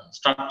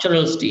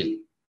structural steel,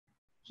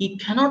 he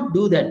cannot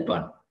do that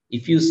one.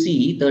 If you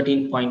see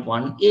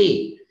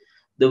 13.1a,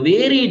 the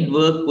varied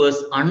work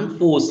was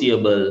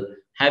unforeseeable,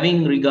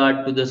 having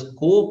regard to the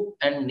scope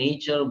and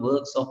nature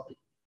works of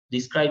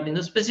described in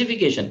the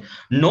specification.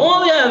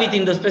 Nowhere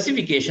within the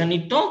specification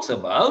it talks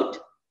about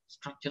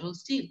structural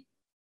steel,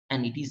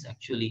 and it is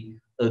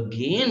actually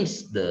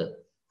against the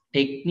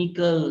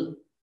technical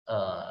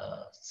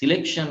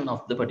selection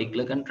of the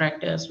particular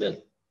contractor as well,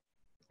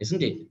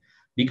 isn't it?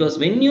 Because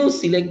when you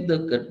select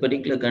the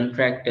particular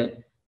contractor,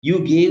 you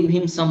gave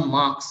him some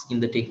marks in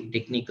the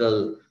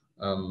technical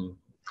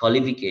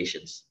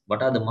qualifications.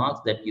 What are the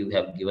marks that you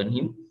have given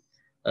him?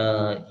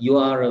 You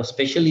are a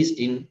specialist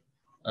in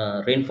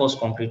reinforced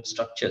concrete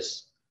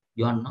structures.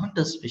 You are not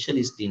a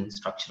specialist in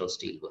structural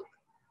steel work.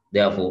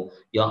 Therefore,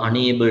 you are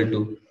unable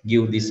to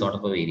give this sort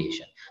of a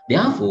variation.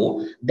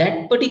 Therefore,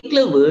 that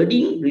particular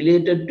wording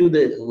related to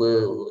the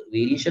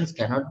variations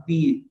cannot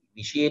be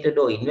vitiated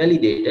or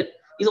invalidated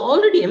is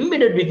already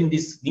embedded within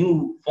this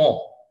new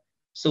form.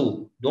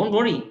 So don't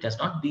worry, it has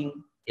not been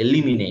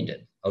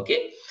eliminated.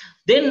 Okay.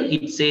 Then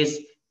it says,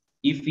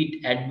 if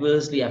it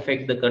adversely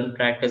affects the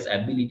contractor's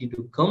ability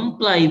to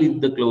comply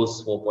with the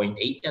clause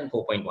 4.8 and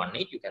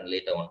 4.18, you can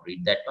later on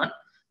read that one.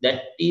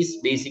 That is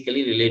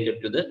basically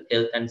related to the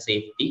health and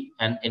safety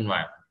and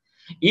environment.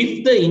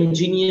 If the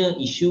engineer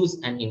issues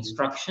an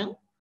instruction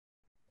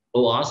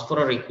or asks for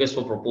a request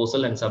for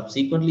proposal and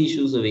subsequently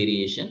issues a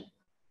variation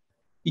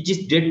which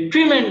is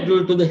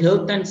detrimental to the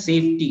health and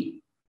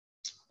safety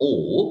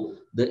or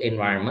the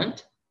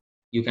environment,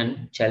 you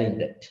can challenge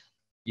that.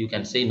 You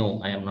can say,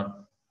 no, I am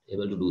not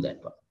able to do that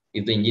one.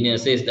 If the engineer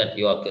says that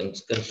you are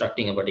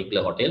constructing a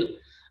particular hotel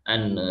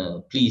and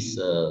please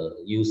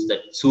use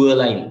that sewer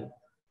line,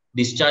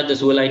 discharge the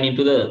sewer line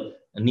into the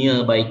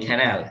nearby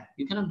canal,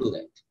 you cannot do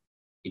that.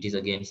 It is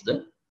against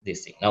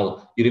this thing.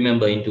 Now, you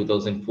remember in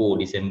 2004,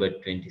 December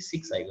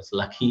 26, I was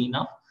lucky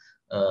enough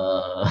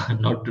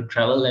not to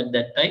travel at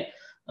that time.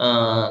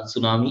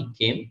 Tsunami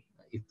came.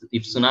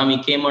 If tsunami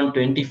came on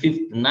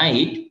 25th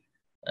night,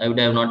 I would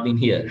have not been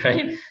here,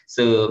 right?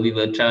 So we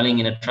were traveling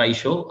in a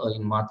tri-show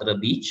in Matara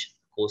Beach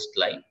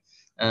coastline.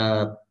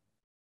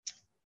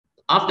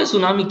 After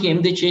tsunami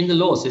came, they changed the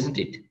laws, isn't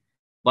it?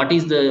 What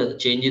is the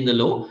change in the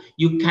law?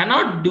 You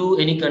cannot do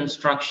any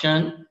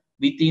construction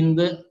within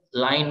the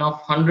line of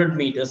 100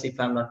 meters, if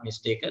I'm not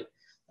mistaken,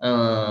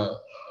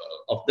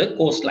 of the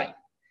coastline.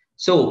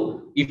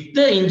 So if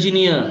the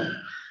engineer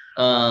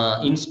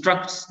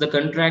instructs the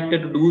contractor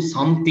to do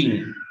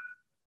something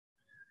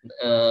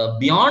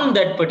beyond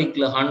that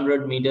particular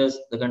 100 meters,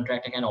 the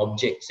contractor can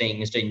object, saying,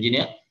 Mr.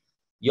 Engineer,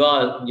 you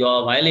are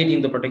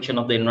violating the protection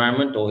of the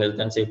environment or health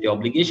and safety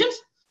obligations.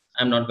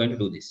 I'm not going to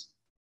do this.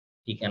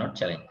 He cannot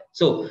challenge that.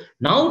 So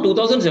now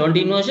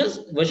 2017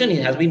 version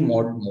has been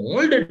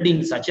molded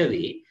in such a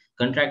way,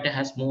 contractor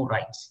has more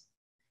rights.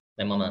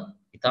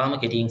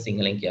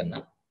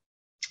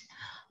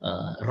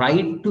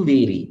 Right to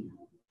vary.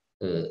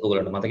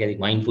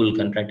 Mindful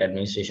contract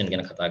administration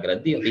ගැන කතා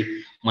කරද්දී අපි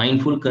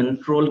mindful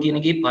control කියන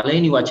එකේ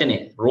පළවෙනි වචනේ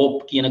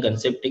rope කියන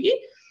concept එකේ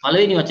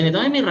පළවෙනි වචනේ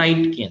තමයි මේ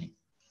right කියන්නේ.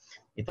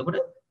 එතකොට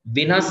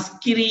වෙනස්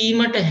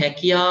කිරීමට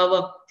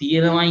හැකියාවක්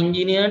තියෙනවා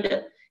ඉංජිනේරට.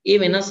 ඒ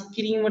වෙනස්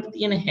කිරීමට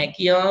තියෙන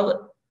හැකියාව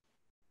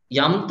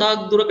යම් තාක්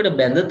දුරකට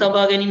බැඳ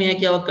තබා ගැනීම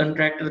හැකියාවක්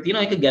contractor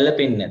තියෙනවා. ඒක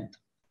ගැලපෙන්නේ නැත්නම්.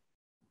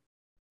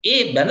 ඒ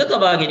බැඳ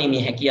තබා ගැනීම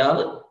හැකියාව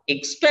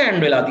expand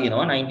වෙලා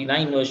තියෙනවා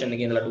 99 version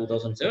එකේ ඉඳලා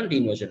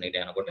 2017 version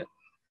එකට යනකොට.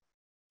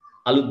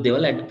 අලුත්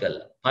දේවල් ඇඩ්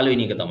කළා.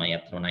 පළවෙනි එක තමයි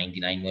අතන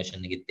 99 version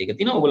එකෙත් ඒක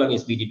තියෙනවා. ඔයගොල්ලන්ගේ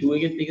FIDIC 2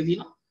 එකෙත් ඒක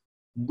තියෙනවා.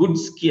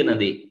 goods කියන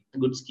දේ.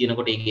 goods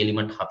කියනකොට ඒකේ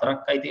element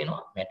හතරක්යි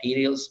තියෙනවා.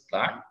 materials,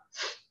 plant,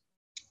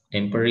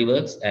 temporary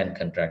works and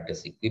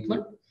contractors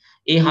equipment.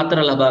 ඒ හතර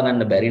ලබා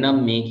ගන්න බැරි නම්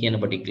මේ කියන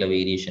particular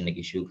variation එක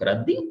issue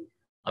කරද්දී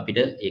අපිට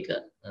ඒක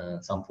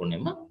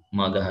සම්පූර්ණයෙන්ම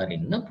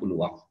මගහරින්න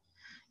පුළුවන්.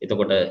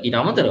 එතකොට ඊට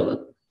අමතරව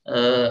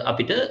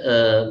අපිට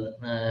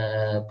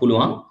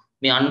පුළුවන්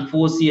මේ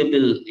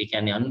unforeseeable, ඒ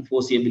කියන්නේ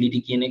unforeseeability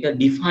කියන එක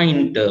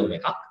defined term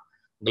එකක්.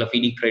 ඔයගොල්ලෝ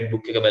FIDIC red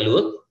book එක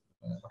බැලුවොත්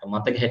මට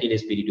මතක හැටියට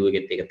SPD 2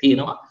 එකෙත් ඒක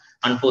තියෙනවා.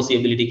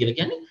 Unforeseeability කියලා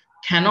කියන්නේ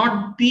cannot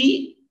be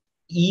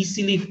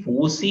easily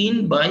foreseen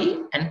by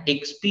an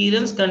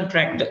experienced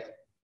contractor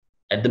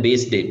at the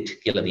base date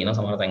කියලා තියෙනවා.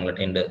 සමහර තැන්වල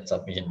tender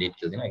submission date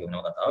කියලා තියෙනවා. ඒක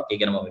වෙනම කතාවක්. ඒක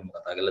ගැන මම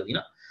කතා කරලා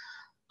තියෙනවා.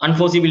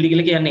 Unforeseeability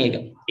කියලා කියන්නේ ඒක.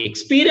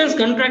 Experienced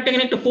contractor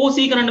කෙනෙක්ට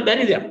foresee කරන්න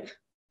බැරි දෙයක්.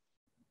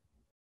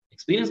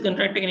 Experienced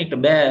contractor කෙනෙක්ට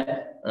බෑ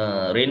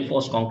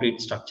reinforced concrete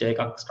structure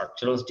එකක්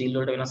structural steel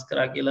වලට වෙනස්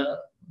කරා කියලා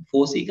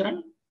foresee කරන්න.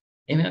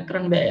 එහෙම එකක්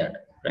කරන්න බෑ යාට,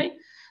 right?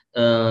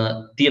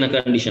 තියෙන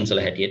conditions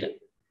වල හැටියට,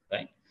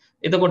 right?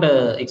 එතකොට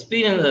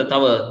experience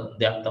තව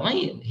දෙයක්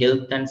තමයි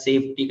health and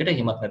safety එකට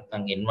එහෙමත්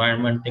නැත්නම්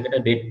environment එකට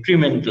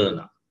detrimental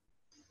නම්.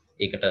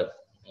 ඒකට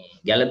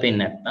ගැලපෙන්නේ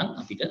නැත්නම්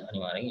අපිට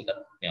අනිවාර්යෙන් ඒක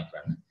මෙයා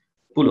කරන්න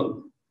පුළුවන්.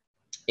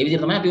 ඒ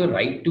විදිහට තමයි අපි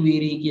right to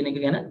vary කියන එක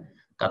ගැන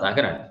කතා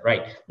කරන්නේ,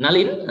 right?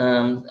 Nalin,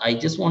 I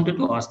just wanted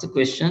to ask the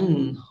question,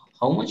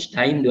 how much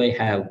time do I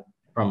have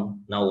from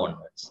now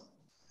onwards?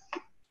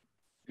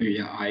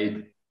 Yeah, I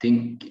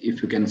think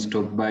if you can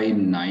stop by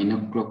 9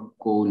 o'clock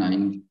or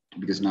 9,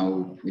 because now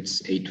it's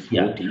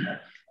 8:40,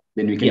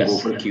 then we can go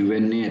for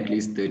Q&A, at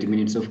least 30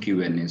 minutes of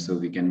Q&A, so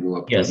we can go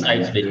up to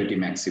 9:30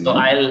 maximum.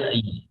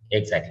 So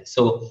exactly.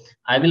 So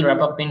I will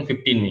wrap up in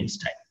 15 minutes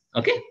time.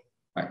 Okay.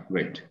 Right.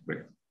 Great.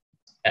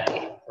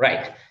 Okay.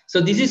 Right. So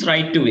this is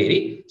right to vary.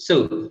 So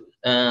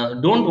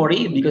don't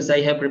worry, because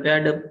I have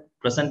prepared a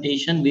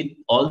presentation with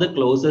all the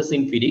clauses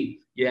in FIDIC.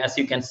 As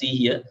you can see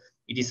here,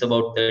 it is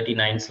about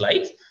 39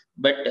 slides,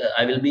 but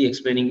I will be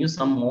explaining you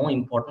some more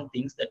important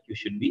things that you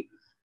should be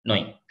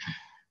knowing.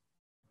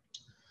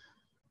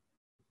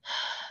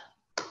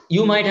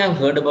 You might have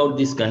heard about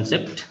this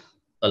concept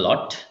a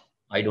lot.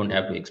 I don't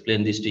have to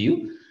explain this to you.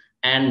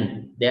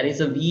 And there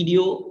is a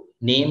video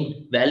named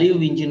Value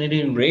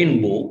Engineering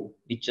Rainbow,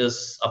 which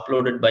is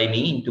uploaded by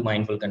me into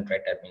Mindful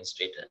Contract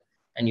Administrator.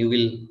 And you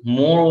will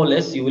more or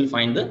less, you will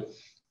find the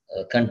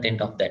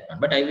content of that one.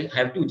 But I will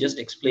have to just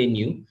explain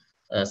you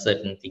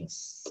certain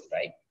things,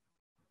 right?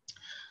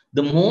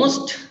 The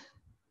most,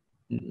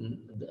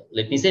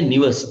 let me say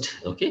newest,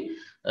 okay?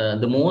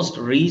 The most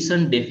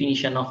recent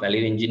definition of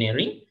value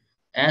engineering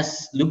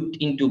as looked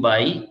into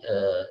by,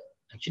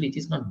 actually it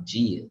is not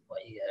G,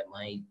 why am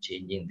I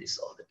changing this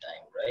all the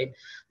time, right?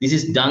 This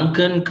is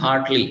Duncan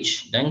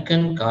Cartledge.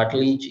 Duncan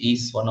Cartledge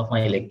is one of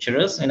my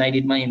lecturers when I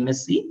did my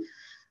MSc,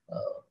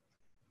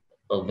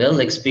 a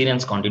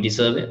well-experienced quantity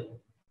surveyor.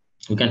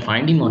 You can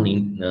find him on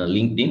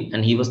LinkedIn,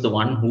 and he was the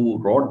one who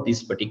wrote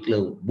this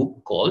particular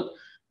book called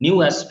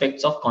New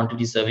Aspects of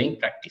Quantity Surveying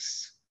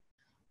Practice.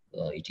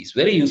 It is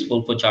very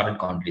useful for chartered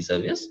quantity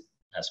surveyors,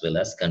 as well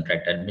as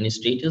contract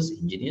administrators,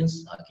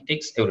 engineers,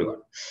 architects, everyone.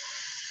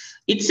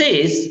 It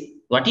says,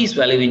 what is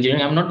value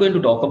engineering? I'm not going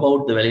to talk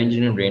about the value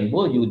engineering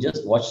rainbow. You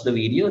just watch the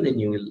video, then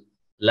you will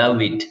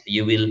love it.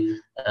 You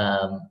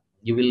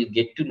will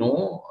get to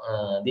know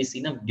this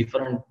in a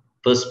different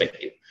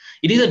perspective.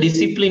 It is a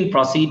disciplined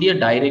procedure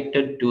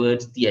directed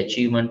towards the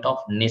achievement of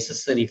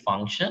necessary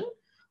function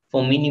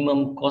for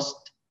minimum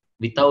cost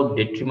without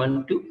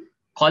detriment to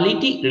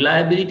quality,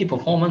 reliability,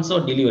 performance,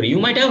 or delivery. You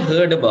might have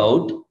heard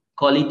about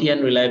quality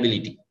and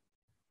reliability.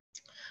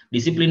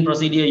 Discipline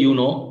procedure,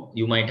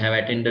 you might have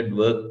attended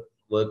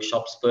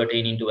workshops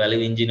pertaining to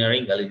value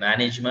engineering, value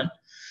management.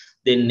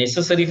 Then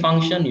necessary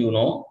function,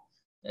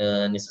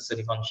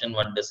 necessary function,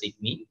 what does it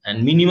mean?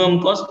 And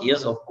minimum cost,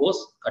 yes, of course,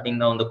 cutting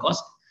down the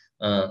cost.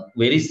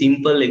 Very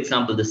simple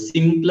example, the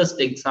simplest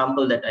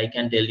example that I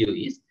can tell you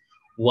is,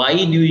 why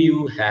do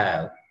you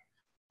have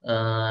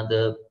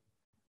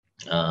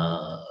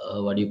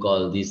what do you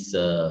call these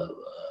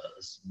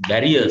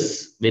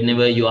barriers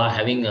whenever you are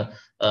having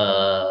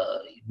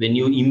when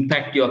you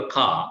impact your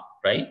car,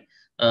 right?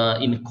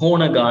 In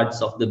corner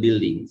guards of the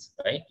buildings,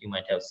 right? You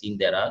might have seen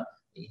there are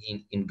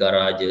in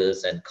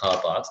garages and car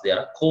parks, there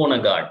are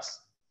corner guards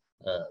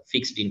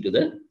fixed into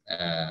the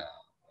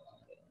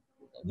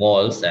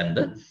walls and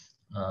the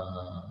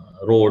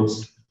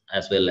roads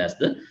as well as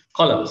the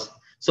columns.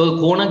 So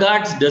corner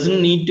guards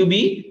doesn't need to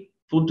be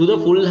put to the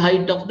full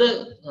height of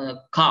the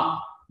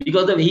car,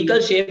 because the vehicle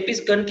shape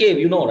is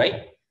concave,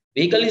 right?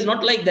 Vehicle is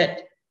not like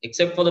that,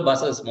 except for the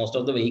buses. Most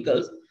of the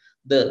vehicles,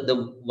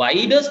 the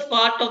widest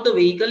part of the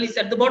vehicle is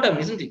at the bottom,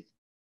 isn't it?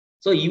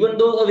 So even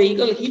though a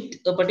vehicle hit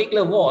a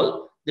particular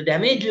wall, the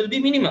damage will be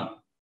minimum,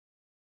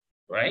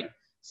 right?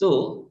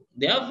 So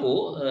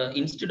therefore,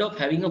 instead of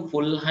having a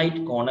full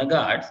height corner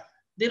guards,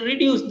 they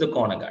reduce the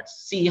corner guards.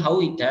 See how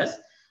it has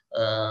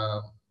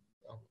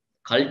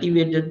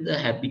cultivated the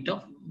habit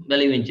of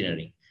value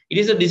engineering. It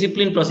is a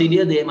disciplined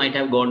procedure. They might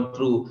have gone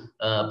through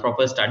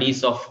proper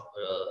studies of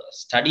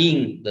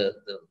studying the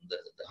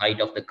height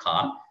of the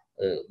car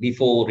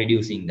before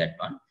reducing that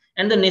one.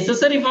 And the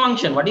necessary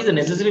function, what is the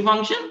necessary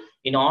function?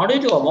 In order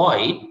to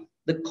avoid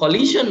the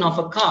collision of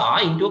a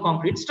car into a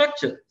concrete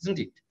structure, isn't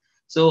it?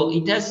 So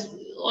it has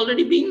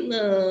already been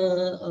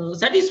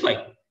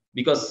satisfied,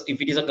 because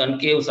if it is a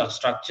concave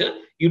structure,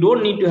 you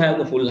don't need to have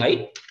the full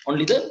height,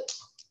 only the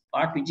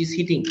part which is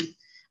hitting.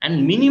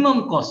 And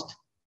minimum cost,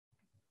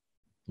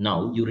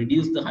 now you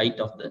reduce the height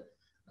of the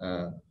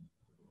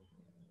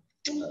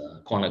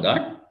corner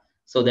guard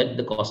so that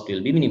the cost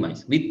will be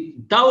minimized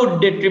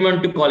without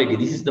detriment to quality.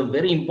 This is the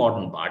very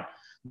important part.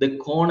 The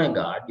corner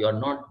guard, you are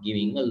not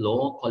giving a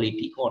low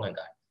quality corner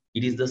guard.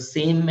 It is the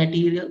same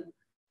material,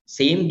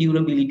 same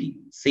durability,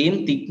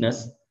 same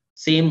thickness,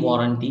 same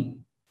warranty.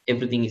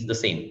 Everything is the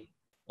same.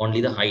 Only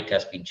the height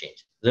has been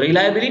changed. The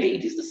reliability,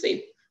 it is the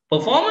same.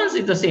 Performance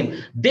is the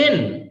same.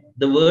 Then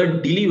the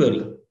word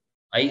delivery,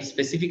 I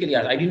specifically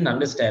asked, I didn't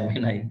understand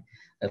when I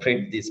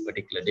read this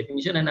particular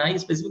definition, and I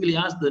specifically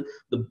asked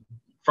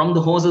from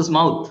the horse's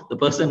mouth, the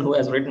person who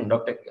has written,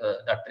 Dr.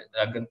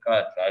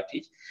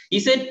 Kartich, he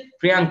said,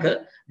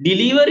 Priyanka,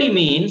 delivery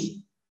means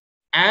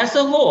as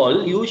a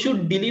whole, you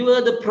should deliver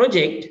the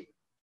project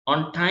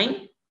on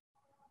time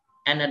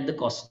and at the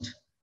cost,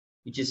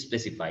 which is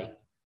specified,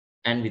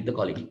 and with the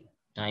quality.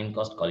 Time,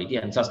 cost, quality,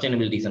 and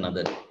sustainability is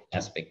another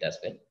aspect as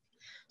well.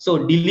 So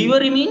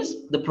delivery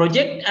means the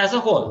project as a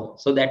whole.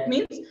 So that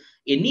means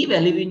any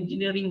value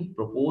engineering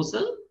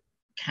proposal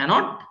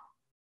cannot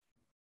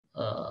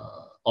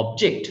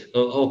object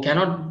or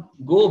cannot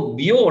go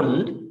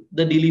beyond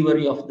the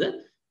delivery of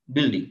the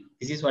building.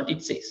 This is what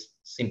it says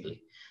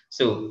simply.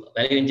 So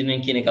value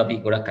engineering කියන එක අපි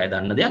ගොඩක් අය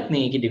දන්න දෙයක්.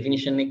 මේකේ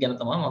definition එක ගැන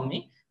තමයි මම මේ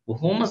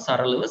බොහොම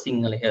සරලව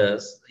සිංහල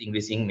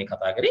ඉංග්‍රීසියෙන් මේ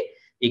කතා කරේ.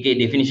 ඒකේ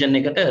definition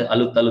එකට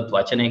අලුත්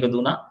වචන එකතු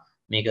වුණා.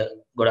 මේක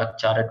ගොඩක්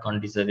chartered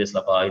quantity surveys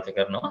ලා පාවිච්චි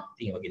කරනවා.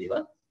 ඉතින් ඒ වගේ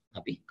දේවල්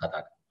අපි කතා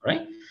කරනවා,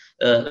 right?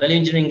 Value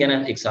engineering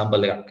ගැන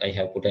example එකක්, I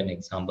have put an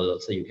example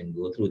also, you can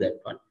go through that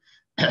one.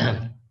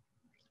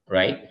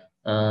 Right?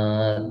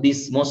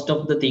 Most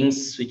of the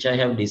things which I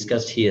have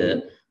discussed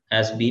here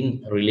has been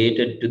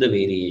related to the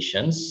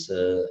variations,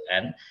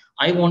 and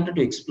I wanted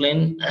to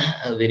explain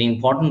a very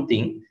important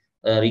thing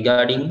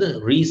regarding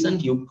the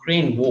recent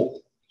Ukraine war.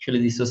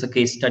 Actually, this was a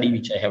case study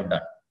which I have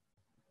done.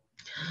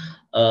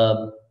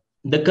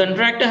 The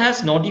contractor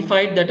has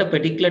notified that a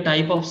particular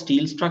type of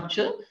steel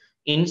structure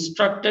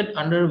instructed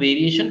under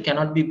variation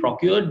cannot be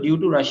procured due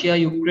to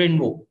Russia-Ukraine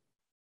war.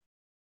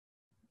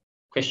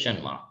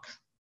 Question mark.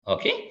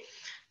 Okay,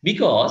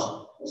 because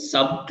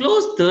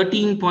subclause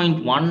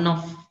 13.1 of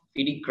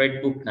FIDIC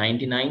Red Book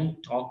 99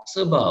 talks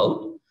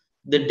about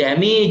the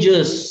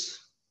damages.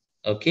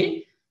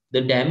 Okay,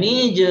 the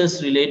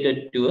damages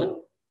related to a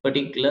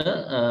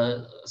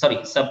particular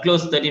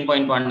subclause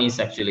 13.1 is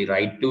actually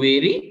right to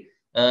vary.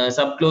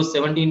 Subclause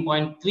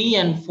 17.3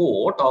 and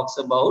 4 talks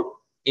about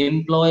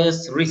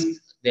employer's risk.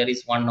 There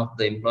is one of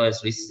the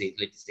employer's risks,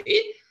 let's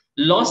say,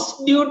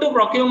 loss due to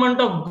procurement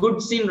of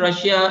goods in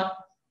Russia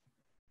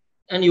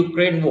and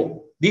Ukraine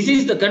war. This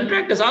is the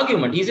contractor's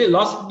argument. He says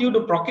loss due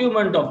to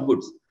procurement of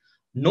goods.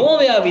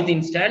 Nowhere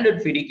within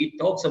standard FIDIC it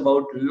talks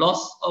about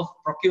loss of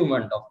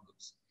procurement of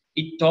goods.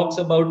 it talks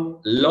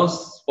about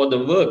loss for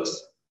the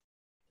works.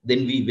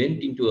 Then we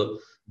went into a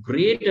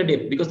greater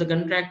depth because the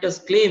contractor's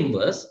claim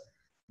was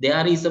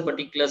there is a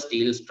particular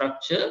steel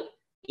structure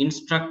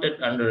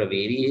instructed under a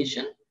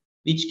variation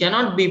which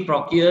cannot be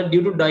procured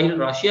due to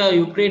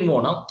Russia-Ukraine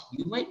war. Now,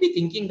 you might be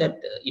thinking that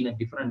in a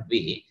different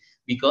way,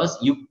 because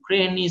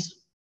Ukraine is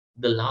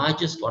the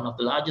largest, one of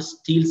the largest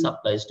steel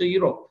suppliers to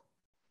Europe,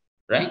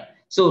 right?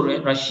 So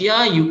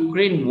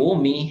Russia-Ukraine war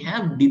may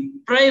have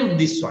deprived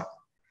this one,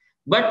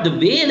 but the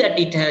way that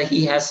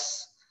he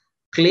has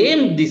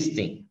claimed this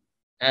thing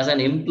as an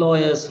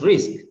employer's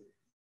risk,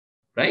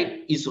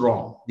 right, is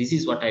wrong. This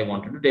is what I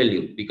wanted to tell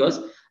you, because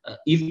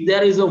if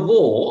there is a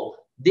war,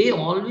 they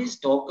always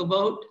talk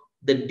about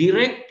the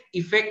direct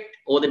effect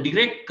or the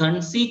direct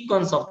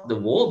consequence of the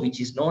war,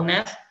 which is known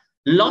as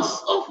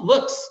loss of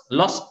works,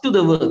 loss to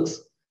the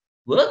works.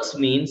 Works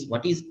means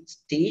what is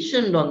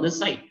stationed on the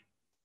site.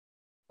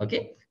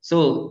 Okay,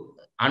 so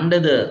under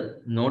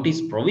the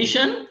notice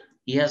provision,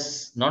 he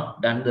has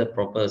not done the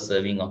proper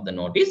serving of the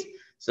notice.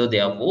 So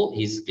therefore,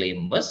 his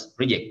claim was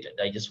rejected.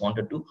 I just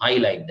wanted to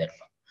highlight that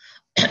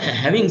one.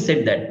 Having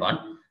said that one,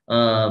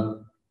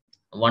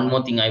 one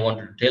more thing I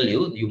wanted to tell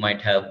you, you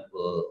might have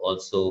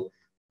also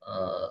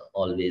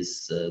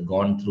always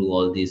gone through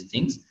all these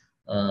things.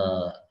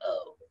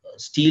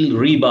 Steel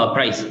rebar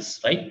prices,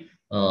 right?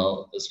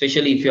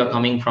 Especially if you are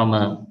coming from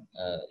a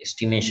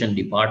estimation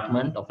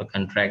department of a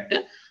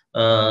contractor,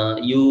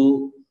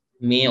 you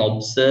may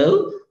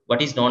observe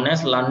what is known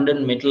as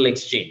London Metal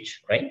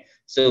Exchange, right?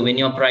 So when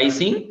you're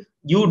pricing,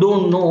 you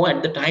don't know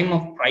at the time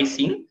of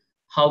pricing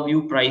how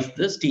you price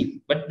the steel,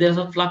 but there's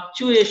a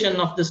fluctuation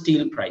of the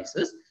steel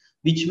prices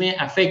which may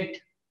affect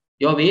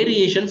your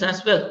variations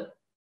as well,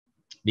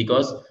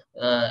 because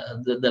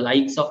the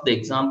likes of the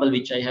example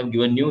which I have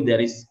given you,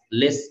 there is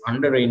less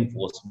under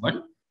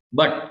reinforcement,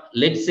 but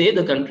let's say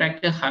the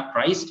contractor have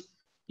priced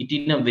it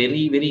in a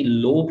very, very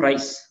low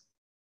price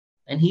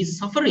and he's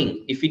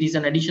suffering if it is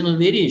an additional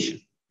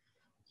variation.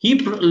 He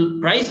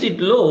priced it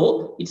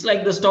low. It's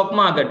like the stock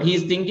market. He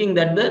is thinking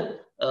that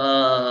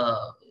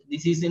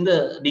this is in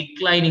the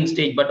declining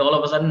stage, but all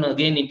of a sudden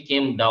again it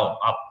came down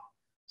up.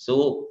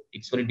 So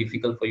it's very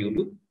difficult for you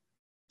to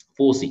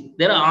foresee.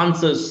 There are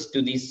answers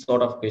to these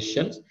sort of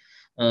questions,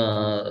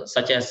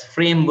 such as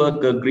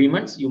framework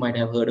agreements. You might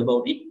have heard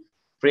about it.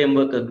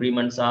 Framework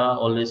agreements are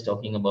always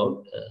talking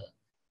about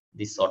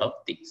these sort of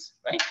things,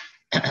 right?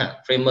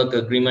 Framework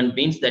agreement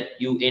means that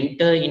you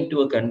enter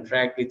into a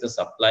contract with a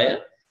supplier,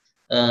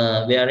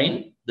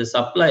 wherein the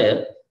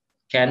supplier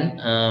can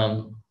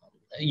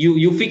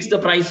you fix the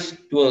price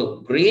to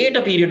a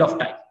greater period of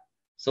time,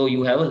 so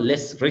you have a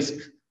less risk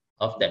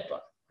of that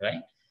one,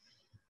 right?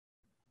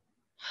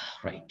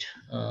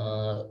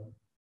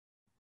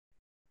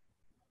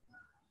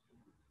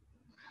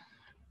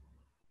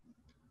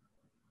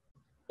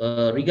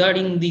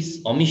 Regarding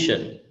this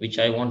omission, which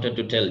I wanted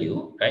to tell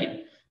you,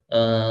 right?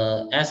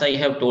 As I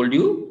have told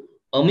you,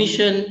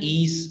 omission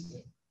is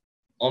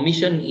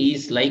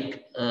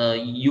like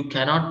you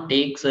cannot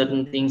take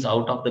certain things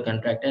out of the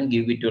contract and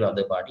give it to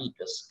another party. It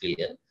was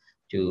clear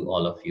to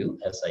all of you,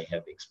 as I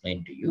have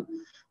explained to you.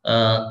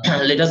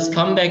 Let us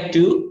come back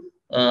to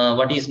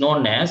what is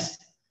known as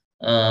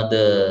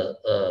the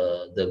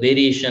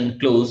variation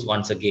clause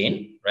once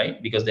again,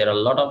 right? Because there are a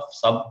lot of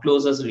sub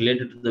clauses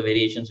related to the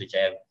variations which I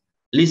have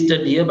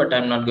listed here, but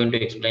I'm not going to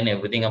explain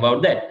everything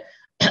about that.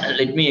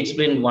 Let me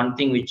explain one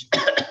thing which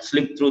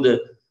slipped through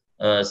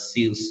the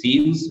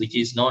seals, which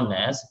is known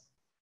as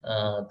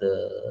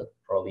the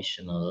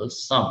provisional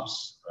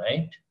sums,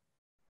 right?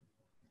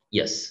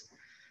 Yes.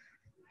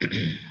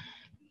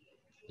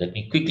 Let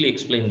me quickly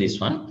explain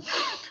this one.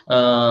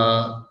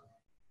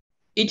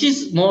 It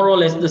is more or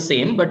less the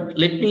same, but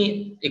let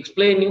me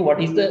explain you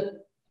what is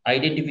the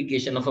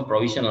identification of a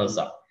provisional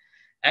sum.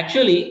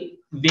 Actually,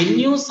 when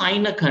you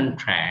sign a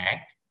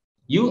contract,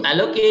 you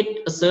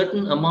allocate a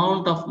certain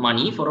amount of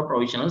money for a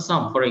provisional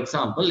sum. For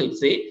example, let's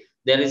say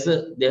there's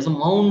a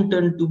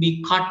mountain to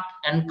be cut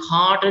and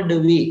carted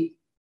away,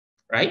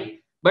 right?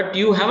 But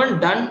you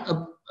haven't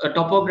done a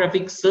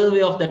topographic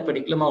survey of that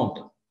particular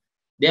mountain.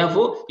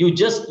 Therefore, you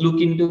just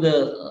look into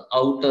the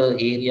outer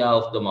area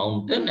of the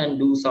mountain and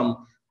do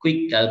some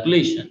quick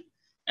calculation.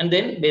 And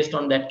then based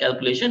on that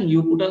calculation,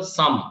 you put a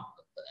sum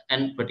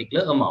and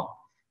particular amount.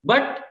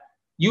 But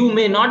you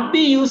may not be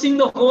using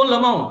the whole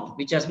amount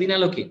which has been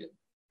allocated,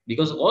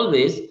 because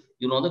always,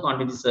 you know, the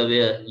quantity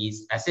surveyor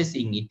is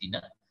assessing it in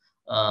a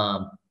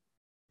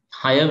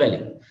higher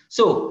value.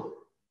 So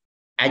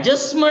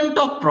adjustment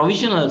of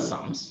provisional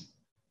sums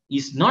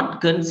is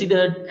not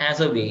considered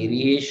as a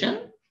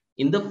variation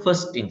in the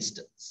first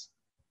instance,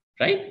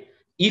 right?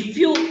 If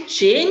you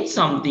change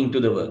something to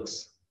the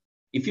works,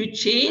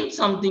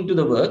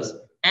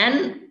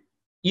 and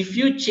if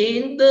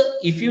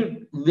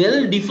you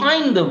well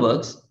define the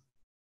works,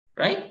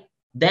 right,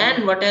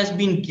 than what has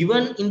been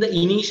given in the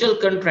initial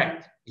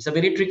contract. It's a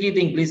very tricky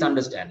thing, please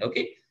understand,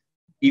 okay?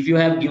 If you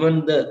have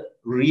given the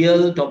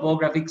real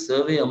topographic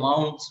survey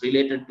amounts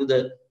related to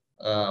the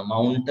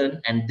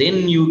mountain, and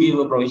then you give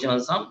a provisional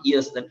sum,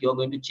 yes, that you're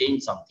going to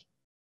change something.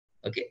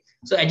 Okay,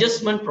 so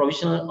adjustment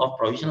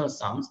provisional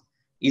sums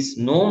is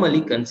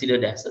normally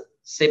considered as a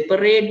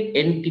separate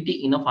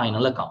entity in a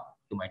final account.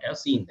 You might have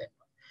seen that.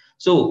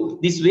 So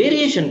this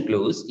variation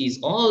clause is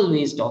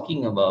always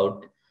talking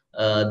about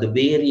the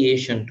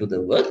variation to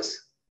the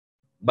works,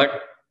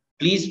 but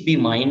please be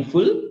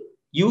mindful,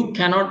 you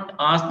cannot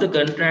ask the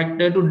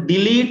contractor to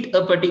delete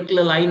a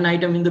particular line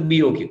item in the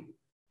BOQ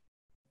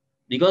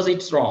because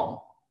it's wrong.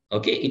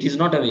 Okay, it is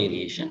not a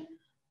variation.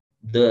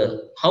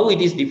 How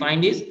it is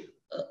defined is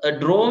a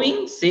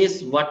drawing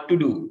says what to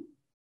do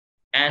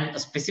and a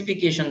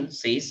specification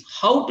says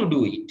how to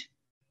do it.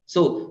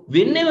 So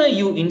whenever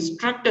you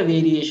instruct a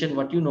variation,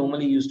 what you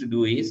normally used to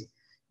do is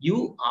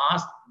you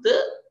ask the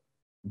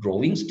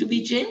drawings to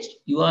be changed,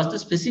 you ask the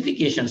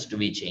specifications to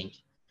be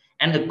changed,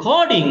 and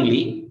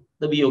accordingly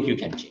the BOQ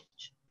can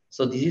change.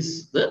 So this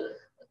is the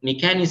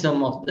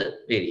mechanism of the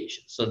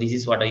variation. So this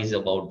is what is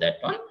about that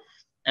one.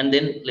 And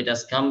then let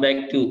us come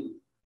back to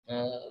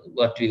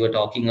what we were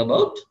talking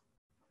about.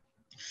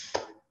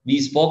 We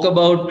spoke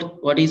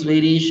about what is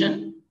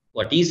variation,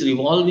 what is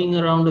revolving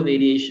around a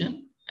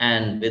variation,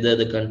 and whether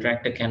the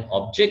contractor can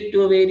object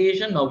to a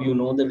variation. Now you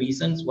know the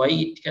reasons why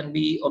it can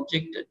be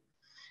objected.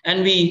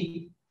 And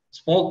we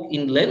spoke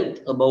in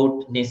length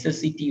about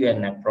necessity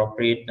and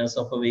appropriateness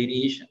of a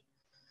variation.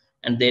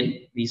 And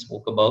then we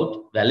spoke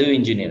about value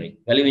engineering.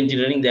 Value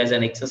engineering, there's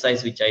an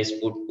exercise which I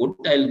put.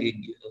 I'll give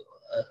you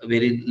a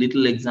very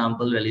little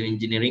example. Value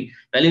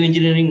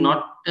engineering,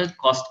 not a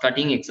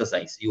cost-cutting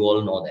exercise. You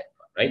all know that,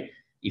 right?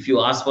 If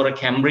you ask for a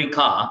Camry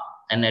car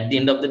and at the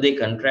end of the day,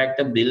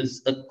 contractor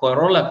builds a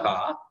Corolla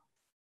car,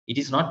 it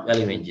is not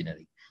value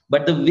engineering.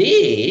 But the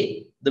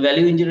way the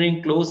value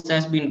engineering clause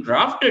has been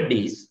drafted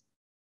is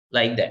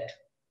like that.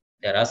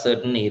 There are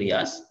certain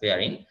areas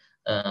wherein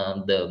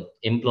the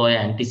employer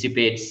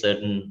anticipates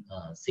certain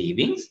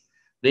savings.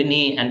 When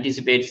he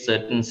anticipates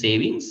certain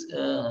savings,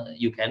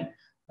 you can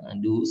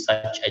do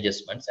such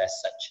adjustments as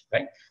such,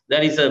 right?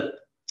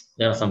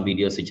 There are some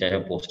videos which I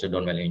have posted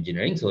on value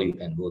engineering, so you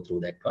can go through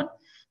that one.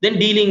 Then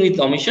dealing with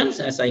omissions,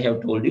 as I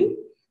have told you,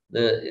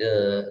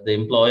 the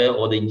employer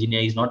or the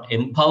engineer is not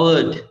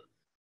empowered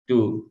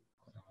to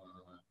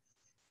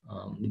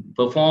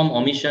perform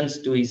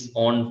omissions to his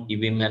own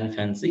whim and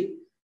fancy.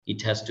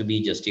 It has to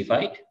be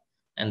justified.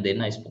 And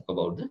then I spoke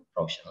about the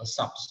provisional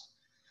sums.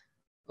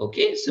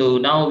 Okay, so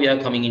now we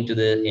are coming into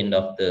the end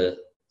of the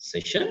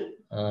session.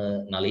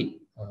 Nalin,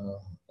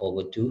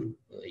 over to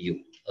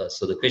you.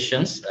 So the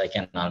questions I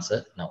can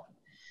answer now.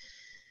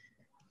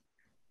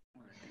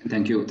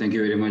 Thank you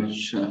very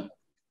much,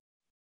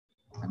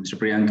 Mr.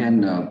 Priyanka.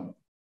 And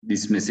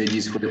this message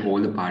is for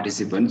all the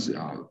participants.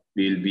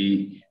 We'll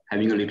be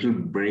having a little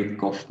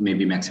break of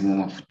maybe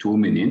maximum of 2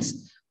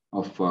 minutes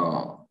of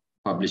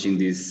publishing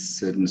these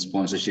certain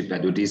sponsorship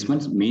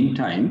advertisements.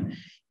 Meantime,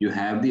 you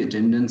have the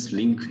attendance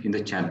link in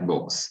the chat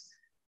box.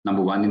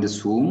 Number one in the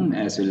Zoom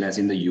as well as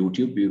in the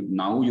YouTube.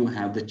 Now you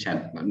have the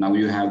chat. Now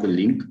you have the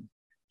link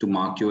to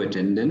mark your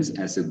attendance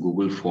as a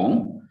Google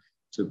form.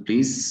 So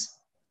please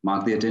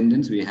mark the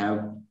attendance. We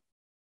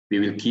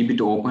will keep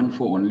it open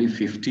for only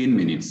 15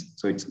 minutes.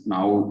 So it's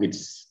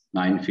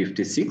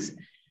 9:56.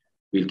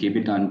 We'll keep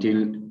it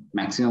until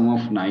maximum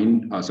of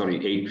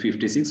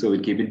 8:56. So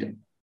we'll keep it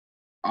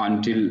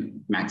until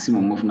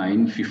maximum of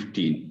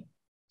 9:15.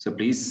 So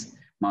please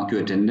mark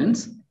your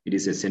attendance. It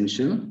is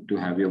essential to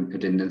have your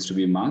attendance to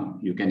be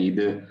marked. You can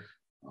either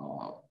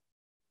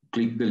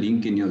click the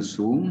link in your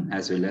Zoom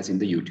as well as in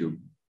the YouTube.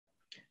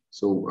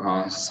 So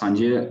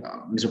Sanjay,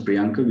 Mr.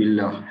 Priyanka will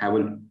have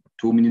a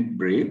 2-minute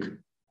break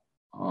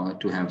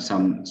to have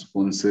some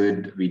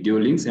sponsored video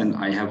links. And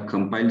I have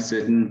compiled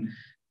certain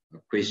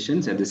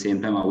questions. At the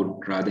same time, I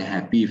would rather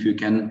happy if you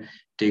can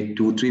take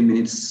 2-3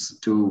 minutes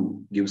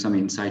to give some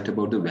insight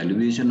about the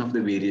valuation of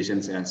the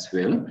variations as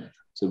well.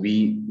 So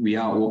we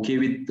are okay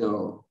with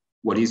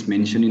what is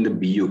mentioned in the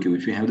BOQ.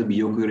 If you have the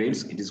BOQ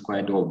rates, it is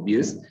quite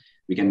obvious.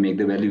 We can make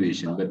the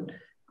valuation, but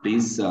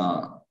please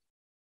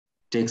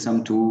take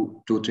some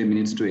 2-3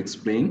 minutes to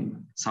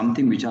explain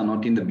something which are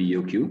not in the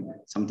BOQ,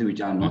 something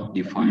which are not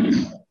defined,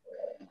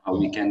 how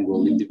we can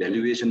go with the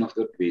valuation of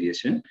the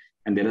variation.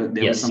 And there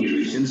were some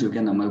questions. You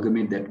can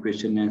amalgamate that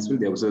question as well.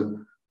 There was a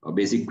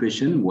basic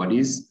question. What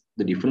is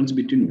the difference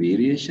between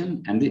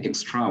variation and the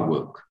extra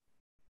work?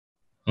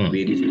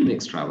 Variation and the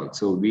extra work.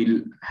 So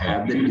we'll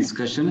have that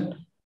discussion a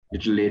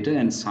little later.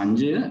 And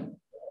Sanjay,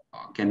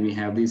 can we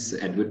have this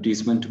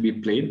advertisement to be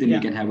played? Then we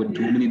can have a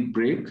 2-minute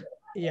break.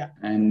 Yeah.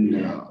 And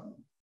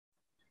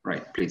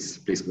right, please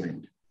go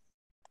ahead.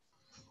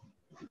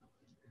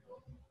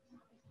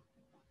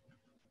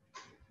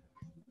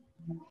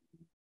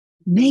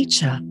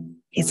 Nature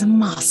is a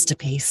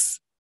masterpiece.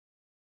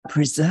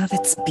 Preserve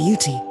its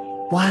beauty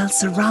while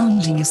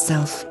surrounding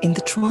yourself in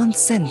the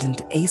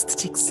transcendent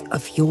aesthetics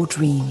of your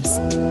dreams.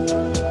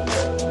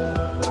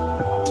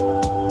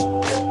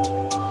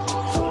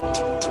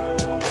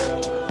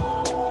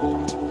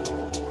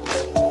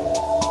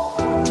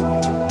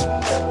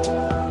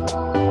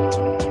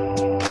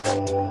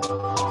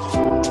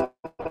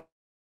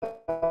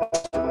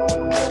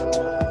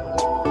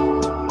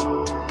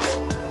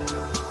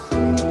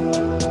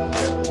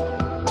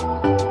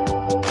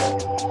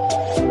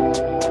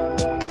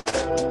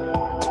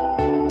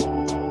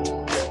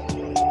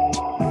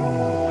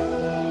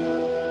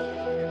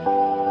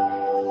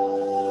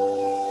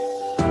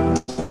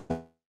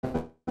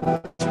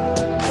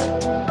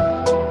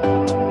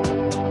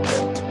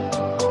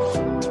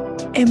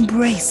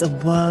 Embrace a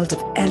world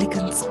of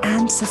elegance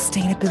and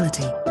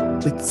sustainability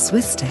with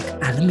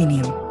Swisstech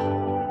Aluminium.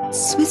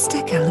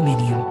 Swisstech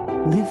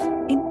Aluminium.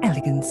 Live in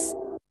elegance.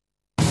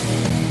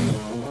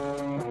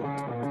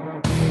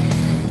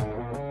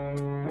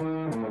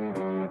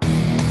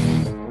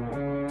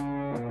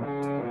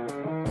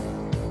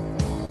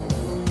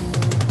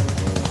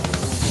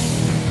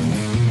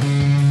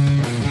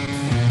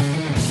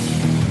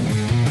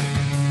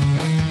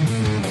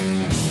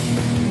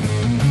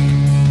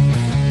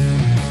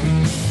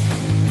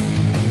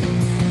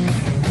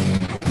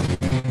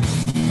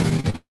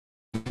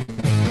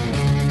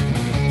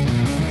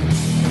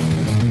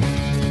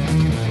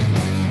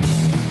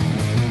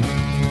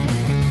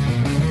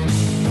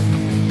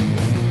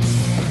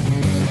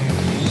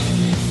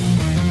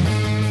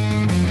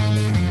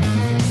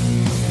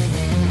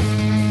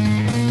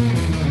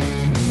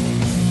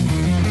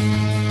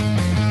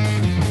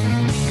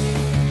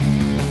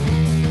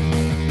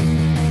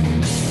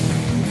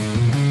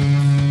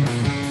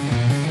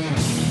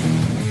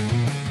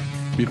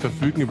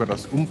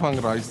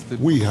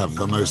 We have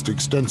the most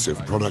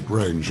extensive product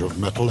range of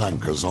metal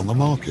anchors on the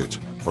market.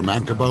 From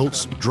anchor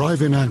bolts,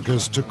 drive-in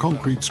anchors to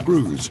concrete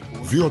screws,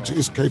 Vught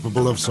is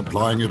capable of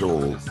supplying it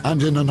all,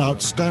 and in an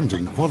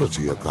outstanding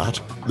quality at that.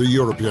 The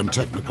European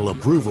technical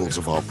approvals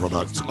of our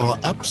products are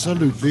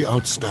absolutely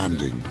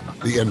outstanding.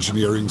 The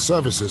engineering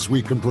services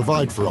we can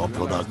provide for our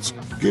products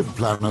give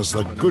planners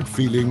the good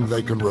feeling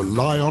they can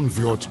rely on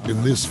Vught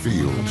in this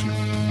field.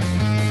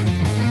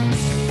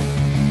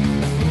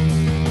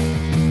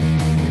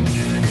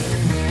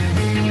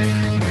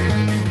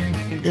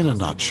 In a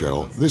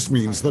nutshell, this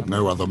means that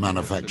no other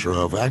manufacturer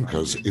of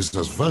anchors is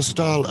as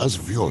versatile as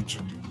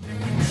Vught.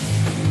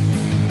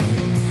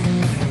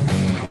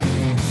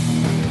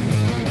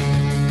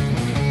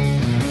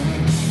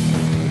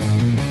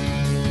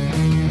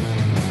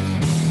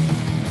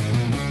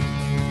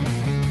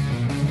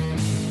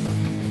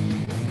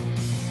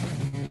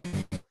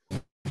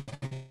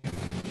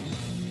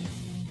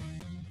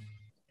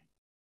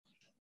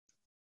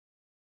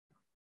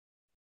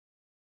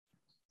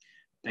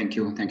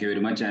 Thank you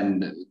very much.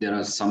 And there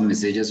are some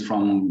messages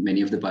from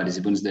many of the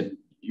participants that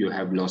you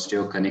have lost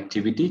your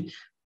connectivity.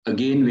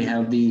 Again, we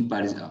have the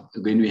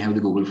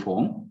Google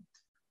form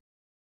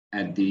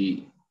at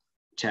the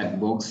chat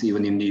box.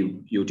 Even in the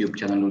YouTube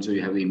channel, also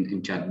you have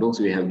in chat box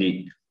we have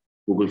the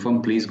Google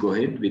form. Please go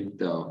ahead with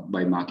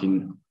by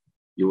marking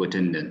your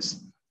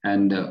attendance.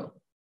 And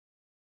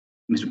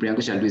Mr.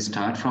 Priyanka, shall we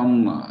start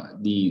from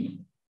the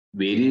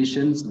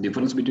variations,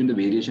 difference between the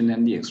variation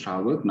and the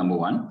extra work, number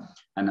one.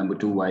 And number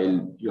two,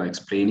 while you are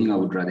explaining, I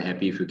would rather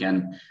happy if you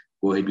can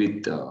go ahead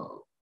with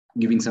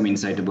giving some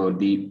insight about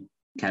the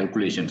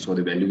calculations or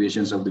the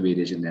valuations of the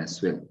variation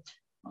as well.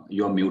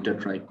 You are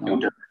muted right now.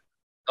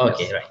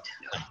 Okay, yes. Right.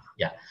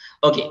 Yeah.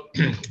 Okay.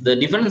 The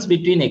difference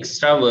between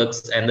extra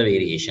works and the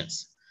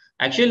variations.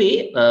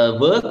 Actually,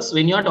 works,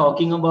 when you are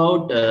talking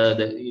about,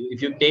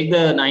 if you take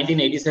the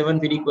 1987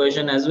 FIDIC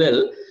version as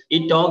well,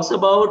 it talks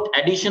about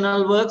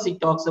additional works,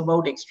 it talks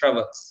about extra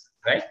works,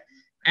 right?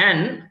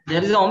 And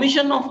there is an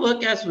omission of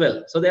work as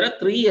well. So there are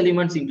three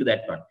elements into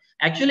that one.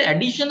 Actually,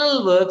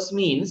 additional works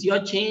means you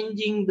are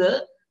changing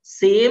the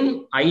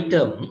same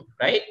item,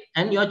 right?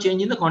 And you are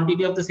changing the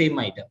quantity of the same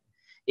item.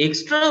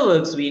 Extra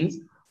works means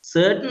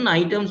certain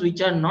items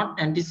which are not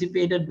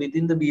anticipated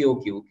within the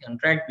BOQ,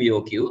 contract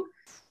BOQ.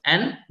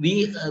 And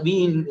we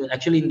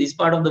actually in this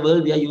part of the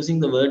world, we are using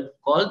the word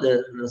called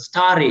the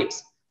star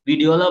rates. We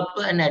develop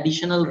an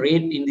additional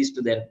rate in this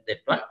to that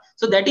one.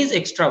 So that is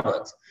extra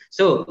works.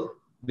 So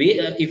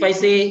if I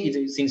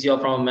say, since you're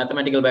from a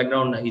mathematical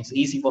background, it's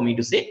easy for me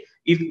to say,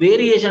 if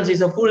variations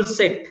is a full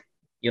set,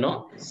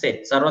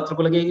 set.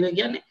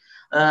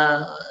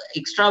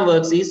 Extra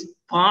works is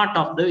part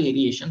of the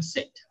variation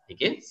set.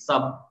 Okay,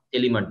 sub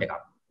element.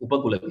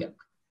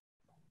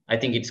 I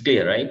think it's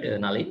clear, right,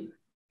 Nali?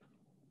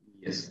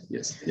 Yes,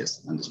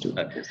 understood.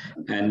 Okay.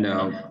 And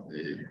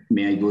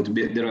may I go to,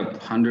 there are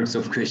hundreds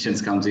of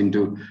questions comes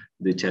into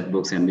the chat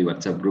box and the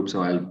WhatsApp group,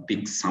 so I'll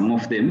pick some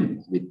of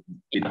them with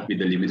the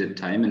limited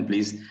time. And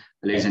please,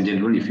 ladies and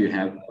gentlemen, if you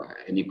have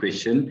any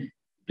question,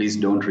 please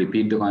don't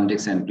repeat the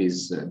context and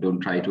please don't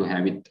try to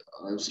have it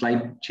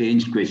slight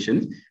changed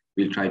questions.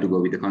 We'll try to go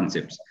with the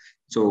concepts.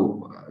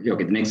 So,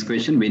 okay, the next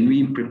question, when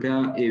we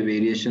prepare a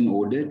variation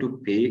order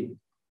to pay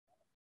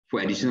for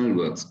additional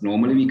works,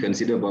 normally we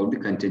consider about the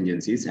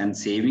contingencies and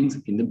savings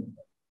in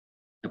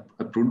the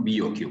approved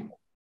BOQ.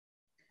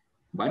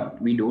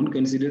 But we don't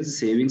consider the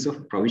savings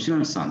of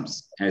provisional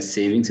sums as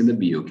savings in the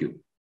BOQ.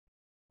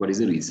 What is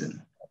the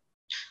reason?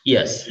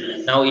 Yes,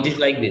 now it is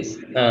like this.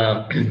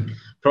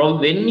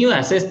 When you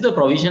assess the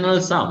provisional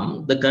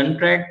sum, the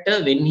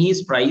contractor, when he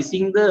is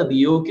pricing the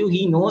BOQ,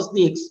 he knows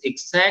the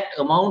exact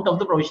amount of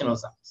the provisional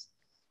sums.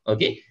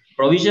 Okay,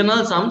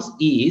 provisional sums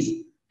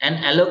is an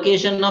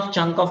allocation of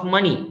chunk of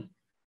money.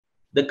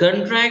 The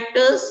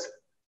contractor's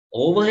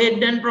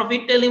overhead and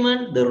profit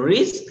element, the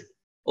risk,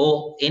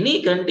 or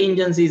any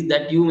contingencies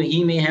that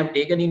he may have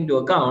taken into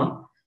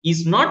account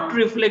is not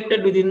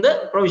reflected within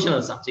the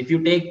provisional sums. If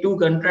you take two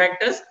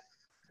contractors,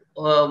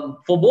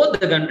 for both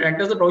the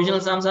contractors, the provisional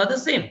sums are the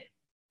same,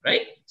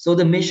 right? So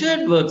the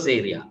measured works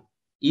area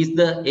is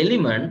the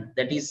element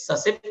that is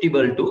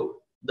susceptible to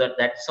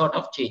that sort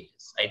of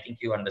changes. I think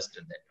you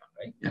understood that one,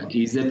 right?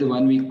 Yeah. Is that the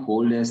one we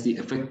called as the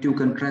effective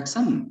contract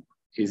sum?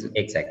 Is it?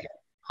 Exactly.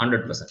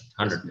 100%.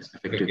 100%. Yes,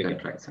 effective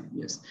contract sum,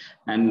 yes.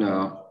 And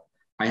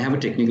I have a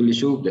technical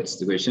issue. That's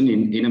the question.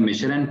 In a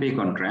measure and pay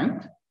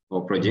contract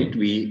or project,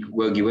 we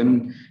were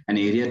given an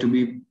area to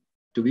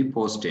be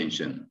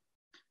post-tension.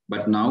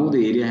 But now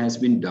the area has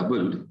been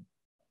doubled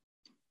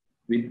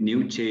with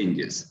new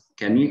changes.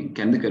 Can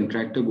the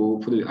contractor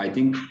go for the, I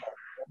think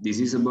this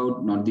is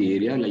about not the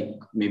area, like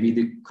maybe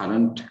the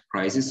current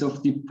prices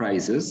of the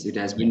prices, it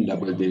has been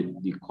double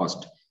the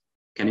cost.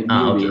 Can it be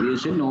a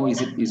variation, or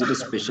is it a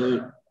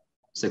special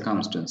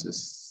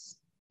circumstances?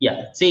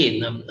 Yeah, see,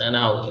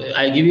 now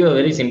I'll give you a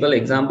very simple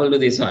example to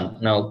this one.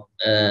 Now,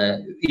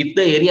 if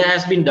the area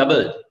has been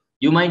doubled,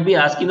 you might be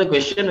asking the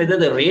question whether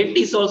the rate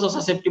is also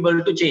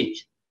susceptible to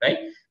change, right?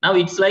 Now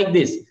it's like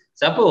this.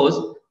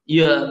 Suppose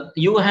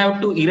you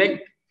have to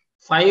erect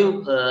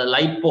 5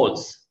 light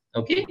poles,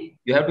 okay?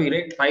 You have to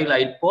erect 5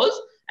 light poles,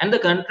 and the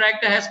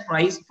contractor has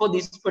priced for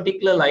this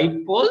particular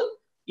light pole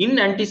in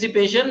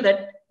anticipation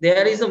that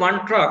there is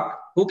one truck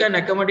who can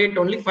accommodate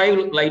only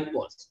 5 light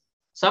poles.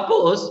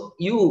 Suppose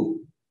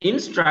you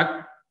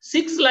instruct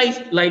 6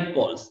 light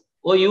poles,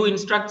 or you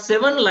instruct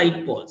 7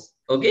 light poles,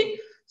 okay?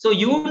 So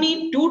you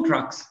need 2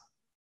 trucks.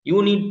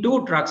 You need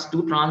 2 trucks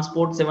to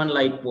transport 7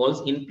 light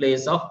poles in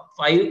place of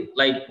 5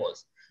 light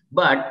poles.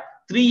 But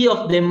 3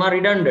 of them are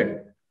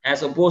redundant.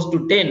 As opposed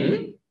to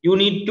 10, you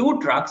need 2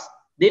 trucks.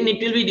 Then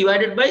it will be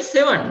divided by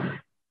 7,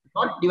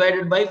 not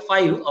divided by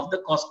 5 of the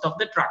cost of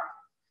the truck.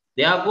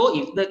 Therefore,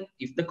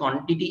 if the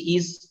quantity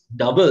is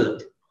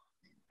doubled,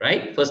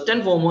 right? First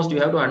and foremost,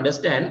 you have to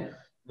understand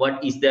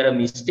what is there a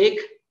mistake,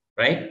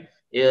 right?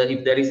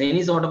 If there is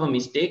any sort of a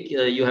mistake,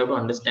 you have to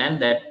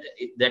understand that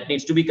that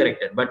needs to be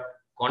corrected. But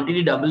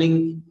quantity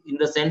doubling, in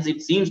the sense,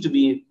 it seems to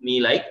be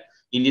me like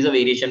it is a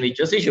variation which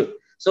was issued.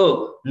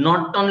 So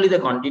not only the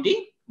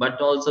quantity,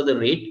 but also the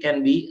rate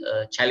can be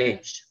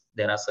challenged.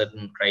 There are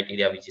certain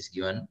criteria which is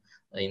given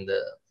in the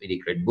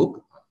FIDIC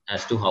book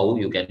as to how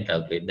you can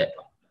calculate that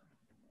one.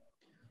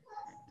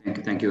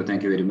 Thank you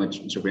very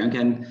much, Mr. Priyank.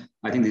 And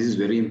I think this is a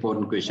very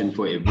important question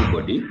for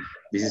everybody.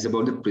 This is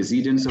about the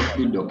precedence of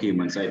the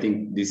documents. I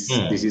think this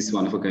is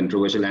one of a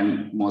controversial,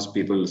 and most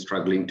people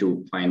struggling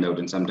to find out.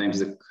 And sometimes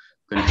the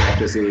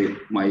contractors say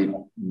my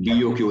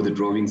BOQ, the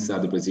drawings are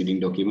the preceding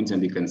documents,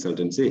 and the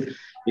consultants say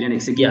in an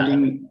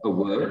executing a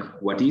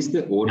work, what is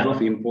the order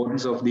of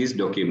importance of these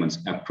documents?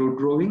 Approved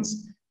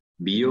drawings,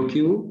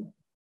 BOQ,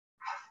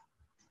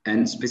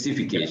 and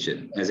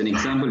specification. As an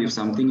example, if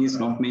something is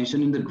not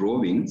mentioned in the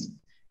drawings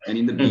and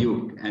in the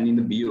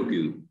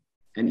BOQ,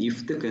 and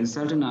if the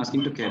consultant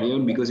asking to carry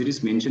out because it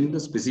is mentioned in the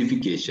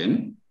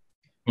specification,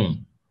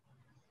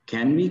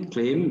 can we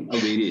claim a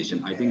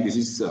variation? I think this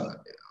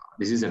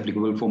is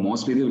applicable for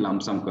mostly the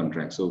lump sum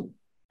contracts. So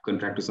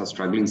contractors are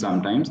struggling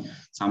sometimes,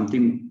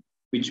 something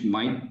which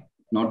might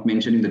not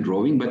mention in the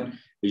drawing, but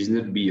which is in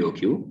the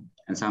BOQ,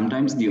 and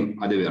sometimes the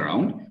other way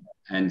around.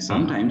 And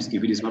sometimes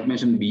if it is not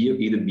mentioned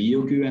either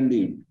BOQ and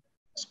the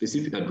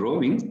specific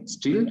drawing,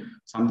 still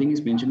something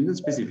is mentioned in the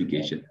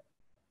specification.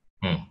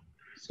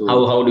 So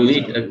how do we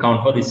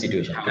account for this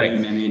situation? How do we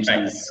manage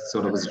this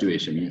sort of a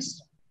situation?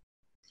 Yes.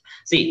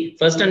 See,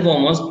 first and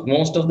foremost,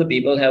 most of the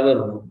people have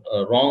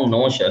a wrong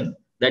notion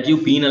that you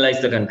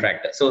penalize the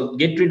contractor. So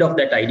get rid of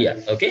that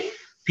idea, okay?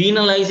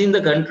 Penalizing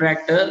the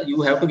contractor,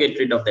 you have to get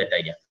rid of that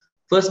idea.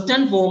 First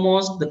and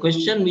foremost, the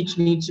question which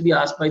needs to be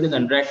asked by the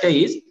contractor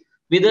is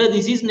whether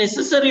this is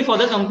necessary for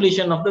the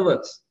completion of the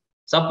works.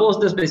 Suppose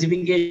the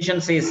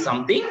specification says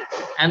something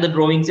and the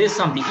drawing says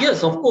something.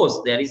 Yes, of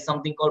course, there is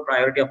something called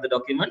priority of the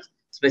documents.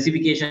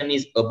 Specification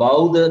is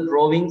above the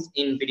drawings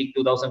in FIDIC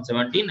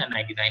 2017 and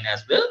 99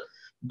 as well.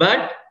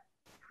 But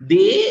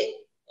they,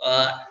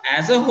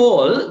 as a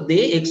whole,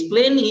 they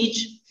explain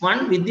each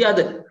one with the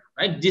other,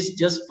 right?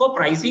 Just for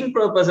pricing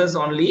purposes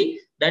only,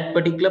 that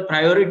particular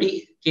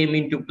priority came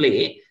into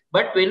play.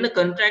 But when the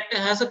contractor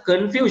has a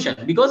confusion,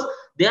 because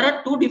there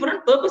are 2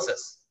 different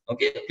purposes,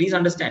 okay? Please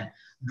understand.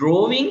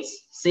 Drawings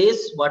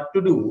says what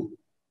to do.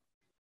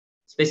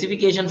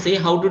 Specification say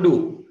how to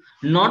do.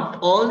 Not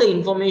all the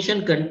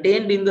information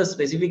contained in the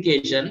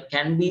specification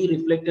can be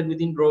reflected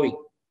within drawing,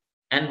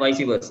 and vice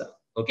versa.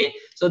 Okay,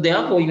 so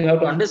therefore you have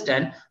to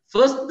understand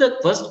the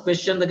first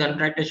question the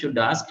contractor should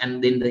ask,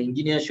 and then the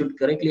engineer should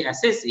correctly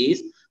assess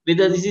is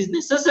whether this is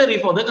necessary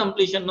for the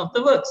completion of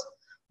the works.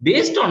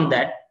 Based on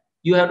that,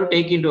 you have to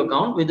take into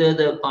account whether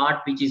the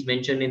part which is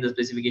mentioned in the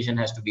specification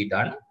has to be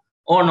done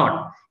or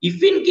not.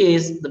 If in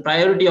case the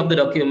priority of the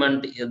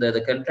document,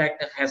 the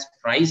contractor has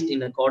priced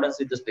in accordance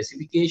with the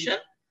specification,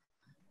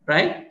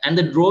 right, and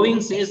the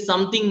drawing says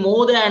something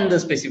more than the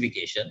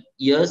specification,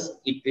 yes,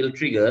 it will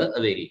trigger a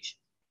variation.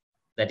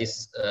 That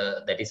is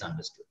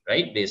understood,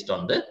 right, based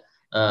on the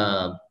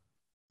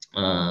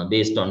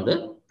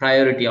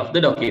priority of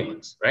the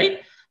documents,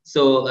 right?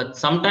 So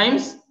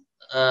sometimes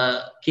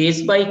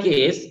case by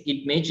case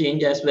it may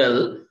change as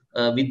well.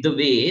 with the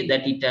way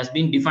that it has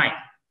been defined.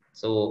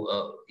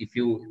 So if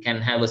you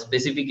can have a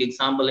specific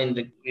example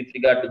with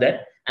regard to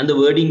that, and the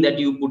wording that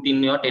you put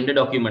in your tender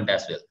document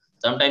as well.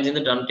 Sometimes in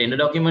the tender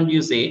document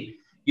you say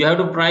you have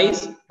to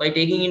price by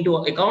taking into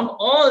account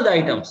all the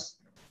items,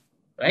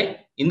 right?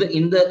 In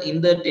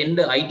the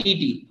tender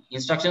ITT,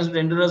 instructions to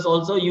tenderers,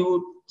 also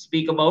you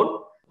speak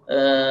about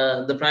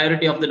the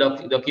priority of the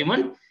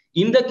document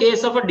in the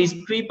case of a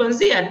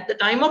discrepancy at the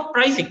time of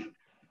pricing.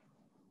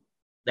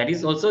 That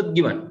is also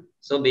given.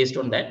 So based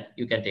on that,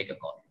 you can take a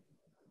call.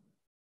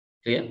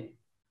 Clear?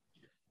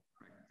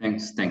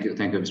 Thanks. Thank you,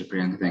 Mr.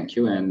 Priyanka. Thank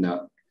you. And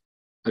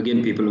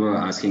again, people were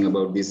asking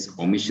about this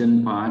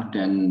omission part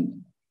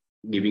and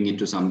giving it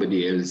to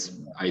somebody else.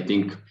 I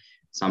think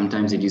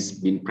sometimes it is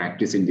being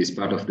practiced in this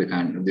part of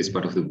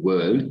the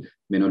world,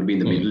 may not be in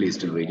the Middle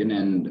Eastern region.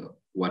 And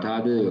what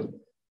are the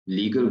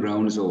legal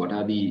grounds, or what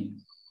are the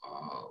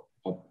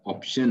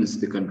options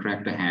the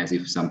contractor has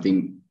if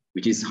something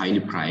which is highly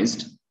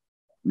priced,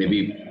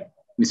 maybe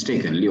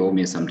mistakenly or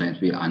may sometimes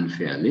be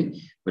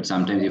unfairly, but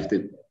sometimes if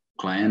the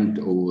client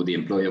or the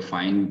employer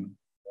find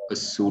a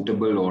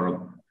suitable or a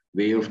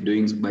way of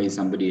doing by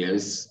somebody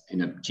else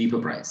in a cheaper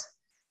price.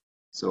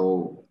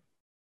 So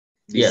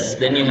yes,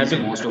 then you have to,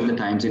 most of the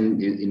times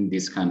in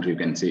this country, you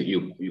can say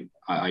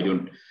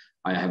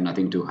I have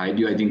nothing to hide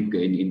you. I think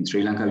in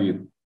Sri Lanka,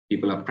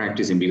 people are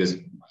practicing because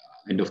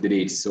end of the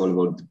day, it's all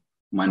about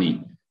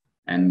money,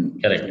 and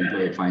if the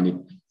employer find it.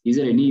 Is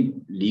there any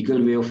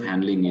legal way of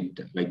handling it,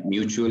 like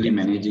mutually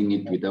managing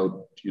it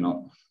without,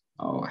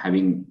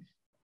 having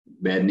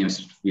bad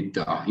names with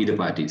either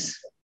parties?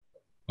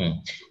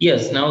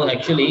 Yes. Now,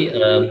 actually,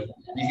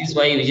 this is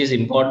why which is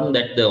important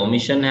that the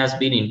omission has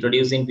been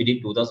introduced in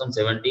FIDIC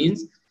 2017.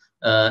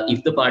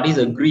 If the parties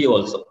agree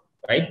also,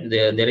 right?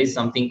 There is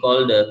something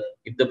called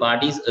if the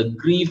parties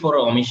agree for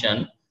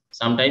omission,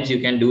 sometimes you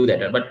can do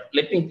that. But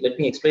let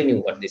me explain you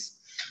what this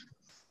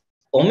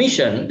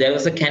omission. There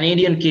was a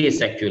Canadian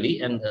case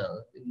actually, and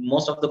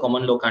most of the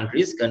common law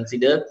countries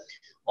consider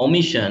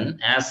omission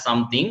as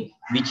something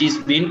which is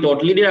being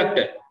totally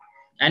deducted,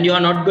 and you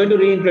are not going to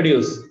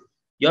reintroduce.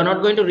 You are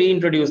not going to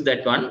reintroduce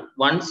that one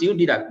once you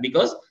deduct,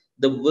 because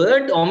the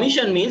word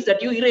omission means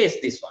that you erase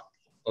this one.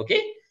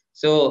 Okay.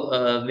 So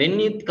when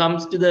it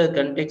comes to the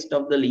context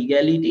of the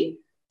legality,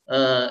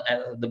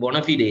 the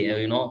bona fide,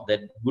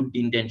 that good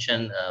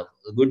intention,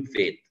 good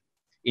faith.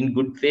 In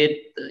good faith,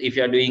 if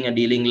you are doing a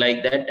dealing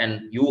like that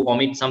and you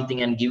omit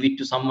something and give it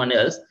to someone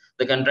else,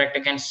 the contractor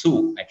can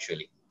sue.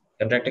 Actually,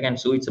 contractor can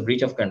sue. It's a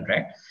breach of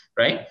contract,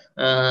 right?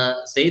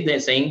 They're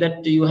saying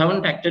that you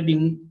haven't acted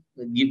in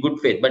good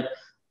faith, but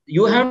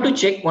you have to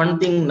check one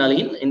thing,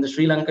 Nalin, in the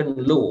Sri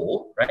Lankan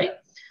law, right?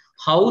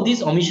 How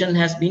this omission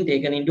has been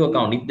taken into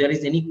account. If there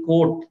is any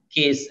court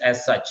case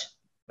as such,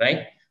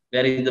 right,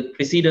 where the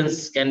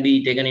precedents can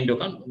be taken into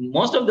account.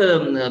 Most of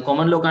the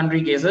common law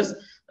country cases,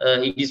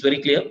 it is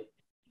very clear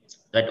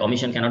that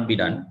omission cannot be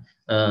done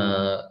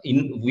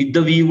with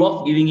the view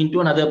of giving into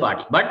another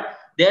party. But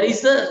there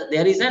is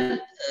an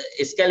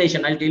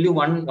escalation. I'll tell you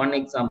one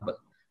example.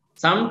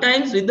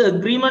 Sometimes with the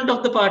agreement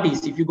of the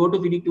parties, if you go to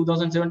FIDIC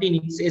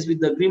 2017, it says with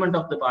the agreement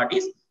of the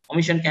parties,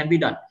 omission can be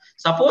done.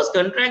 Suppose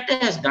contractor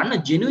has done a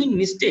genuine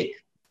mistake.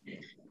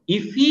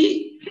 If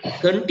he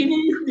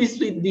continues this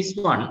with this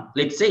one,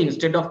 let's say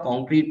instead of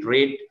concrete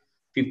rate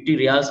 50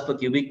 riyals per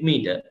cubic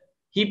meter,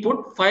 he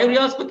put 5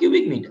 riyals per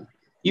cubic meter.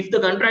 If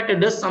the contractor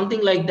does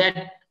something like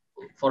that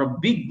for a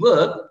big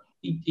work,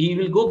 he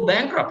will go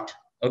bankrupt.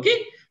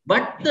 Okay,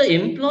 but the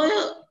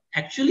employer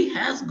actually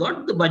has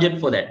got the budget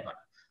for that one.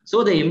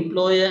 So the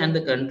employer and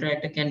the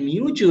contractor can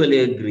mutually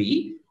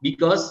agree,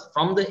 because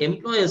from the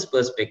employer's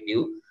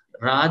perspective,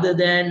 rather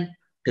than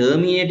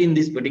terminating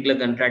this particular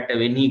contractor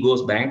when he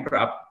goes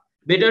bankrupt,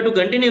 better to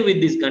continue with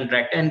this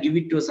contractor and give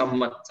it to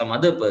some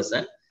other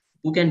person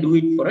who can do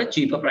it for a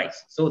cheaper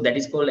price. So that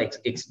is called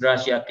ex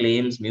gratia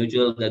claims,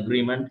 mutual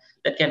agreement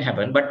that can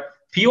happen. But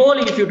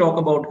purely if you talk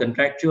about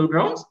contractual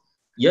grounds,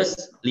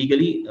 yes,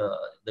 legally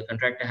the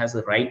contractor has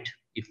the right,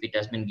 if it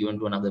has been given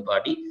to another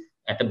party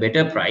at a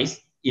better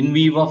price, in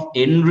view of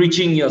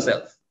enriching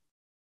yourself.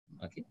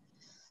 Okay.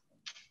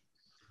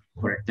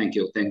 Correct. Thank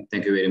you.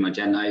 Thank you very much.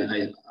 And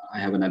I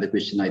have another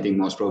question. I think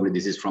most probably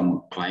this is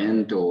from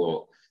client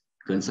or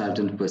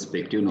consultant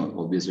perspective, not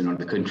obviously not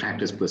the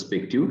contractor's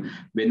perspective.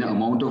 When the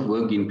amount of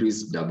work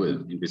increases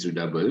double,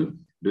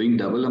 doing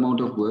double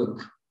amount of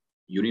work,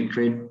 unit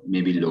rate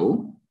may be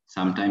low.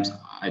 Sometimes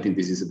I think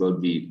this is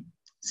about the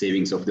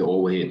savings of the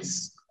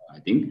overheads. I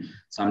think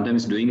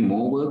sometimes doing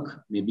more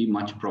work may be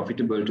much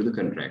profitable to the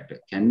contractor.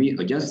 Can we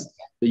adjust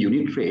the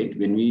unit rate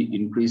when we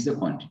increase the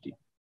quantity?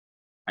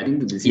 I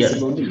think that this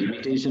is about the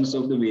limitations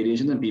of the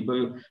variation, and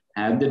people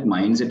have that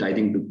mindset. I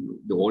think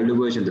the older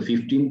version, the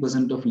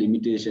 15% of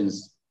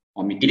limitations.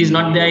 It is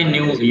not there in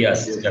new.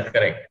 Yes, that's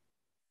correct.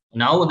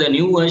 Now the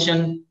new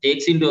version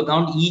takes into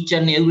account each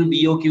and every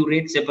BOQ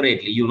rate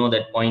separately. You know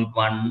that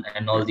 0.1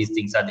 and all these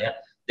things are there.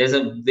 There's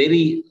a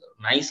very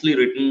nicely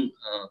written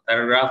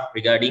paragraph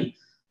regarding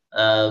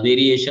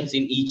variations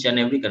in each and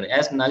every country.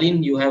 As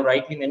Nalin, you have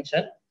rightly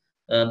mentioned,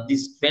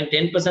 This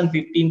 10%,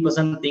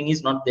 15% thing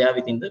is not there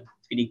within the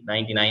FIDIC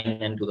 99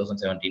 and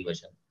 2017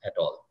 version at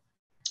all.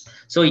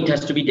 So it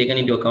has to be taken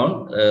into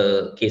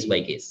account case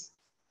by case.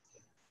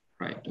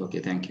 Right. Okay.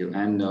 Thank you.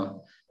 And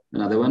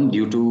another one,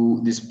 due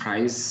to this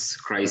price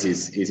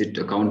crisis, is it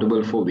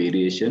accountable for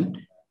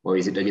variation, or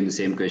is it again the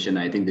same question?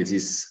 I think this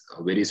is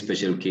a very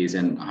special case,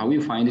 and how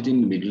you find it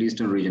in the Middle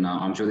Eastern region.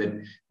 I'm sure that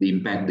the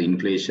impact, the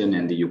inflation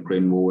and the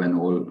Ukraine war and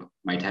all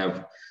might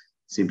have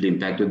simply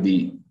impacted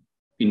the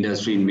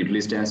industry in Middle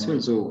East as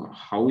well. So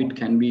how it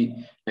can be,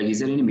 like, is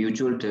there any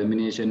mutual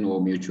termination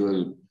or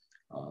mutual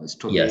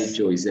stoppage, Yes.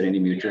 or is there any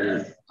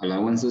mutual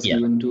allowances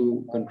given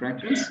to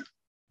contractors?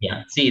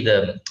 Yeah, see,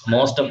 the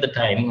most of the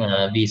time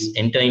we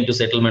enter into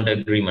settlement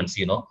agreements,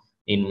 you know,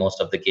 in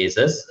most of the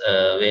cases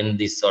when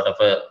this sort of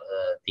a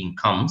thing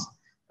comes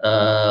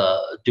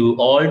to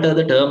alter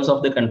the terms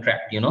of the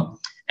contract, you know.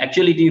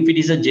 Actually, if it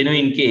is a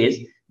genuine case,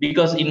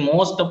 because in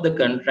most of the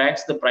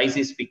contracts, the price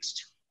is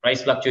fixed.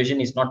 Price fluctuation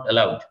is not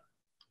allowed.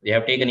 They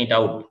have taken it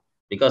out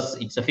because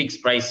it's a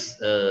fixed price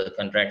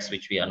contracts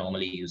which we are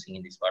normally using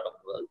in this part of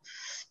the world.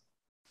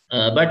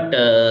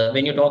 But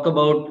when you talk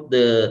about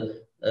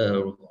the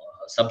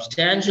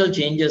substantial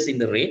changes in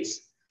the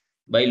rates,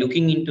 by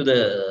looking into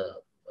the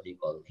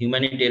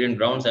humanitarian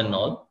grounds and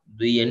all,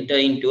 we enter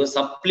into a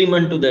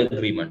supplement to the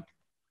agreement,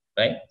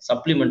 right?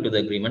 Supplement to the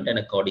agreement, and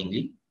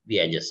accordingly we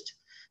adjust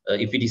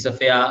if it is a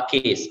fair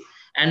case.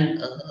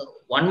 And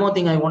one more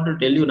thing I want to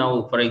tell you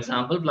now, for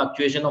example,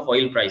 fluctuation of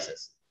oil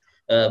prices,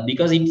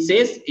 because it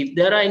says if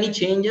there are any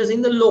changes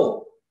in the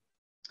law,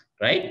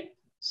 right?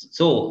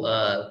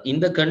 So in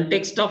the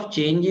context of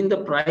change in the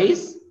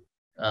price,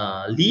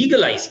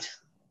 legalized,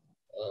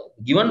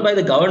 given by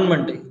the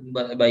government,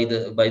 by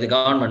the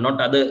government,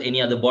 not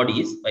any other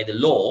bodies, by the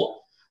law,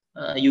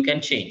 you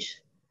can change,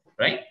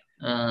 right?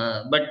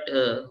 But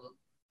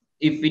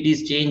if it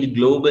is changed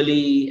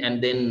globally,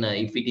 and then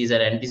if it is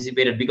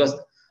anticipated, because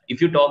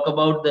if you talk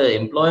about the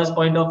employer's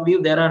point of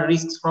view, there are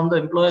risks from the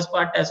employer's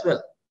part as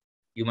well,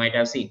 you might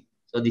have seen.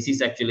 So this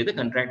is actually the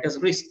contractor's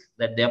risk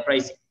that they are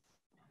pricing.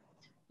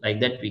 Like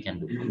that we can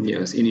do.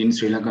 Yes, in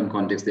Sri Lankan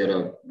context, there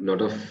are a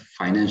lot of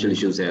financial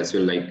issues as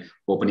well, like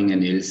opening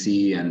an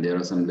LC, and there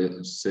are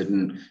some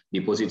certain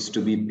deposits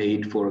to be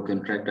paid for a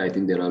contract. I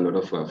think there are a lot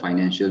of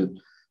financial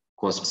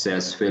costs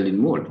as well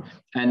involved.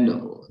 And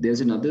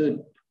there's another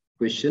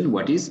question: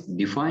 what is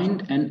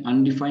defined and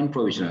undefined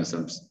provisional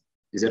sums?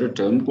 Is there a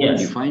term called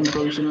defined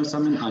provisional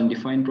sum and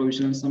undefined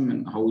provisional sum,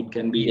 and how it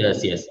can be?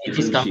 Yes, yes, it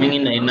is coming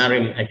in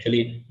NRM.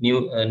 Actually,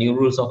 new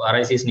rules of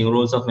RIC's new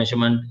rules of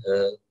measurement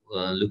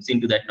looks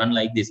into that one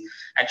like this.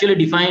 Actually,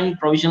 defined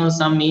provisional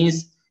sum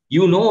is,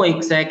 you know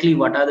exactly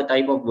what are the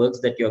type of works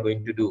that you are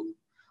going to do.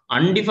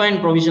 Undefined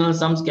provisional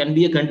sums can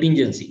be a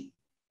contingency,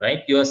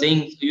 right? You are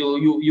saying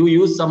you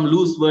use some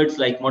loose words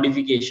like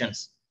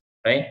modifications,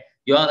 right?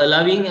 You are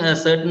allowing a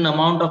certain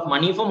amount of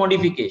money for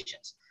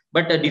modifications.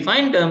 But a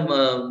defined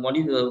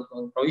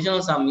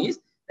provisional sum is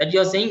that you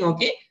are saying,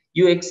 okay,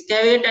 you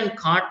excavate and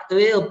cut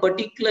away a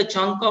particular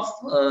chunk of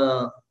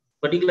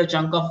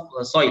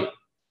soil.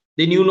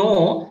 Then you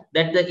know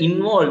that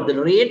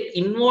the rate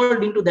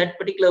involved into that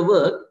particular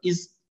work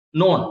is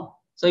known.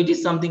 So it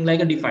is something like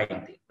a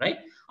defined thing, right?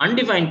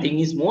 Undefined thing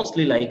is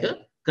mostly like a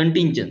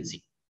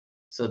contingency.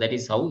 So that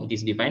is how it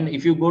is defined.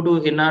 If you go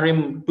to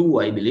NRM 2,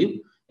 I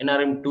believe,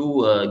 NRM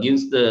 2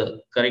 gives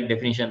the correct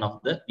definition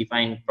of the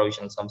defined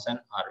provisional sums and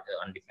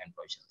undefined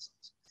provisional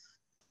sums.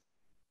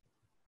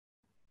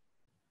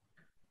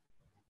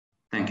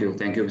 Thank you,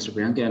 Mr.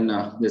 Priyank. And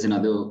there's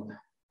another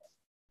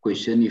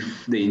question: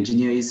 if the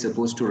engineer is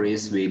supposed to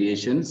raise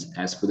variations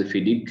as per the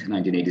FIDIC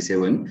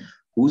 1987,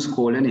 who's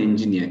called an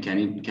engineer?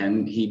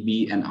 Can he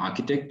be an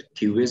architect,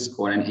 QS,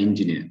 or an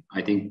engineer?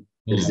 I think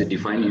there is a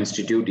defined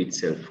institute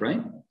itself,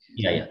 right?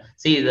 Yeah.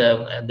 See,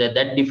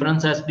 that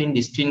difference has been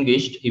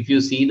distinguished. If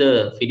you see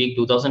the FIDIC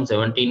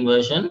 2017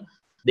 version,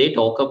 they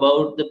talk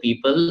about the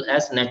people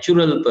as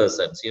natural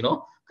persons. You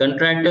know,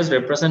 contractor's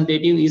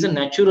representative is a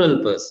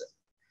natural person.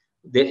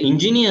 The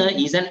engineer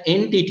is an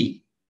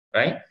entity,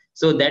 right?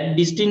 So that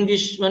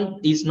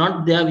distinguishment is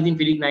not there within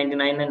FIDIC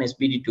 99 and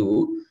SPD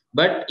 2.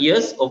 But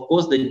yes, of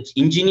course, the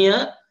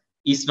engineer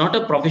is not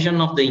a profession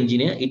of the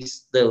engineer.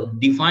 It's the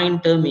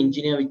defined term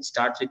engineer, which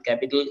starts with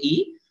capital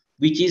E,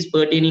 which is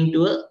pertaining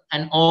to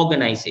an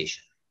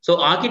organization. So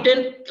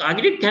architect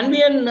can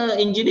be an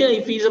engineer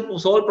if he is a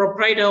sole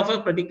proprietor of a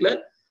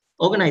particular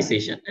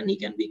organization, and he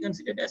can be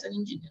considered as an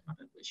engineer, not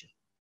a question.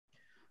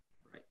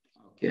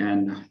 Okay,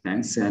 and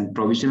thanks. And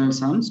provisional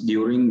sums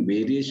during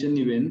variation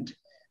event,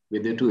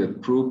 whether to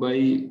approve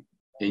by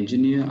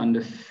engineer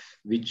under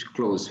which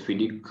clause,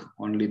 FIDIC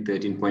only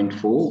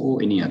 13.4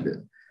 or any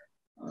other?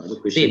 The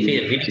question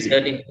is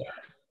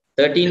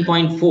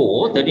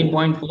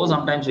 13.4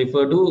 sometimes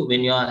refer to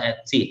when you are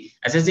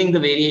assessing the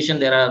variation.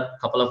 There are a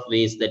couple of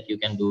ways that you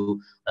can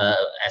do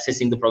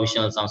assessing the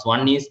provisional sums.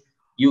 One is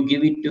you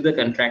give it to the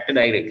contractor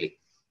directly.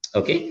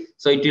 Okay,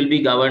 so it will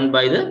be governed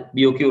by the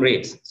BOQ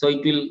rates. So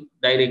it will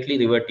directly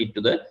revert it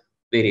to the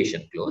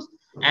variation clause.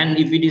 And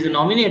if it is a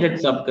nominated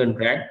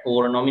subcontract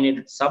or a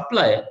nominated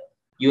supplier,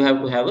 you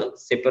have to have a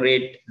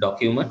separate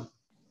document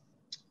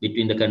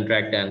between the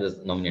contractor and the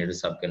nominated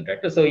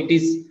subcontractor. So it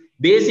is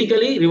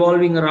basically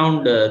revolving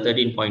around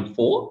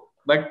 13.4,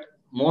 but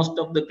most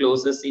of the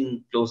clauses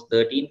in clause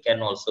 13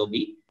 can also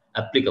be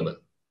applicable.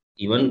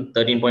 Even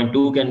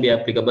 13.2 can be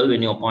applicable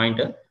when you appoint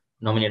a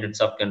nominated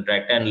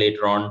subcontractor, and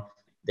later on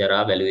there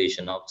are value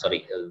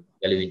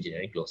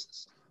engineering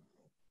clauses.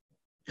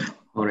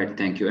 All right,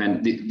 thank you.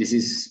 And this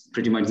is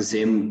pretty much the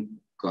same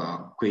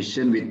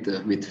question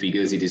with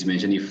figures. It is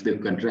mentioned if the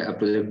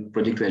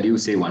project value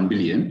say 1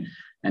 billion,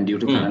 and due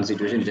to current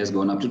situation, it has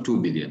gone up to 2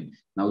 billion.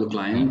 Now the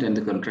client and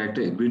the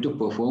contractor agree to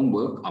perform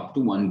work up to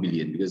 1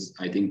 billion, because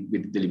I think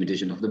with the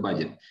limitation of the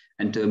budget,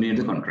 and terminate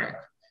the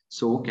contract.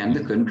 So can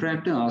the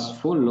contractor ask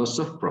for loss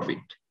of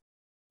profit?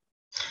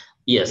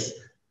 Yes,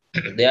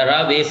 there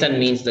are ways and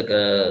means.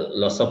 The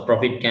loss of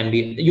profit can be,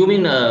 you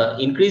mean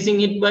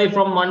increasing it by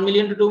from 1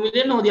 million to 2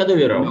 million, or the other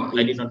way around? No,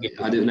 I did not get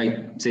it. Like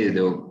say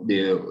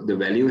the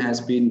value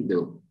has been,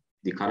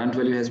 the current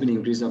value has been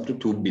increased up to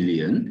 2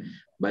 billion,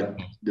 but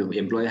the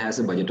employer has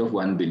a budget of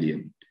 1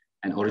 billion,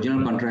 and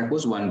original contract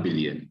was 1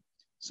 billion.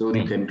 So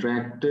the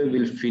contractor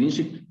will finish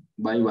it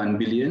by 1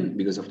 billion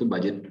because of the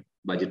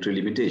budgetary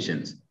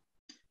limitations.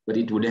 But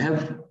it would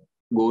have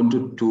gone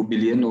to 2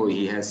 billion, or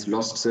he has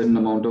lost certain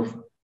amount of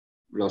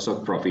loss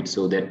of profit.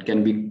 So that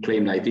can be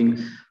claimed. I think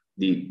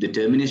the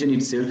termination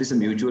itself is a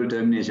mutual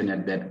termination.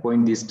 At that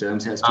point, these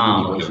terms has to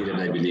be negotiated,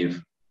 I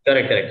believe.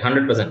 Correct,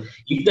 100%.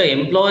 If the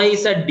employee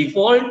is at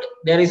default,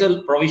 there is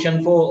a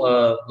provision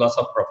for loss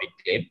of profit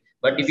claim.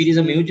 But if it is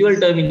a mutual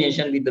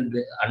termination with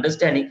the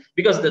understanding,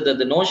 because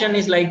the notion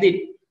is like this,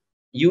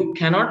 you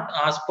cannot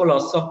ask for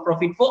loss of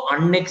profit for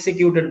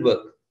unexecuted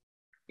work.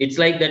 It's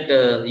like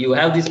that you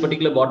have this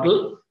particular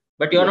bottle,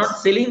 but you are not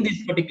selling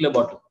this particular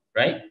bottle,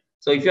 right?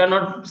 So if you are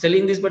not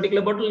selling this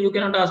particular bottle, you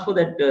cannot ask for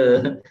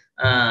that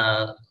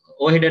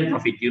overhead and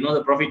profit,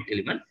 the profit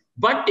element.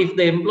 But if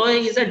the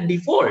employee is at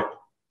default,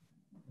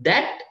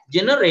 that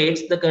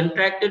generates the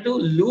contractor to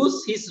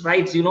lose his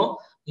rights,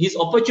 his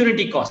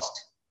opportunity cost.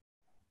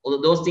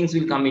 Those things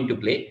will come into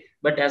play.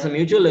 But as a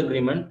mutual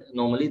agreement,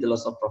 normally the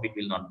loss of profit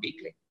will not be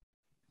claimed.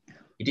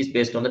 It is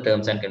based on the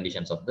terms and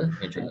conditions of the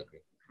mutual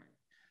agreement.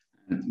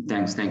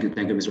 Thanks. Thank you,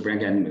 Mr.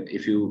 Prank. And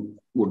if you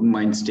wouldn't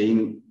mind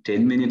staying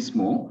 10 minutes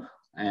more,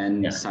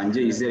 and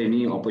Sanjay, is there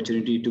any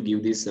opportunity to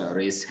give these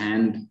raise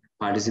hand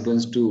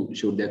participants to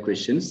shoot their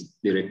questions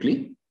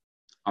directly?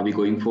 Are we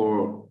going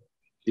for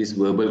these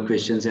verbal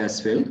questions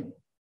as well?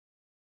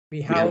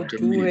 We have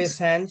 2 raise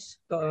hands.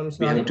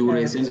 We have 2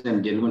 raise hands,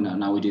 and gentlemen,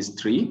 now it is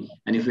 3.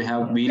 And if we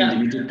have been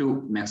limited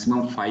to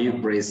maximum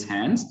 5 raise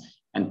hands,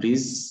 and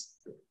please,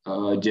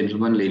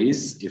 gentlemen,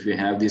 ladies, if you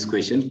have these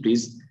questions,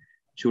 please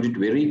shoot it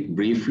very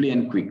briefly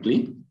and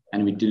quickly,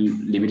 and we will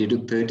limit it to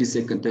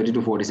 30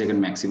 to 40 second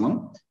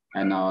maximum,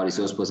 and our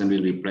resource person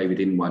will reply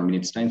within 1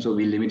 minute's time. So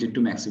we'll limit it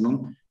to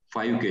maximum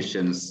 5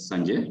 questions,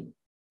 Sanjay.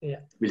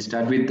 Yeah. We'll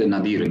start with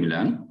Nadir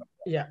Milan.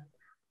 Yeah.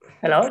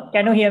 Hello,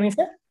 can you hear me,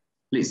 sir?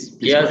 Please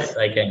yes,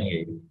 I can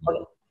hear you.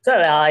 Okay.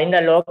 Sir, in the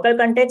local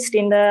context,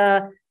 in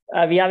the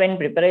we are in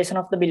preparation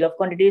of the bill of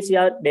quantities, we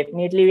are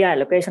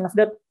allocation of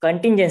the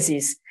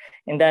contingencies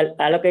in the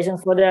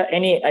allocations for the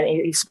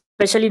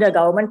especially the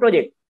government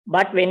project.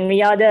 But when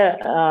we are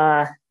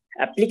the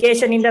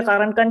application in the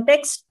current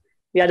context,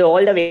 we are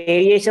all the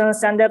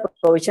variations and the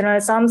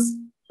provisional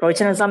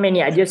sum,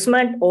 any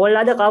adjustment, all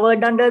are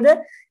covered under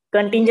the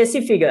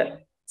contingency figure.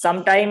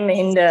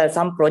 Sometimes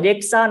some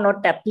projects are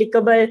not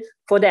applicable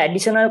for the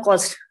additional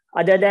cost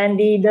other than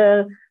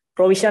the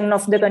provision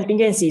of the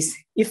contingencies.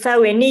 If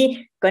have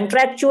any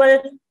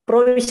contractual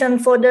provision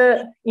for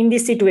in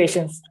these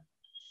situations.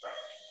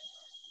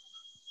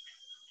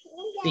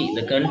 See,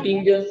 the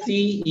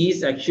contingency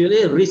is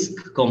actually a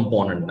risk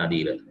component,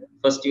 Nadira.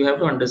 First, you have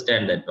to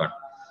understand that one.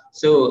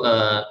 So,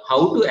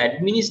 how to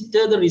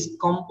administer the risk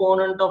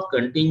component of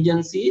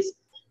contingencies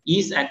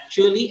is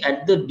actually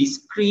at the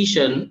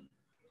discretion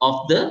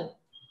of the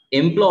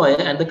employer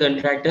and the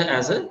contractor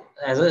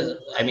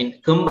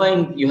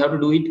combined. You have to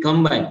do it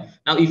combined.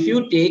 Now, if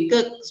you take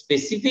a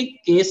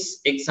specific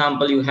case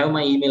example, you have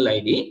my email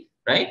ID,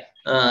 right?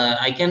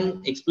 I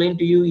can explain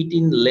to you it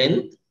in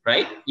length,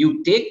 right?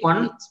 You take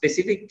one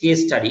specific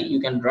case study,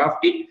 you can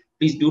draft it.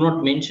 Please do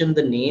not mention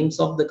the names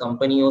of the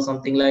company or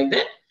something like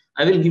that.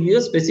 I will give you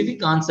a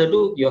specific answer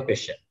to your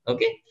question.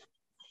 Okay.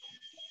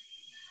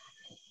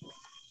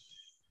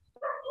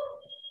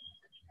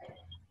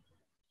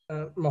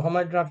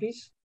 Mohammed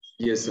Rafiz.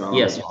 Yes.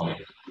 Yes.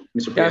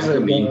 Mr.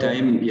 Priyanka,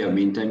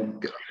 meantime,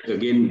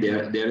 again,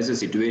 there is a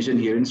situation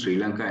here in Sri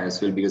Lanka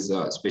as well, because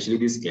especially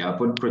this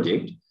airport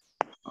project,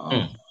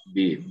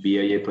 the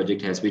BIA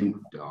project has been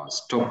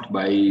stopped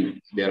by,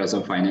 there are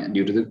some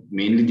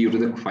mainly due to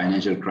the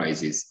financial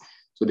crisis.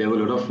 So there were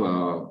a lot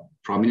of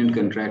prominent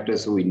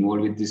contractors who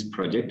involved with this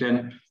project,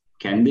 and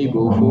can they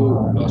go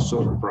for loss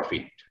of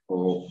profit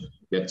or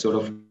that sort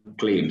of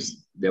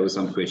claims? There were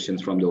some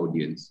questions from the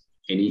audience.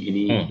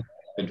 Any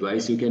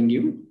advice you can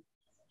give?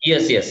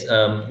 Yes.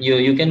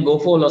 You can go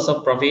for loss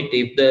of profit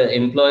if the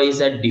employee is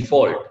at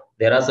default.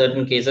 There are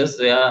certain cases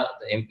where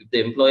the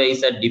employee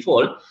is at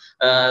default.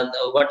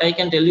 What I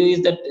can tell you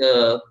is that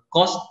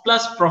cost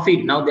plus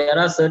profit. Now there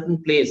are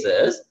certain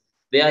places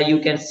where you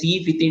can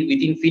see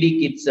within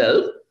FIDIC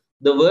itself,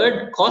 the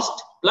word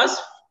cost plus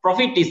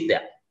profit is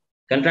there.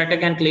 Contractor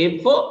can claim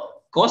for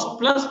cost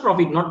plus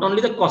profit, not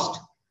only the cost.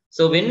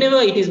 So whenever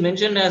it is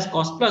mentioned as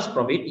cost plus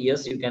profit,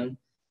 yes, you can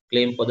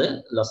claim for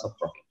the loss of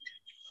profit.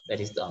 That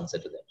is the answer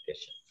to that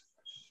question.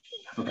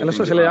 Okay,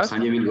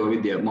 Sanjay will go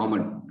with the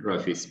Mohammed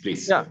Rafiz,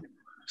 please. Yeah.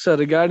 So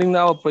regarding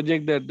our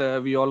project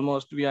that we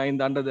are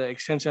under the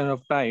extension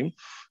of time,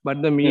 but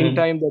in the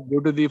meantime, that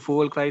due to the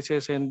fuel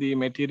crisis and the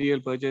material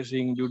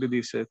purchasing due to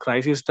this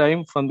crisis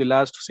time from the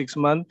last 6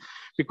 months,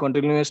 we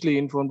continuously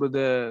informed to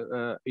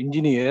the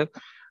engineer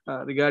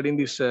regarding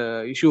these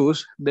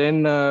issues.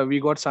 Then we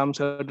got some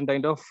certain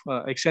kind of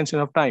extension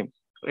of time.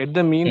 At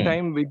the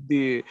meantime,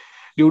 due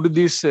to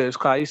this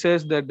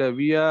crisis, that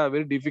we are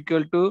very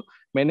difficult to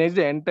manage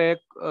the entire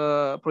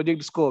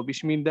project scope,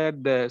 which means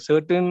that the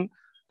certain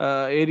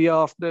area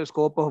of the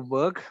scope of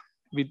work,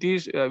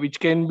 which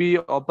can be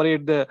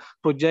operate the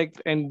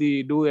project and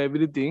do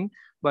everything,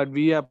 but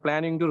we are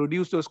planning to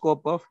reduce the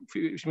scope of,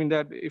 which means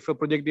that if a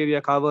project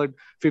area covered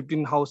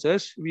 15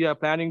 houses, we are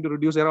planning to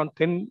reduce around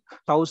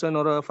 10,000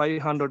 or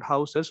 500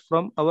 houses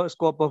from our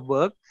scope of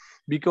work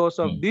because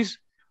of this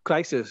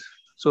crisis.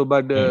 So,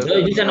 but so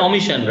it is an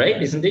omission,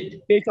 right? Isn't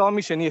it? It's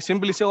omission. Yes,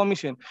 simply say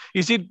omission.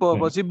 Is it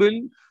possible?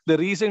 The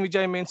reason which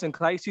I mentioned,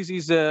 crisis,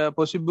 is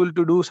possible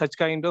to do such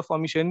kind of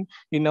omission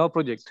in our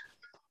project?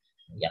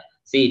 Yeah.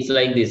 See, it's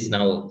like this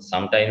now.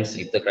 Sometimes,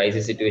 if the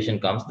crisis situation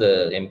comes,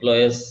 the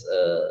employer's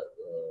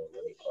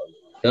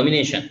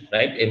termination,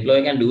 right?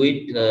 Employer can do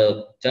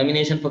it.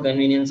 Termination for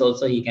convenience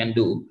also he can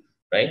do,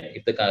 right?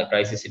 If the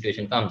crisis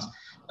situation comes,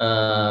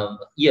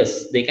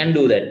 yes, they can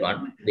do that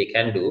one. They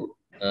can do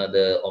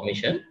the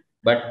omission.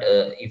 But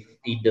if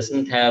it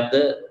doesn't have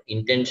the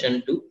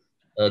intention to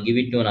give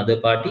it to another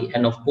party,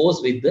 and of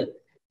course with the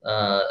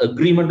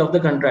agreement of the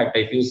contractor.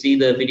 If you see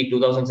the FIDIC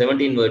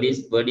 2017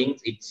 wordings,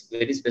 it's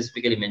very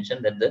specifically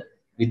mentioned that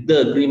with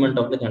the agreement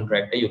of the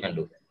contractor, you can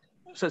do that.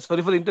 So,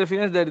 sorry for the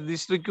interference. That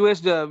this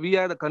request, we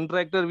are the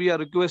contractor. We are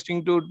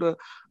requesting to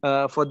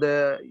for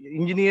the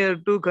engineer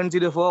to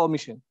consider for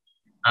omission.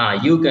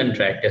 You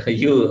contractor,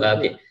 you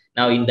okay.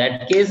 Now in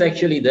that case,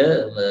 actually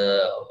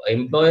the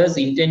employer's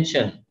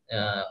intention.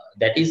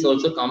 That is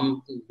also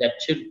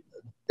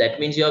that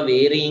means you are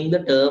varying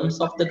the terms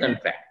of the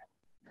contract.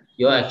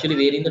 You are actually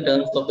varying the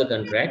terms of the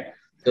contract.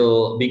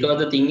 So because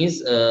the thing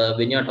is,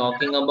 when you are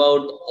talking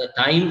about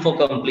time for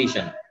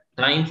completion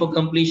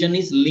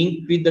is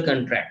linked with the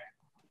contract.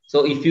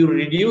 So if you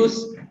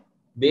reduce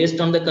based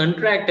on the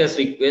contractor's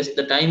request,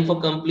 the time for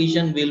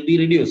completion will be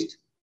reduced.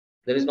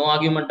 There is no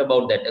argument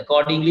about that.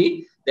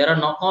 Accordingly, there is a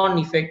knock-on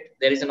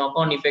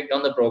effect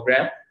on the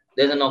program.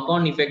 There's a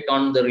knock-on effect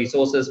on the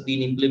resources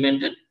being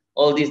implemented.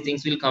 All these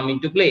things will come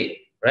into play,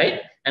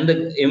 right? And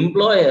the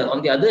employer,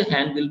 on the other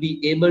hand, will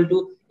be able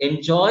to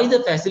enjoy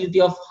the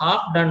facility of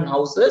half-done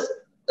houses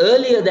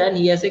earlier than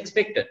he has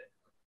expected.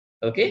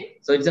 Okay,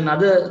 so it's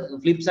another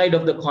flip side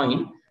of the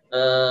coin,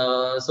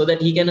 so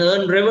that he can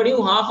earn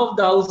revenue half of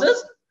the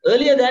houses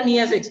earlier than he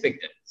has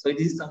expected. So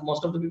this is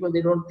most of the people,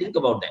 they don't think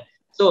about that.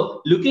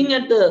 So looking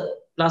at the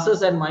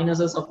pluses and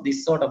minuses of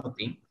this sort of a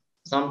thing,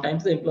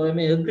 sometimes the employer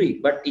may agree,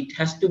 but it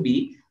has to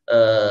be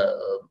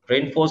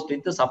reinforced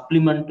with the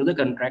supplement to the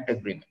contract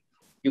agreement.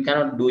 You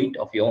cannot do it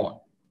of your own.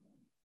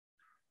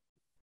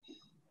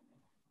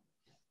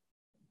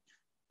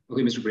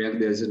 Okay, Mr. Priyank,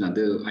 there's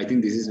another, I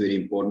think this is very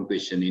important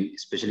question,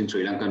 especially in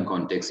Sri Lankan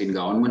context. In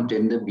government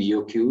tender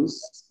BOQs,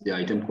 the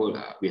item called,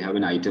 we have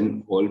an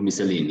item called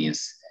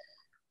miscellaneous.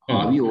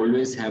 Are we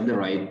always have the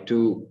right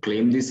to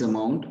claim this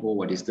amount, or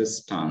what is the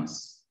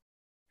stance?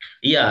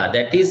 Yeah,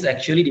 that is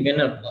actually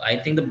dependent. I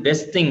think the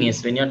best thing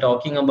is when you're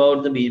talking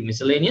about the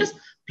miscellaneous,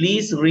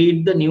 please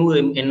read the new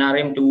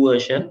NRM2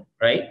 version,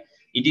 right?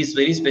 It is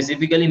very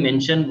specifically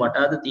mentioned what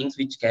are the things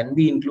which can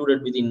be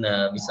included within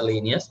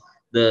miscellaneous,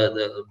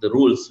 the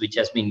rules which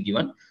has been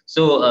given.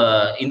 So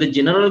in the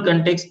general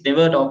context,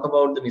 never talk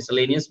about the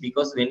miscellaneous,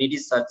 because when it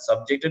is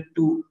subjected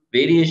to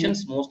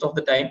variations, most of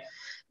the time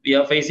we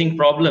are facing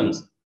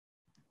problems,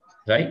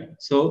 right?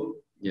 So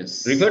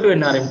yes, refer to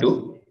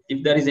NRM2.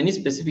 If there is any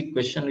specific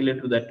question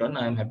related to that one,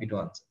 I am happy to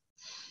answer.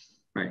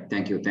 Right,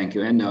 thank you.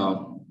 And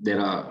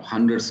there are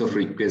hundreds of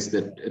requests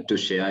to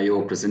share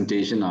your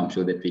presentation. I'm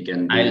sure that we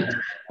can do it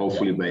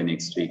hopefully by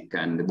next week,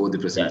 and both the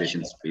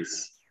presentations,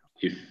 please.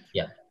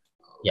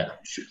 We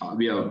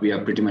are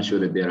pretty much sure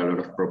that there are a lot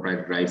of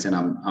proprietary rights, and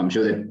I'm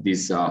sure that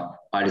this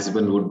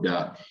participant would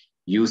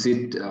use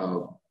it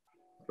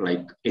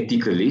like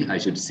ethically, I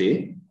should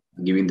say,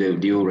 giving the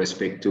due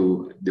respect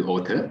to the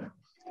author,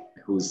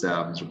 who's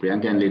Mr.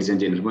 Priyank. And ladies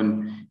and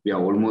gentlemen, we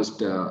are almost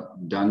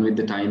done with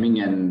the timing,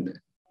 and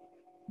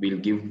we'll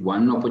give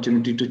one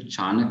opportunity to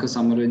Chanaka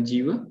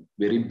Samarajiva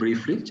very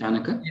briefly.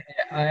 Chanaka.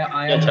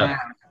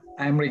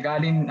 I'm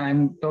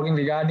talking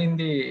regarding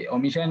the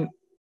omission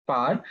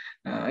part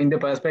in the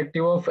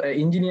perspective of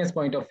engineer's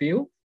point of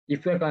view.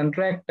 If a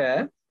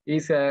contractor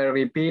is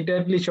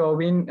repeatedly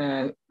showing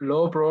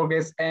low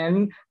progress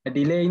and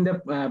delay in the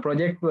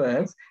project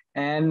works.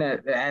 And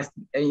as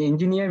an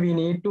engineer, we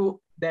need to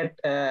that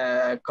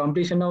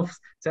completion of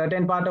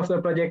certain part of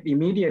the project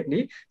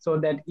immediately. So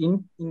that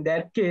in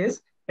that case,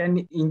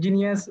 can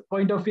engineers'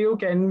 point of view,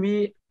 can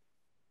we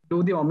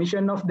do the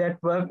omission of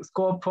that work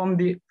scope from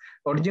the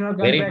original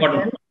contract? Very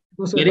important.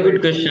 Very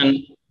good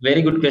question.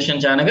 Very good question,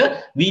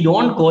 Chanaga. We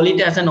don't call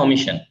it as an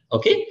omission.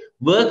 Okay,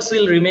 works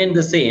will remain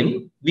the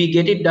same. We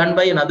get it done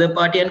by another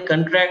party and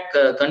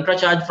contra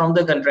charge from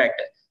the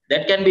contractor.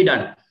 That can be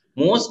done.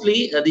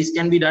 Mostly, this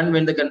can be done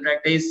when the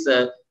contractor is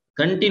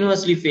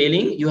continuously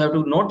failing. You have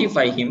to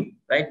notify him,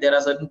 right? There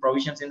are certain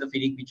provisions in the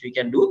FIDIC which we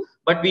can do,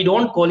 but we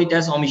don't call it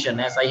as omission.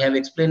 As I have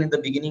explained in the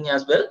beginning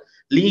as well,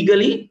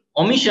 legally,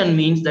 omission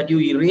means that you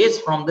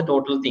erase from the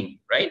total thing,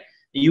 right?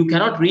 You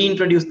cannot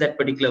reintroduce that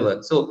particular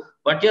work. So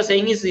what you're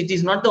saying is, it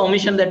is not the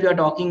omission that we are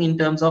talking in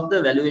terms of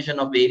the valuation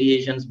of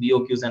variations,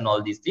 BOQs and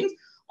all these things.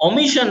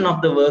 Omission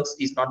of the works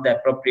is not the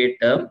appropriate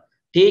term.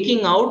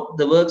 Taking out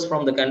the works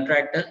from the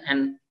contractor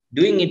and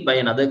doing it by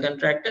another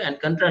contractor and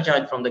contra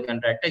charge from the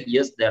contractor,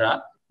 yes, there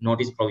are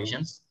notice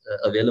provisions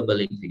available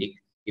in FIDIC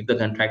if the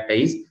contractor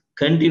is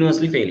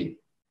continuously failing.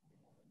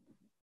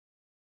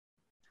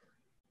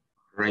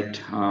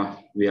 Right.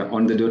 We are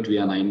on the dot. We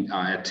are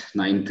at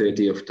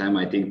 9:30 of time.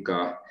 I think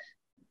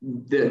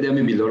there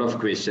may be a lot of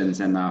questions,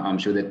 and I'm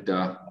sure that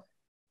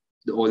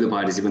all the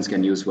participants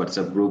can use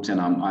WhatsApp groups, and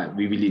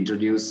we will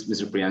introduce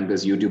Mr.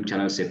 Priyanka's YouTube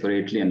channel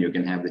separately, and you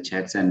can have the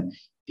chats. And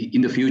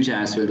in the future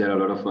as well, there are a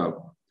lot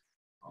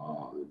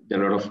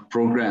of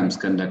programs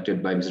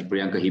conducted by Mr.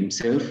 Priyanka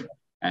himself,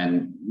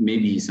 and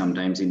maybe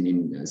sometimes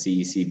in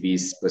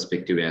CECB's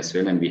perspective as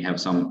well. And we have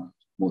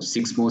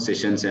 6 more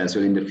sessions as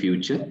well in the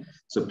future.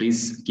 So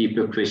please keep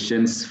your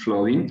questions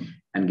flowing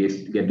and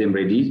get them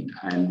ready,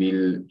 and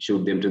we'll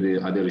shoot them to the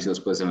other resource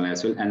personnel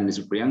as well. And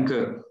Mr.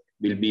 Priyanka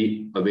will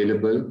be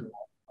available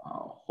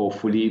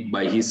hopefully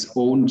by his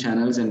own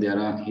channels, and there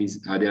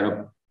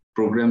are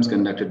programs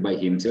conducted by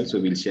himself. So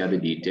we'll share the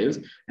details.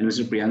 And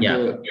Mr.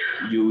 Priyanka,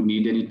 you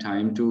need any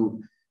time to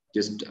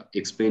just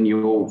explain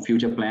your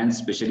future plans,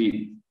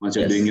 especially once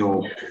you're doing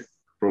your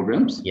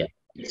programs? Yeah.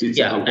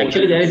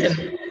 Actually, there is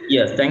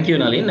yes, thank you,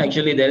 Nalin.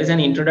 Actually, there is an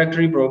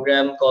introductory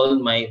program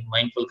called My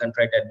Mindful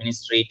Contract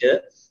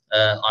Administrator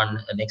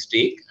on next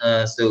week.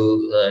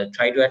 So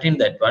try to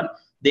attend that one.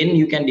 Then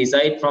you can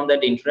decide from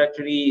that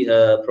introductory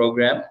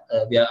program.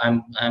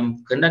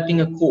 I'm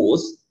conducting a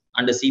course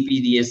under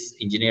CPDS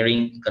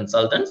Engineering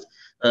Consultants.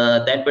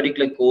 That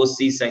particular course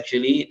is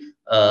actually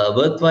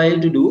worthwhile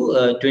to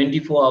do.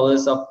 24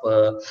 hours of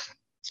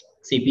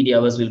CPD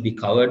hours will be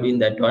covered in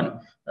that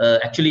one.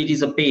 Actually, it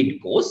is a paid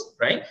course,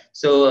 right?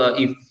 So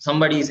if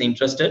somebody is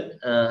interested,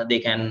 they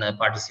can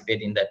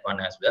participate in that one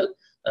as well.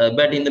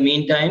 But in the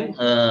meantime,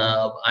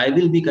 I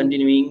will be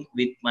continuing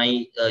with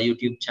my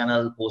YouTube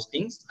channel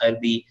postings. I'll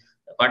be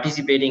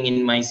participating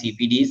in my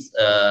CPDs.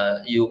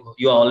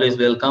 You are always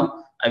welcome.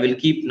 I will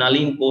keep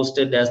Nalin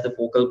posted as the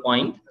focal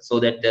point, so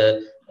that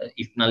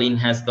if Nalin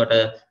has got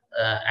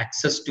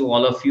access to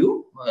all of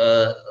you,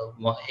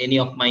 any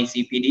of my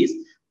CPDs,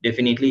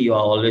 definitely you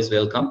are always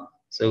welcome.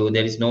 So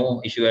there is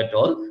no issue at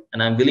all,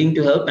 and I'm willing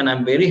to help, and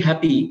I'm very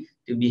happy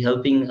to be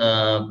helping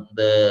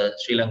the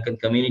Sri Lankan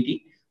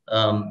community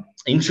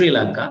in Sri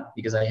Lanka,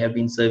 because I have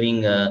been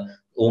serving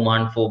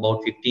Oman for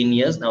about 15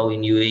 years now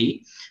in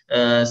UAE.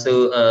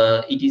 So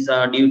it is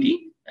our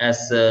duty,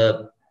 as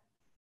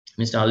Mr.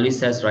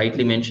 Alvis has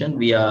rightly mentioned.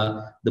 We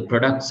are the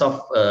products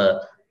of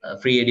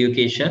free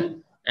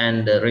education,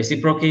 and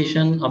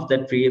reciprocation of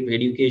that free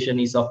education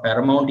is of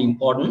paramount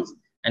importance.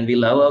 And we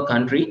love our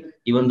country,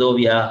 even though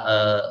we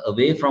are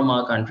away from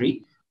our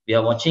country. We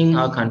are watching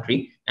our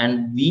country,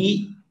 and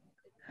we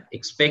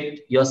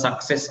expect your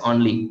success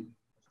only.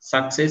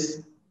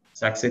 Success,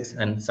 success,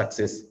 and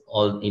success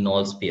all in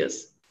all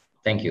spheres.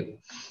 Thank you.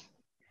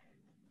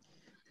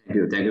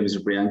 Thank you,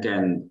 Mr. Priyanka.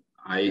 And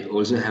I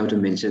also have to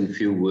mention a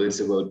few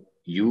words about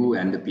you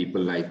and the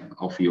people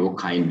of your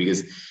kind,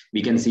 because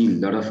we can see a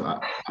lot of,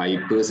 I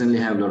personally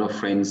have a lot of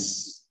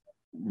friends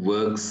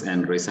works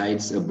and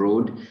resides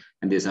abroad,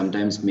 and they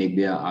sometimes make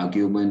their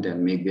argument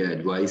and make their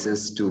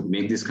advices to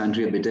make this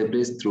country a better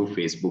place through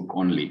Facebook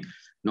only,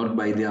 not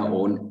by their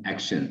own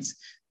actions.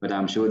 But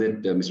I'm sure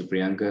that Mr.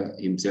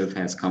 Priyanka himself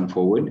has come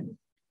forward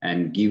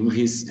and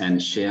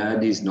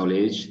shared his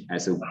knowledge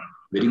as a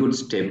very good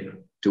step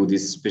to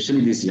this,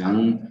 especially these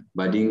young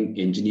budding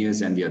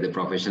engineers and the other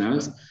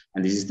professionals.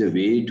 And this is the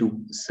way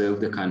to serve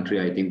the country.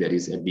 I think that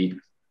is at the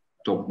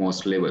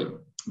topmost level.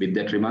 With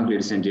that remark,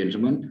 ladies and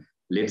gentlemen,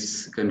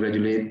 let's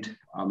congratulate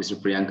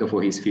Mr. Priyanka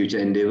for his future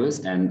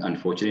endeavors. And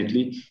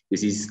unfortunately,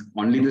 this is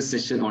only the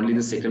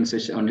second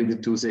session, only the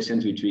 2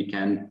 sessions which we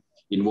can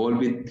involve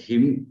with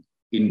him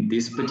in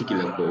this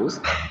particular course.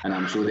 And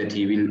I'm sure that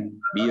he will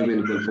be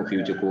available for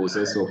future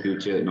courses or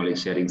future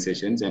knowledge sharing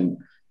sessions. And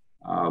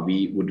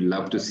we would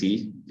love to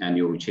see, and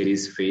your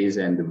cherry's face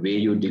and the way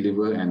you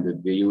deliver and the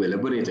way you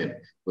elaborated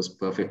was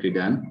perfectly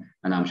done.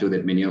 And I'm sure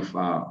that many of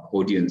our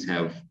audience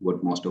have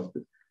got most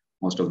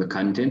of the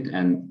content.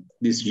 And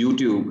this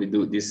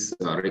YouTube, this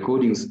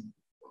recordings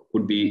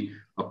could be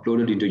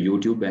uploaded into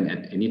YouTube, and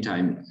at any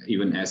time,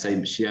 even as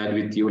I shared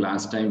with you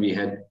last time, we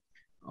had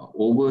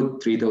over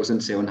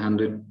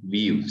 3,700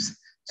 views.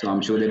 So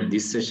I'm sure that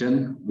this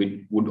session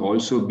would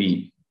also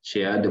be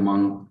shared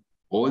among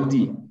all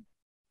the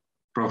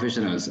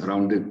professionals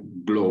around the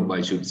globe,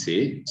 I should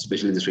say,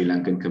 especially the Sri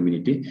Lankan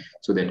community.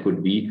 So that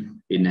could be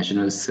a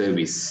national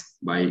service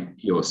by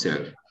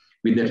yourself.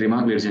 With that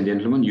remark, ladies and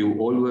gentlemen, you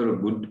all were a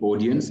good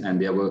audience, and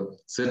there were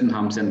certain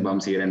humps and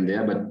bumps here and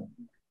there, but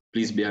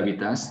please bear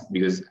with us,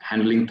 because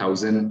handling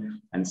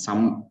 1,000 and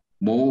some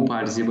more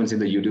participants in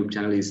the YouTube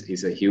channel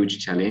is a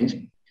huge challenge.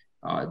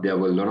 There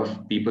were a lot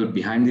of people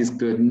behind these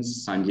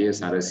curtains, Sanjay,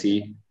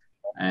 Sarasi,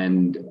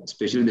 and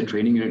especially the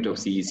training unit of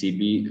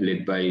CECB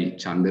led by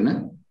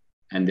Chandana.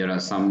 And there are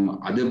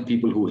some other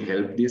people who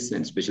helped this,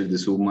 and especially the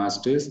Zoom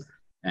masters.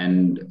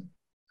 And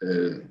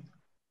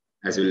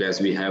as well as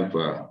we have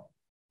a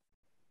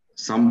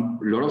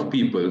lot of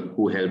people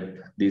who help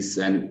this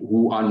and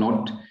who are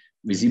not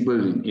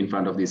visible in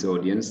front of this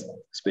audience,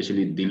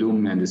 especially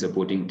Dilum and the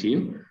supporting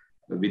team.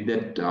 With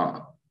that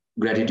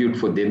gratitude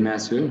for them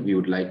as well, we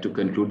would like to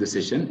conclude the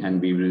session,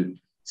 and we will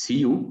see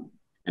you.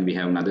 And we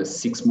have another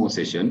 6 more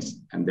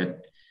sessions, and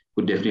that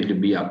could definitely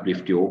be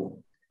uplift your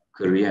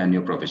career and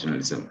your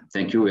professionalism.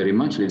 Thank you very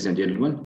much, ladies and gentlemen.